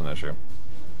 That was an issue.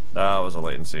 That was a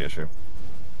latency issue.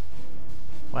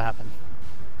 What happened?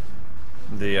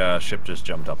 The ship just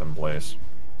jumped up in place.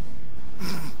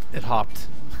 It hopped.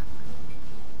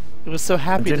 It was so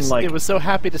happy. didn't like- It was so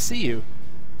happy to see you.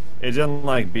 It didn't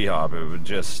like B-hop, it would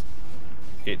just...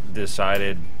 It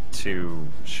decided to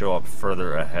show up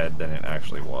further ahead than it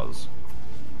actually was.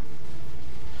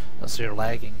 Oh, so you're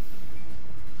lagging.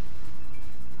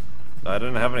 I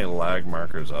didn't have any lag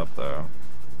markers up, though.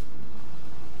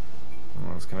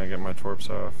 Can I get my torps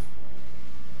off?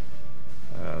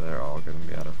 They're all going to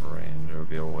be out of range. It would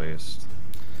be a waste.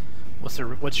 What's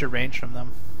your range from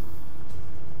them?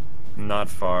 Not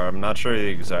far. I'm not sure the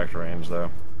exact range, though.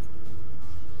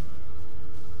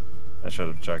 I should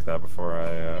have checked that before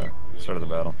I started the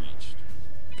battle.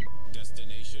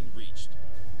 Destination reached.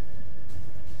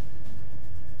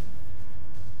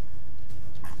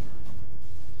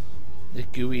 The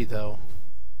GUI though.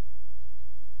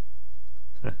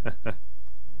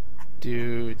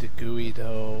 Dude, the GUI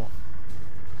though.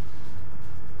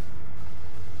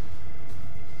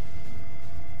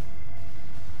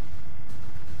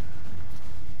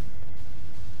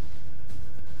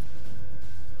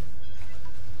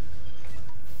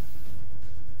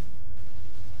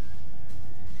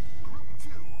 Group 2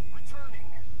 returning.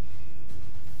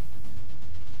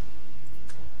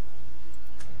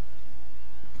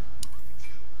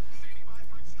 Standing by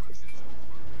for instructions.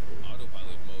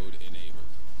 Autopilot mode enabled.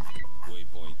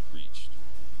 Waypoint reached.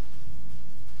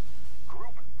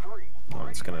 Group 3. Oh,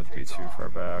 it's going to be too far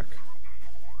back.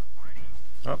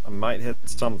 Oh, I might hit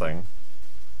something.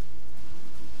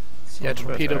 Son Yeah, of a bitch, I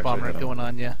torpedo actually bomber hit him. going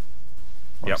on ya.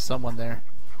 Or Yep. someone there.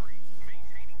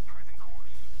 Maintaining present course.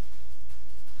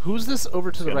 Who's this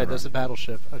over to the Gonna right? run. There's a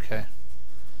battleship. Okay.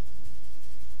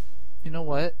 You know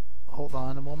what? Hold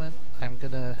on a moment. I'm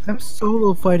gonna. I'm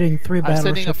solo fighting 3 I'm battleships.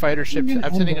 sending a fighter ship. You can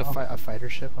I'm sending end off. a fighter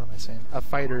ship. What am I saying? A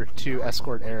fighter to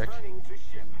escort Eric. Returning to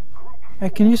ship. Group Hey,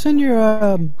 can you send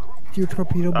your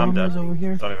torpedo I'm bombers dead. over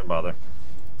here? Don't even bother.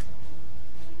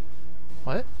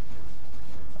 What?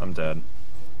 I'm dead.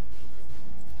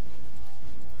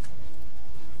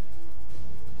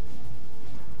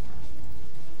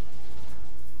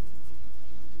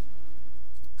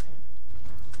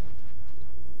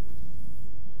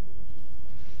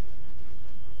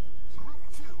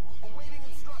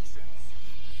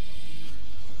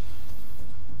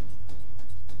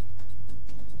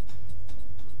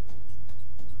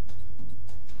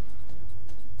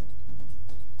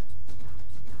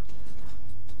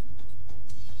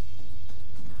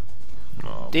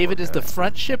 David, is the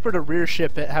front ship or the rear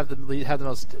ship that have the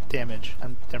most damage?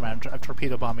 I'm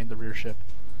torpedo bombing the rear ship.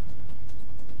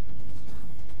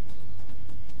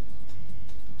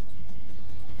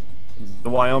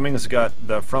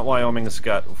 The front Wyoming's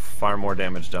got far more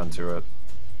damage done to it.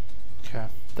 Okay,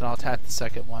 then I'll attack the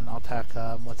second one. I'll attack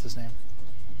what's his name?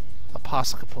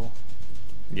 Aposcopal.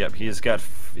 Yep, he's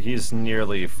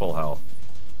nearly full health.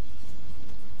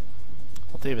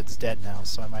 Well, David's dead now,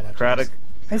 so I might have Craddock.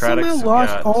 I somehow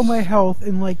lost all my health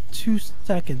in like 2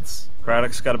 seconds.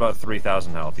 Craddock's got about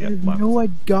 3,000 health yet. I have no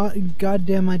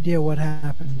goddamn idea what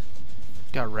happened.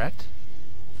 Got wrecked?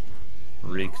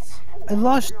 Reeked. I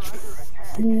lost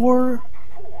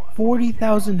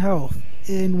 40,000 health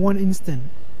in one instant.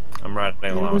 I'm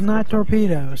riding along. It was not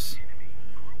torpedoes.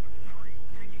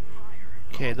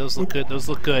 Okay, those look good. Those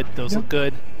look good. Those look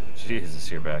good.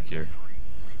 Jesus, you're back here.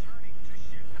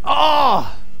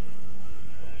 Oh!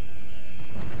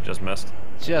 Just missed.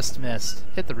 Just missed.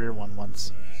 Hit the rear one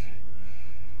once.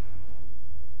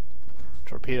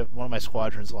 Torpedo. One of my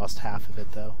squadrons lost half of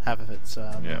it though. Half of its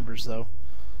members though.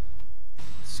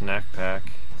 Snack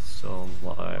pack still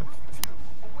alive.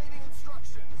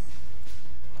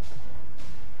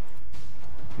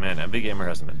 Man, MB Gamer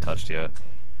hasn't been touched yet.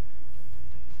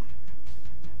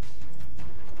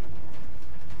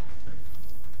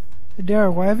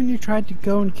 Dara, why haven't you tried to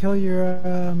go and kill your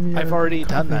I've already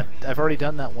done that. I've already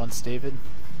done that once, David.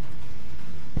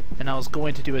 And I was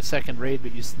going to do a second raid,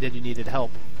 but you said you needed help.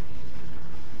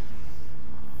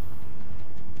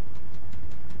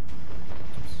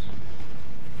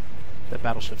 That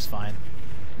battleship's fine,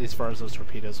 as far as those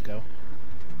torpedoes go.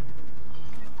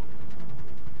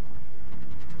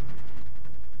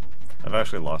 I've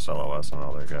actually lost LOS on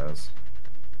all their guys.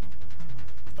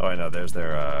 Oh, I know. There's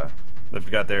their. They've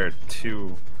got their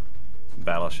 2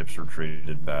 battleships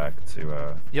retreated back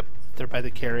to. Yep, they're by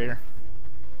the carrier.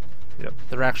 Yep.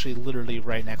 They're actually literally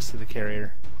right next to the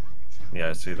carrier. Yeah,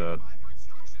 I see that.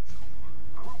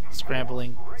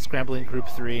 Scrambling group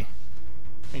 3. I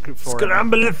mean group 4.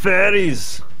 Scramble the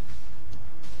ferries!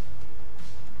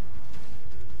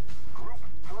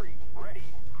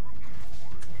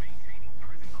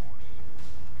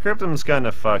 Krypton's kind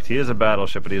of fucked. He is a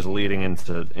battleship, but he's leading in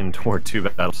toward 2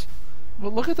 battles.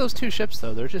 Well, look at those 2 ships,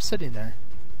 though. They're just sitting there.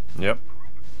 Yep.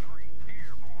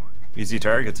 Easy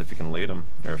targets if you can lead them,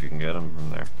 or if you can get them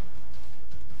from there.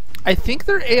 I think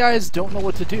their AIs don't know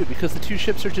what to do, because the 2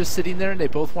 ships are just sitting there and they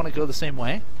both want to go the same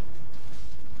way.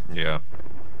 Yeah.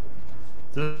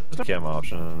 There's no cam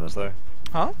option in this, though.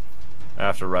 Huh? I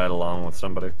have to ride along with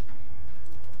somebody.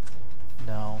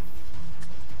 No.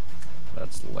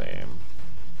 That's lame.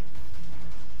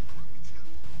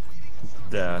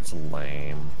 That's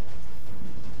lame.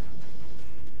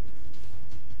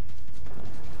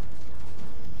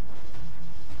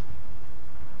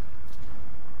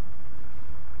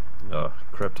 Ugh,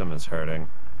 Krypton is hurting.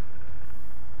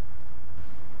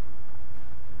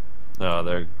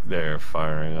 No, they're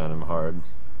firing on him hard.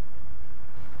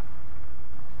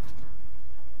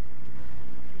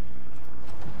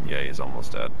 Yeah, he's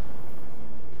almost dead.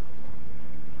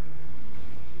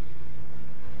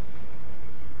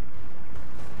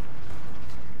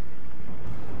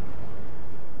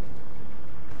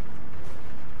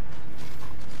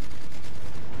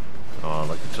 Oh,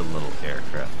 look at your little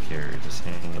aircraft carrier just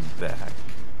hanging back.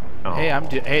 Oh. Hey,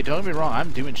 hey, don't get me wrong, I'm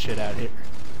doing shit out here.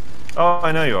 Oh,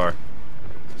 I know you are.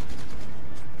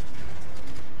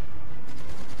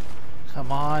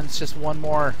 Come on, it's just one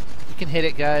more. You can hit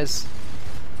it, guys.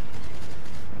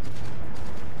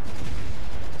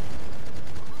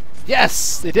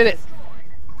 Yes! They did it!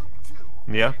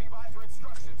 Yeah?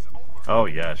 Oh,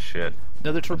 yeah, shit.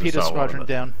 Another torpedo squadron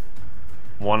down.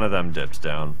 One of them dips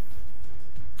down.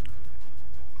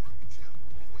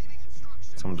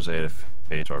 Someone just ate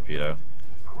a torpedo.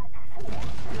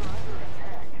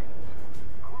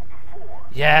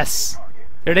 Yes!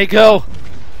 Here they go!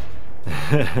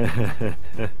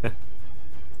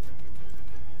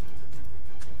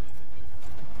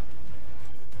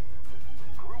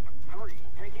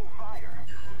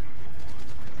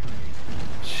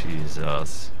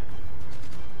 Jesus.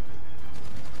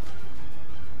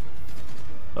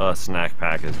 Snack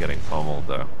pack is getting pummeled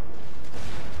though.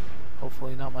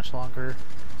 Hopefully not much longer.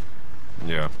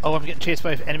 Yeah. Oh, I'm getting chased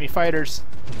by enemy fighters.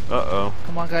 Uh-oh.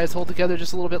 Come on, guys, hold together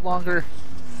just a little bit longer.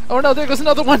 Oh no, there goes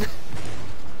another one!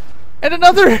 And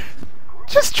another!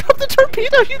 Just drop the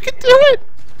torpedo, you can do it!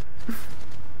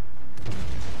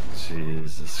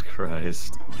 Jesus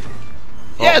Christ.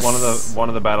 Yes! Oh, one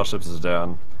of the battleships is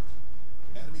down.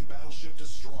 Enemy battleship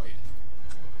destroyed.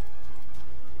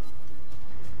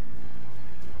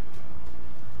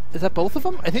 Is that both of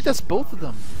them? I think that's both of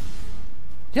them.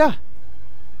 Yeah.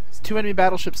 It's 2 enemy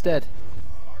battleships dead.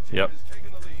 Yep.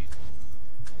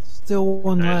 Still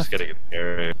one I left. just gotta get the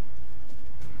carrier.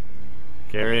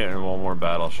 Carrier and one more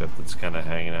battleship that's kind of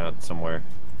hanging out somewhere.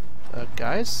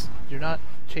 Guys, you're not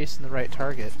chasing the right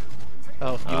target.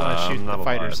 Oh, you want to shoot the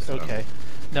fighters? Alive, so. Okay.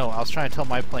 No, I was trying to tell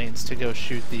my planes to go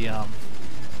shoot the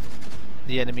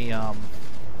enemy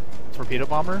torpedo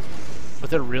bomber, but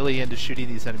they're really into shooting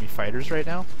these enemy fighters right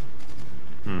now.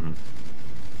 Mm-hmm.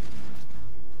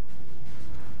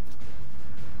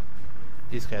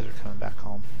 These guys are coming back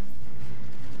home.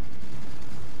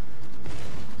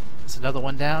 Is another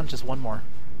one down? Just one more.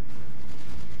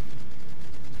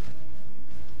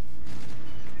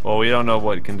 Well, we don't know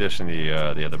what condition the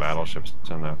other battleship's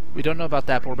in, though. We don't know about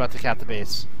that, but we're about to cap the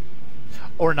base.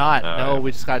 Or not. No,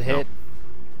 we just got hit.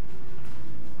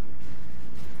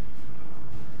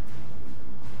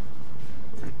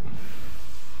 Nope.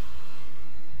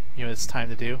 You know what it's time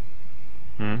to do?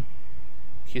 Hmm? Can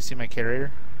you see my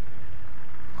carrier?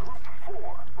 Group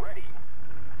 4, ready.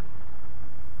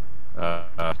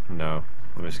 No.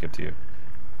 Let me skip to you.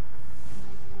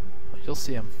 You'll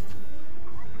see him.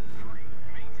 Group 3,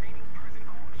 maintaining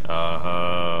present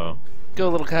course. Go,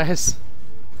 little guys.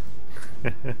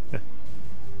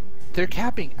 They're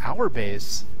capping our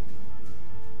base.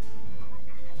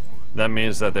 That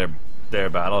means that their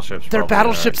battleships. Their probably,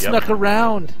 battleship snuck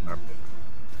around.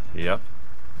 Yep.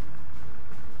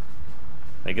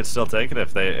 They could still take it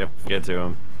if we get to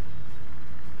them.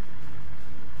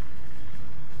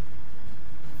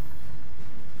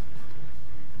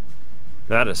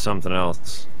 That is something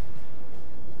else.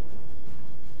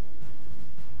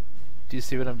 Do you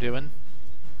see what I'm doing?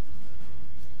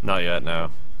 Not yet,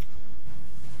 no.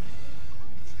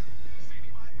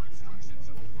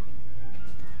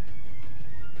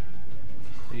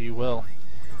 You will.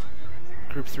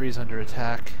 Group 3 is under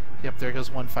attack. Yep, there goes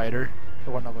one fighter.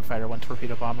 Or not one fighter, one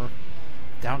torpedo bomber.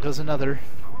 Down goes another.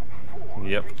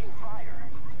 Yep.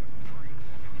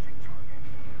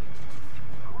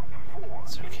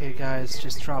 It's okay, guys.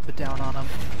 Just drop it down on them.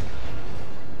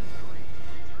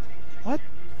 What?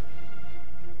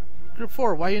 Group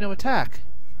 4, why you no attack?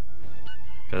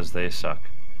 Because they suck.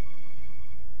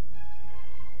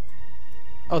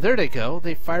 Oh, there they go.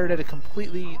 They fired at a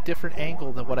completely different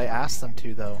angle than what I asked them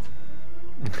to, though.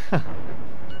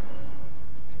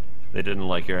 They didn't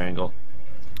like your angle.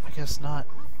 I guess not.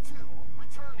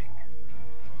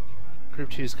 Group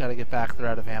 2's got to get back. They're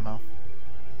out of ammo.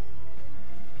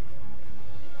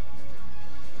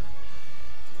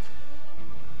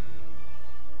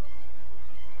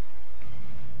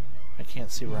 I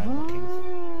can't see where I'm looking.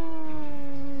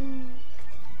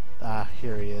 Ah,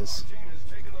 here he is. Team has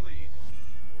taken the lead.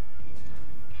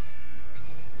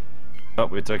 Oh,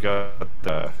 we took out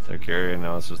their carrier,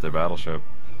 now this is their battleship.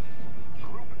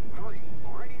 Group 3,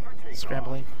 ready for takeoff.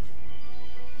 Scrambling.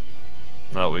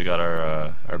 Oh, we got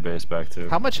our base back too.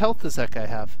 How much health does that guy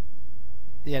have?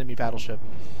 The enemy battleship.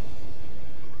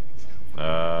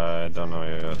 I don't know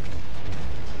yet.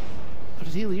 Oh,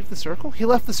 did he leave the circle? He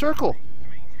left the circle!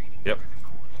 Yep.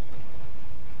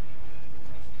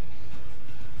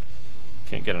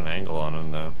 Can't get an angle on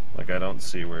him though. Like I don't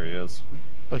see where he is.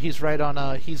 Oh, he's right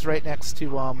on. He's right next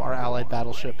to our allied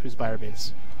battleship, who's by our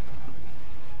base.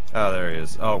 Oh, there he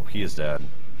is. Oh, he is dead.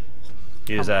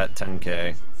 He is at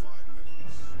 10k.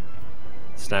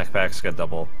 Snack pack's got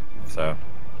double, so.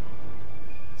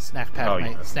 Snack pack, Oh,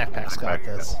 yeah. snack pack's got Snack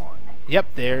pack. this. Yep,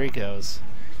 there he goes.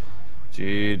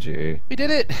 GG. We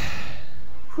did it.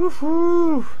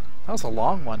 Woohoo! That was a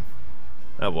long one.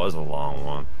 That was a long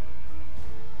one.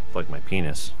 It's like my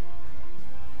penis.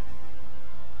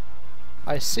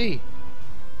 I see.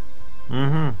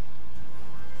 Mm-hmm.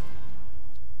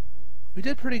 We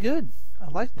did pretty good. I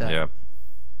like that. Yep.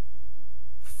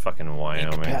 Fucking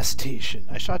Wyoming. Incapacitation.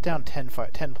 I shot down 10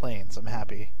 planes. I'm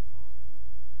happy.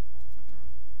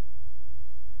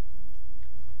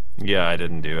 Yeah, I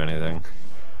didn't do anything.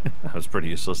 I was pretty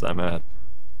useless, that mad.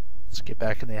 Let's get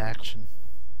back in the action.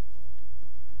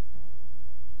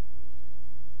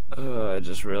 I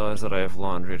just realized that I have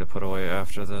laundry to put away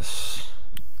after this.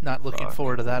 Not looking Fuck.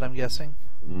 forward to that, I'm guessing.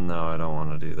 No, I don't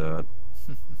want to do that.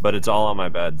 But it's all on my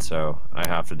bed, so I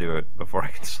have to do it before I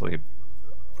can sleep.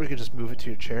 Or you could just move it to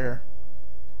your chair.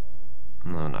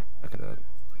 No, not look at that.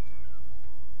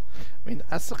 I mean,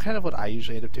 that's the kind of what I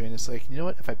usually end up doing. It's like, you know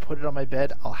what? If I put it on my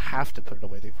bed, I'll have to put it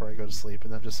away before I go to sleep.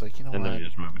 And I'm just like, you know And then what? you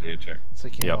just move it to your chair. It's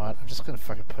like, you know what? I'm just going to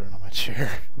fucking put it on my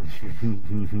chair.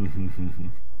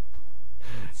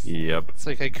 Yep. It's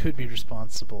like I could be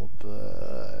responsible,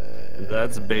 but...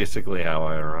 That's basically how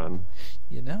I run.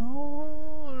 You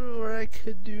know, where I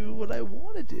could do what I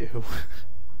want to do.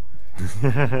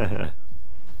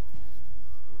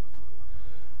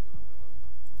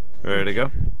 Ready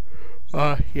to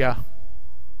go? Yeah.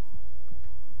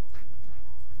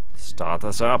 Start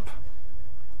us up.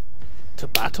 To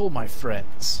battle, my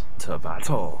friends. To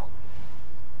battle.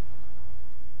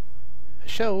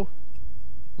 Show.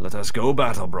 Let us go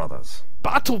battle, brothers.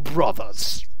 Battle,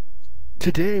 brothers!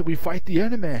 Today we fight the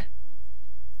enemy.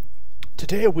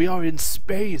 Today we are in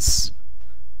space.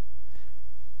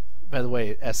 By the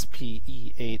way,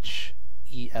 SPEHESS.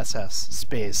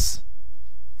 Space.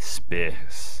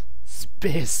 Space.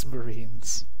 Space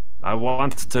Marines. I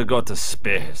want to go to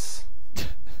space.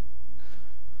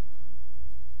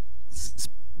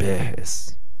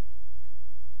 Space.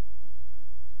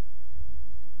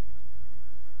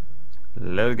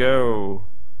 Let's go.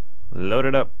 Load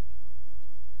it up.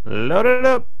 Load it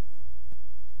up.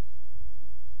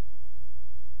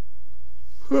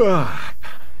 I'm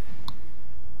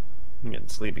getting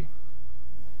sleepy.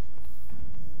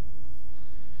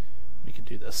 We can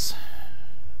do this.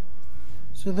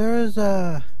 So there is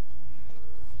a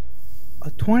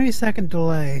 20-second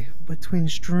delay between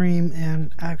stream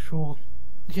and actual.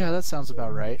 Yeah, that sounds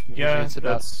about right. Yeah,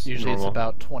 usually it's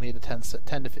about 20 to 10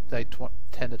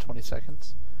 to 20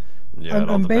 seconds. Yeah,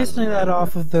 I'm basing that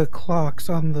off of the clocks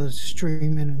on the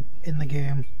stream in the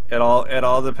game. It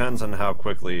all depends on how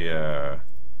quickly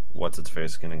what's its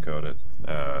face can encode it.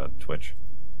 Twitch.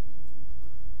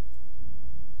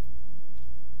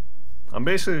 I'm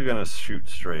basically gonna shoot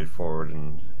straight forward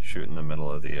and shoot in the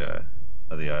middle of the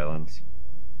islands.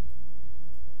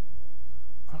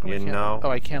 You know? Oh,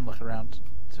 I can look around.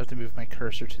 So I have to move my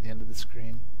cursor to the end of the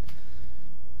screen.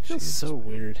 Feels so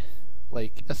weird.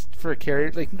 Like for a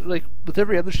carrier, like with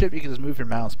every other ship, you can just move your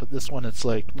mouse, but this one it's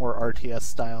like more RTS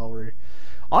style. Where,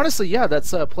 honestly, yeah,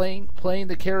 that's playing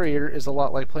the carrier is a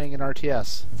lot like playing an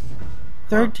RTS.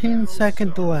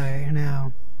 13-second delay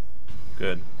now.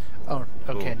 Good. Oh,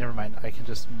 okay, Cool. never mind. I can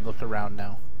just look around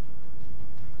now.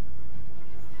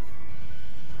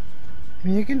 I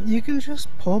mean, you can just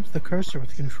pull up the cursor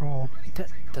with control.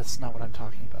 That's not what I'm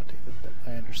talking about, David. But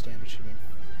I understand what you mean.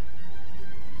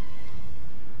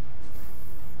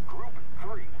 Group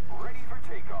 3, ready for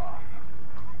takeoff.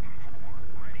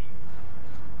 Ready.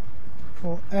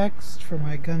 Control X for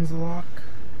my guns lock.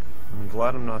 I'm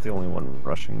glad I'm not the only one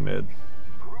rushing mid.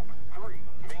 Group 3,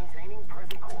 maintaining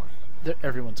present course.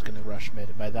 Everyone's going to rush mid,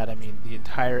 and by that I mean the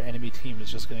entire enemy team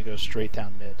is just going to go straight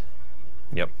down mid.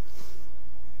 Yep.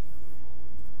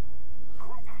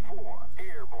 Group 4,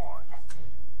 airborne.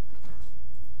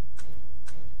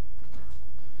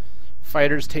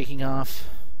 Fighters taking off.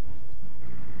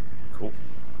 Cool.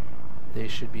 They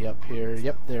should be up here.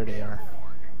 Yep, there they are.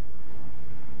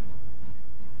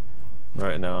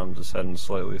 Right now I'm just heading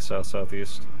slightly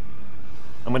south-southeast.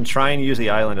 I'm gonna try and use the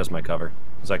island as my cover,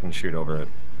 because I can shoot over it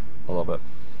a little bit.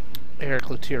 Eric,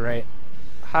 look to your right.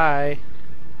 Hi.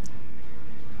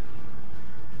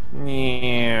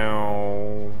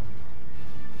 Meow.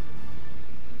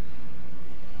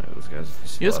 Right, this guy's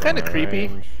just You know, it's out of kinda my creepy.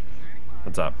 range.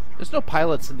 What's up? There's no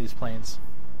pilots in these planes.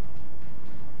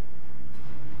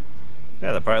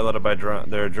 Yeah, they're piloted by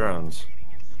their drones.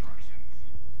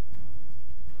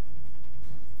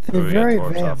 They're Ooh, we got very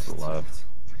torps off to advanced. the left.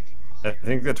 I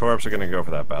think the torps are gonna go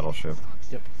for that battleship.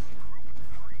 Yep.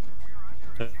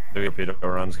 The torpedo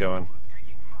run's going.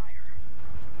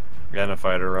 And a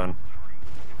fighter run.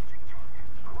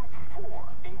 Group 4,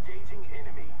 engaging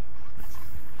enemy.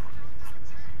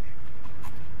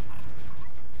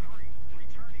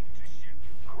 Returning to ship.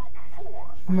 Group 4.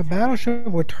 If my battleship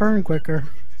would turn quicker,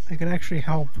 I could actually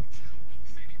help.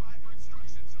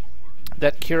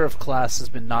 That Kirov class has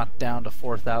been knocked down to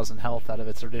 4,000 health out of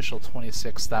its initial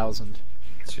 26,000.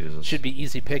 Jesus. Should be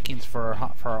easy pickings for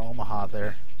our Omaha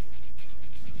there.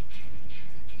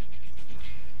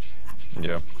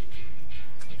 Yeah.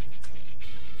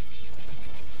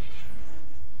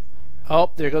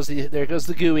 Oh, there goes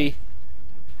the GUI.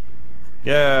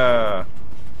 Yeah.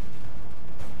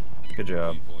 Good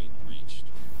job.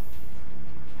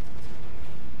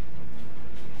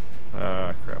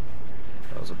 Ah, crap.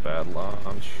 That was a bad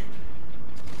launch.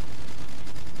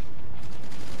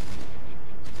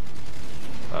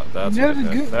 Oh, that's a good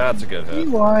hit. That's a good hit.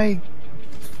 UI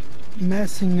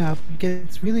messing up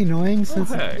gets really annoying since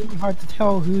hey. it's really hard to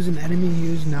tell who's an enemy and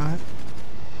who's not.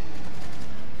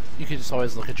 You can just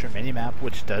always look at your mini-map,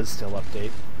 which does still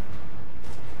update.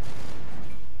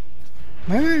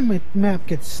 My map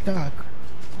gets stuck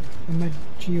when my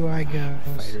GUI goes.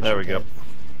 Fighters There are we go. dead.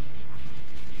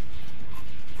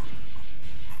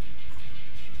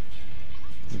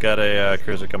 Got a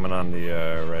cruiser coming on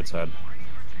the right side.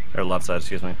 Or left side,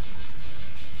 excuse me.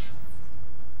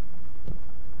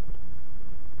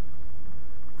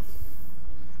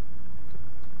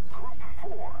 Group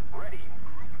 4, ready.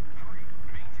 Group 3,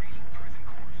 maintaining present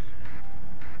course.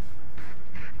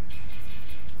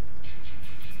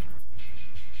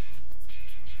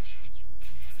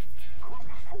 Group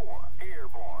 4,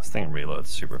 airborne. This thing reloads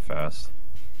super fast.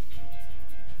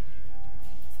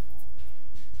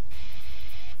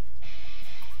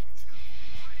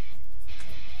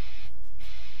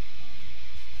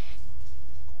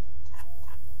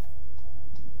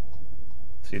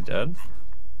 Is he dead?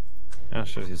 Yeah,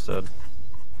 shit, he's dead.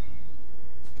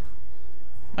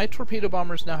 My torpedo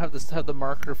bombers now have the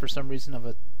marker for some reason of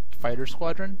a fighter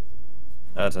squadron.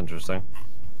 That's interesting.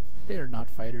 They are not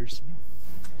fighters.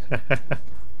 I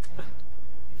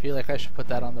feel like I should put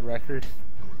that on the record.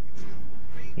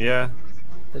 Yeah.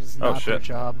 That is not their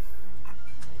job.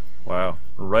 Wow.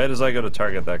 Right as I go to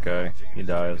target that guy, he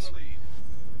dies.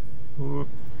 Whoop.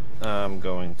 I'm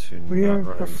going to. Would you not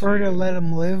run prefer into to you. let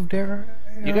him live there?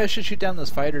 You guys should shoot down those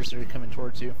fighters that are coming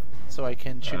towards you, so I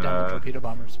can shoot down the torpedo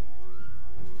bombers.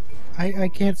 I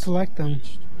can't select them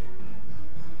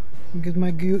because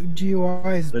my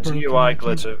GUI is The broken. GUI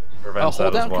glitch prevents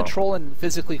Hold that as down well. Control and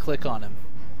physically click on him.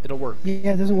 It'll work.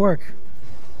 Yeah, it doesn't work.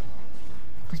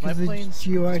 My Because the planes,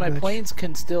 GUI my glitch. planes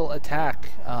can still attack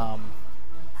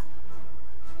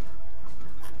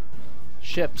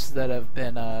ships that have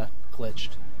been glitched.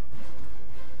 Standing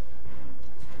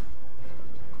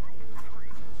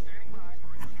by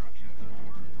for instructions.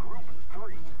 Group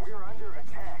 3, we're under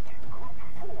attack. Group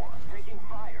 4, taking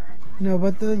fire. No,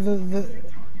 but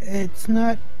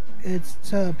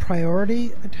it's a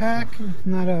priority attack,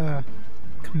 not a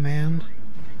command.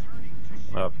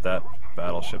 Oh, that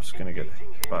battleship's gonna get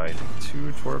hit by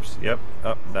 2 torps. Yep.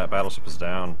 Oh, that battleship is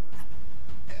down.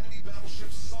 Enemy battleship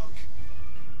sunk.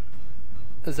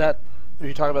 Is that? Are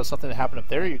you talking about something that happened up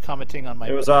there? Or are you commenting on my?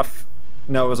 It was off.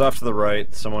 No, it was off to the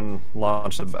right. Someone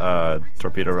launched a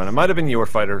torpedo run. It might have been your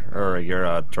fighter or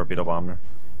your torpedo bomber.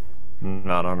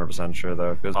 Not 100% sure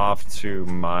though. It was off to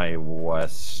my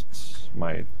west.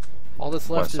 My All that's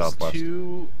left is West-southwest.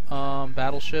 2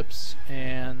 battleships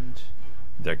and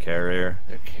their carrier.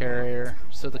 their carrier.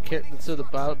 So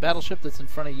the battleship that's in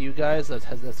front of you guys that's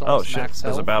Oh almost shit! max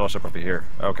There's a health. battleship over here.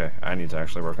 Okay, I need to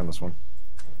actually work on this one.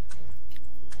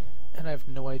 And I have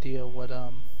no idea what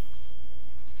Oh,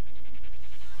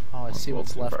 I see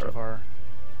what's left of our.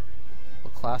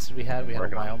 What class did we have? We had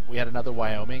Working on it. we had another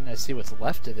Wyoming. I see what's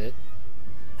left of it.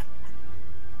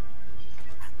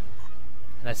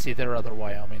 And I see their other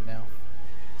Wyoming now.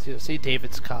 See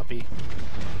David's copy.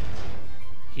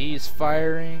 He's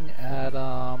firing at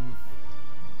I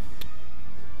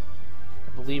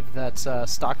believe that's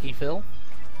Stocky Phil. Group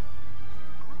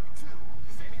 2,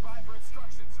 standing by for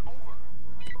instructions. Over.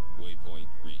 Waypoint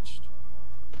reached.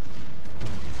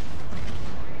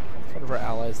 One of our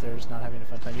allies there is not having a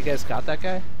fun time. You guys got that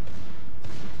guy?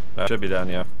 That should be done.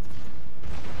 Yeah.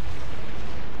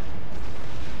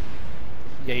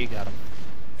 Yeah, you got him.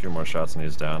 A few more shots and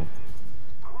he's down.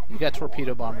 You got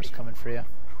torpedo bombers coming for you.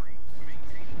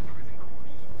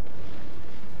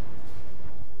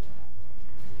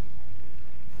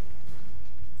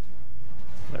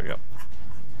 There we go.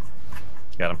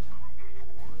 Got him.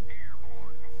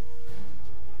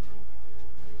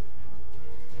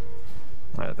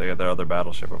 Alright, they got their other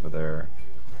battleship over there.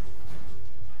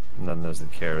 And then there's the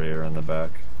carrier in the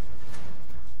back.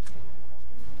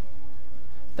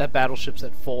 That battleship's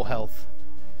at full health.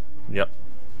 Yep.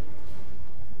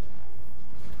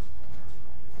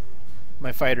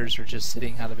 My fighters are just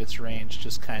sitting out of its range,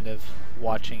 just kind of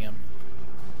watching him.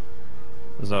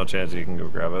 There's no chance you can go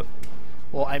grab it.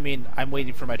 Well, I mean, I'm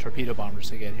waiting for my torpedo bombers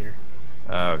to get here.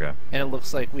 Oh, okay. And it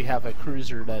looks like we have a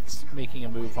cruiser that's making a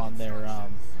move on their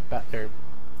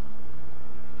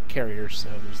carrier, so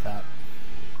there's that.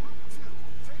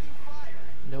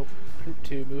 Nope. Group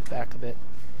 2, move back a bit.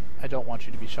 I don't want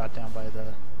you to be shot down by the...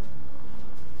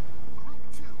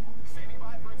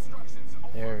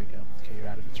 There we go. Okay, you're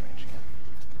out of its range again.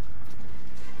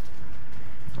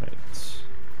 Right.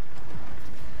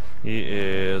 He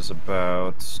is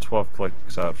about 12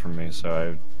 clicks out from me,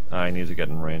 so I need to get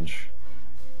in range.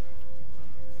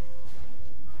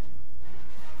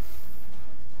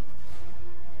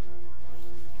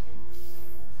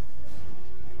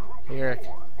 Hey, Eric.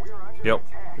 Yep.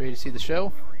 Ready to see the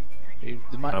show? The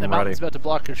I'm mountain's ready. about to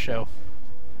block your show.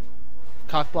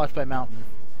 Cock blocked by mountain.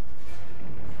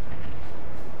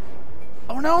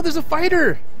 Oh no, there's a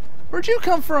fighter! Where'd you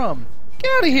come from?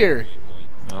 Get out of here!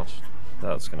 Oh,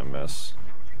 that's gonna miss.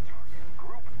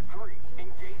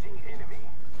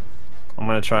 I'm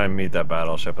gonna try and meet that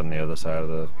battleship on the other side of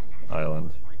the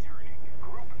island. Returning.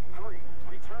 Group 3,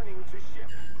 returning to ship.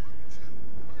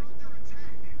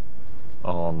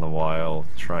 All in the while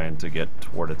trying to get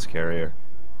toward its carrier.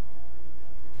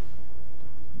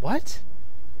 What?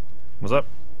 What's up?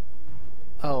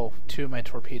 Oh, 2 of my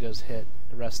torpedoes hit.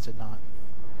 The rest did not.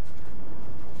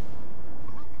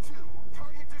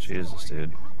 Jesus,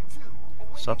 dude.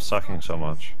 Stop sucking so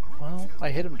much. Well, I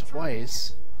hit him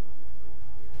twice.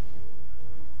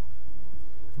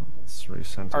 Let's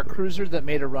recenter. Our cruiser that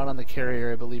made a run on the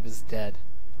carrier, I believe, is dead.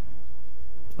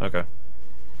 Okay.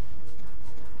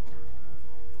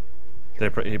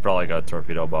 He probably got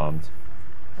torpedo bombed.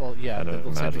 Well, yeah, it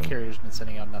looks like the carrier's been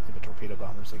sending out nothing but torpedo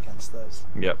bombers against those.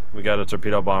 Yep, we got a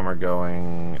torpedo bomber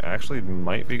going. Actually,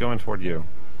 might be going toward you.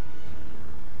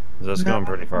 That's going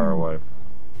pretty far away.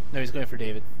 No, he's going for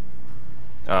David.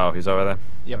 Oh, he's over there?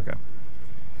 Yep. Okay.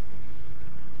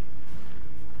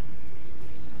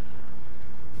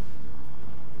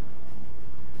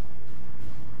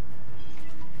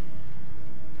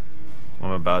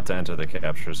 I'm about to enter the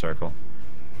capture circle.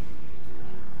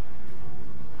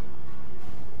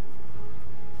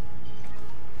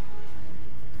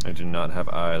 I do not have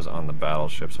eyes on the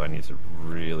battleship, so I need to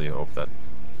really hope that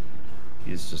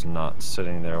he's just not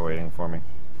sitting there waiting for me.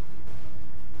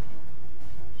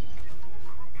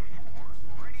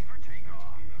 Ready for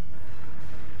takeoff.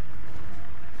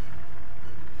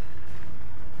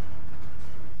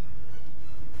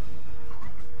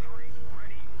 Group 3,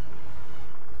 ready.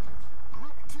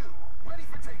 Group 2, ready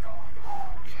for takeoff.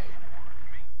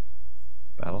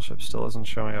 Battleship still isn't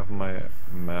showing up on my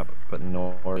map, but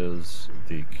nor is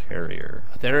the carrier.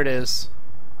 There it is.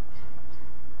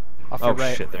 Off Oh your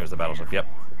right. shit, there's the battleship. Yep.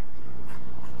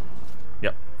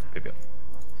 Yep. Yep.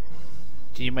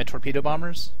 Do you need my torpedo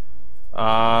bombers?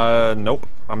 Nope.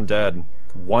 I'm dead.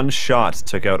 One shot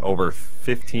took out over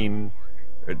 15.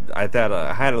 I thought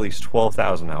I had at least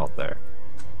 12,000 health there.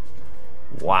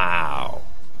 Wow.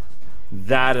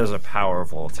 That is a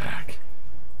powerful attack.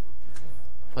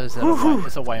 What is that?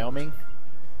 It's a Wyoming?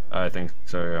 I think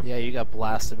so, yeah. Yeah, you got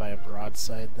blasted by a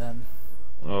broadside then.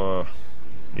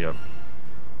 Yep.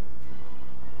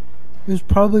 It was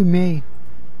probably me.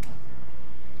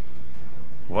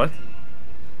 What?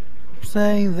 I'm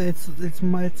saying that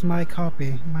it's my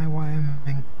copy, my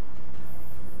Wyoming.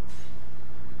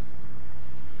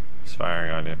 He's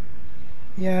firing on you.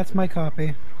 Yeah, it's my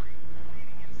copy.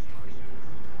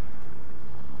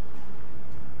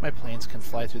 My planes can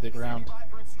fly through the ground.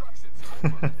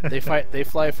 They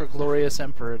fly for glorious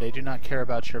emperor. They do not care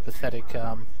about your pathetic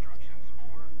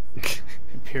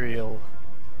imperial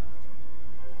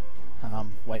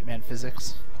white man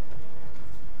physics.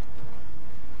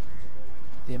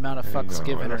 The amount of fucks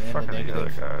given are in the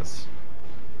negative. Guys?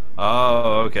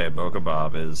 Oh, okay. Boca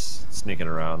Bob is sneaking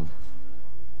around.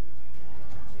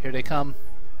 Here they come.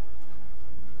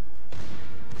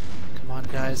 Come on,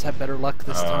 guys. Have better luck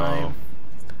this time.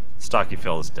 Stocky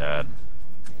Phil is dead.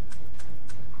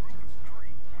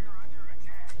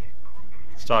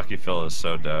 Stocky Phil is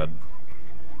so dead.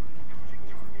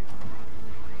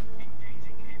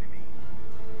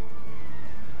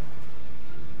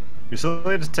 You still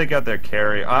need to take out their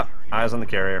carrier. Eyes on the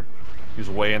carrier. He's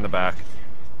way in the back.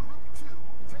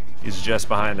 He's just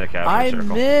behind the capture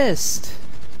circle. I missed!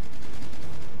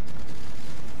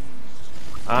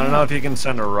 I don't know if you can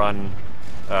send a run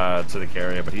to the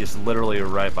carrier, but he's literally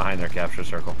right behind their capture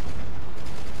circle.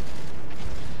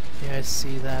 Yeah, I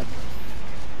see that.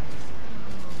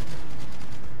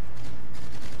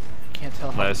 I can't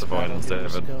tell how Nice this battle avoidance, here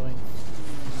is David. going.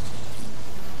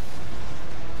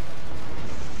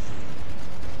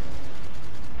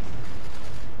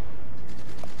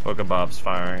 Boca Bob's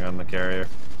firing on the carrier.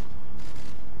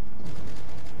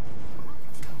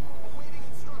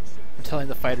 I'm telling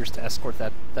the fighters to escort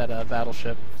that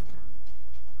battleship.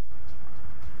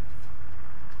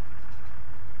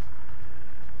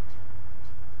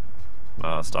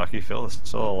 Stocky Phil is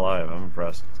still alive. I'm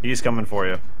impressed. He's coming for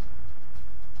you.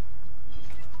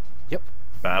 Yep.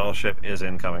 Battleship is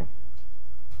incoming.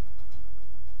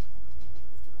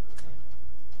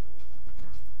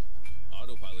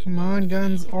 Come on,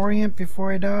 guns, orient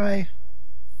before I die.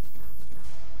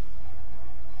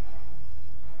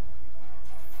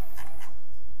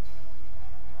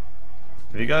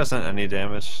 Have you guys done any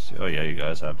damage? Oh yeah, you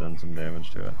guys have done some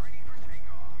damage to it.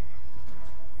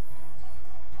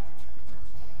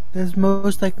 There's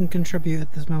most I can contribute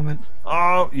at this moment.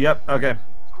 Oh, yep, okay.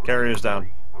 Carrier's down.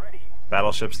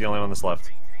 Battleship's the only one that's left.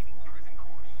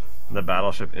 The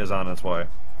battleship is on its way.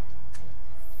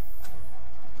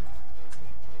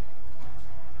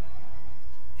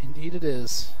 Indeed it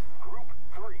is. Group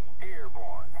 3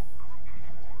 airborne.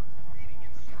 Reading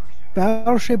instructions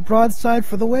Battleship broadside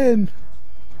for the win.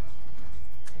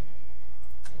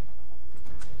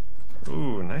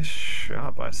 Ooh, nice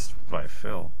shot by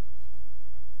Phil.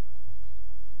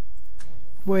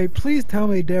 Wait, please tell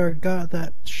me Derek got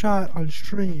that shot on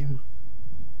stream.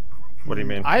 What do you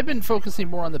mean? I've been focusing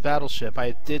more on the battleship.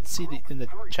 I did see in the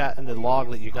chat in the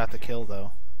log that you got the kill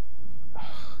though.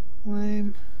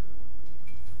 Lame.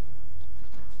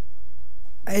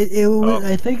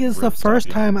 I think it's the first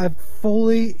time I've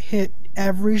fully hit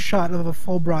every shot of a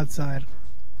full broadside.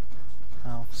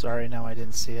 Oh, sorry, no, I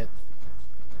didn't see it.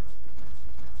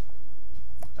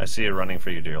 I see it running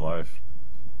for you, dear life.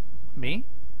 Me?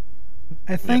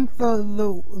 I think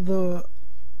the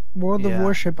World of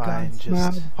Warship God's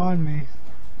not upon me.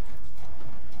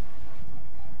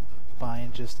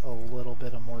 Buying just a little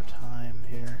bit of more time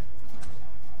here.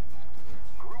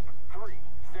 Group 3,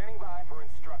 standing by for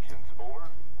instructions. Over.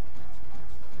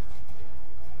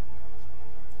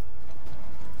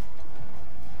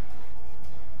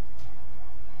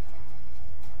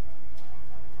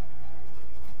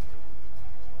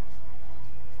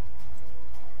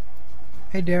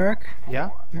 Hey Derek,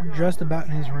 Yeah? you're just about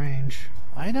in his range.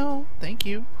 I know, thank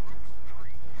you.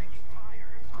 Taking fire.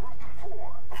 Group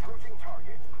 4, approaching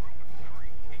target. Group 3,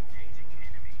 engaging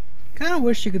enemy. Kinda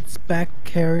wish you could spec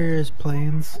carriers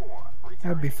planes. That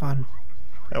would be fun.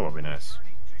 That would be nice.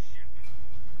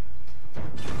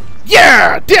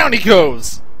 Yeah! Down he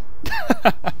goes!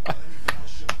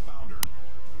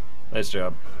 Nice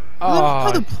job. I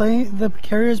love how Oh, the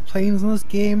carriers planes in this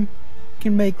game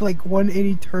can make like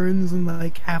 180 turns in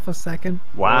like half a second.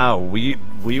 Wow, we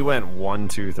went 1,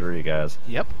 2, 3, guys.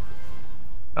 yep.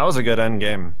 That was a good end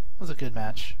game. That was a good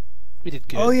match. We did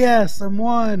good. Oh yes, I'm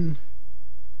one.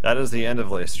 That is the end of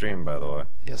the stream, by the way.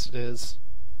 Yes, it is.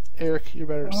 Eric, you're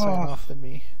better at signing off than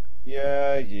me.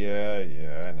 Yeah,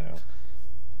 I know.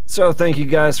 So thank you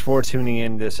guys for tuning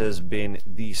in. This has been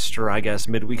the Strigas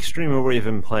Midweek stream where we've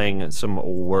been playing some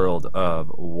World of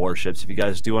Warships. If you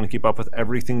guys do want to keep up with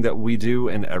everything that we do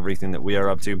and everything that we are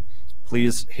up to,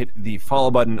 please hit the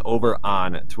follow button over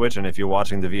on Twitch. And if you're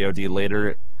watching the VOD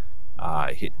later,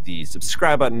 hit the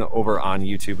subscribe button over on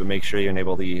YouTube and make sure you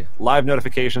enable the live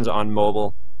notifications on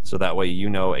mobile so that way you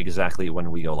know exactly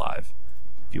when we go live.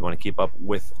 If you want to keep up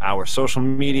with our social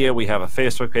media, we have a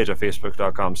Facebook page at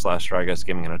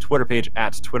facebook.com/StrigasGaming and a Twitter page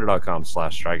at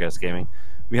twitter.com/StrigasGaming.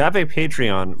 We have a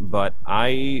Patreon, but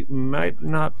I might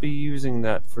not be using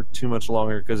that for too much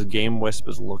longer because Game Wisp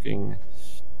is looking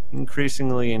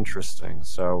increasingly interesting.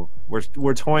 So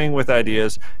we're toying with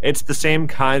ideas. It's the same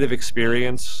kind of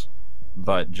experience,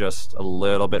 but just a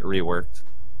little bit reworked.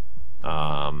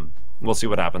 We'll see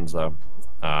what happens, though.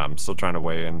 Still trying to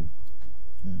weigh in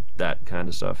that kind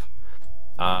of stuff.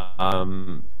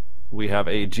 We have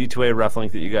a G2A ref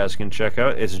link that you guys can check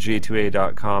out. It's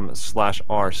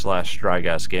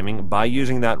g2a.com/r/StrigasGaming. By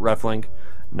using that ref link,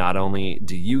 not only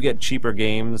do you get cheaper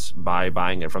games by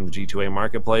buying it from the G2A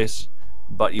marketplace,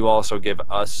 but you also give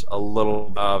us a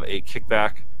little of a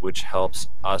kickback, which helps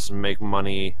us make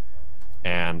money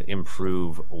and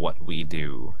improve what we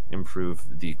do,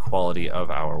 improve the quality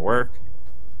of our work,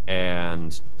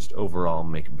 and just overall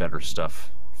make better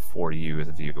stuff for you,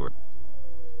 the viewer.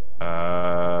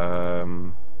 I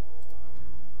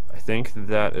think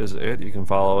that is it. You can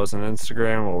follow us on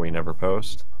Instagram where we never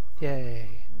post.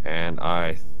 Yay. And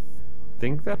I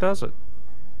think that does it.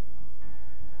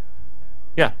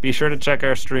 Yeah, be sure to check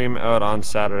our stream out on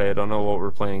Saturday. I don't know what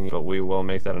we're playing, but we will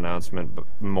make that announcement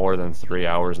more than 3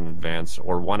 hours in advance,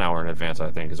 or 1 hour in advance,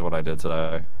 I think, is what I did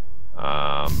today.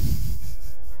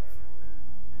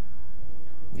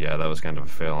 Yeah, that was kind of a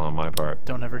fail on my part.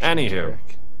 Don't ever change, Anywho.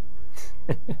 Eric.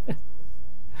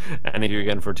 And thank you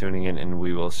again for tuning in, and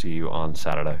we will see you on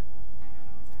Saturday.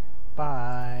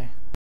 Bye.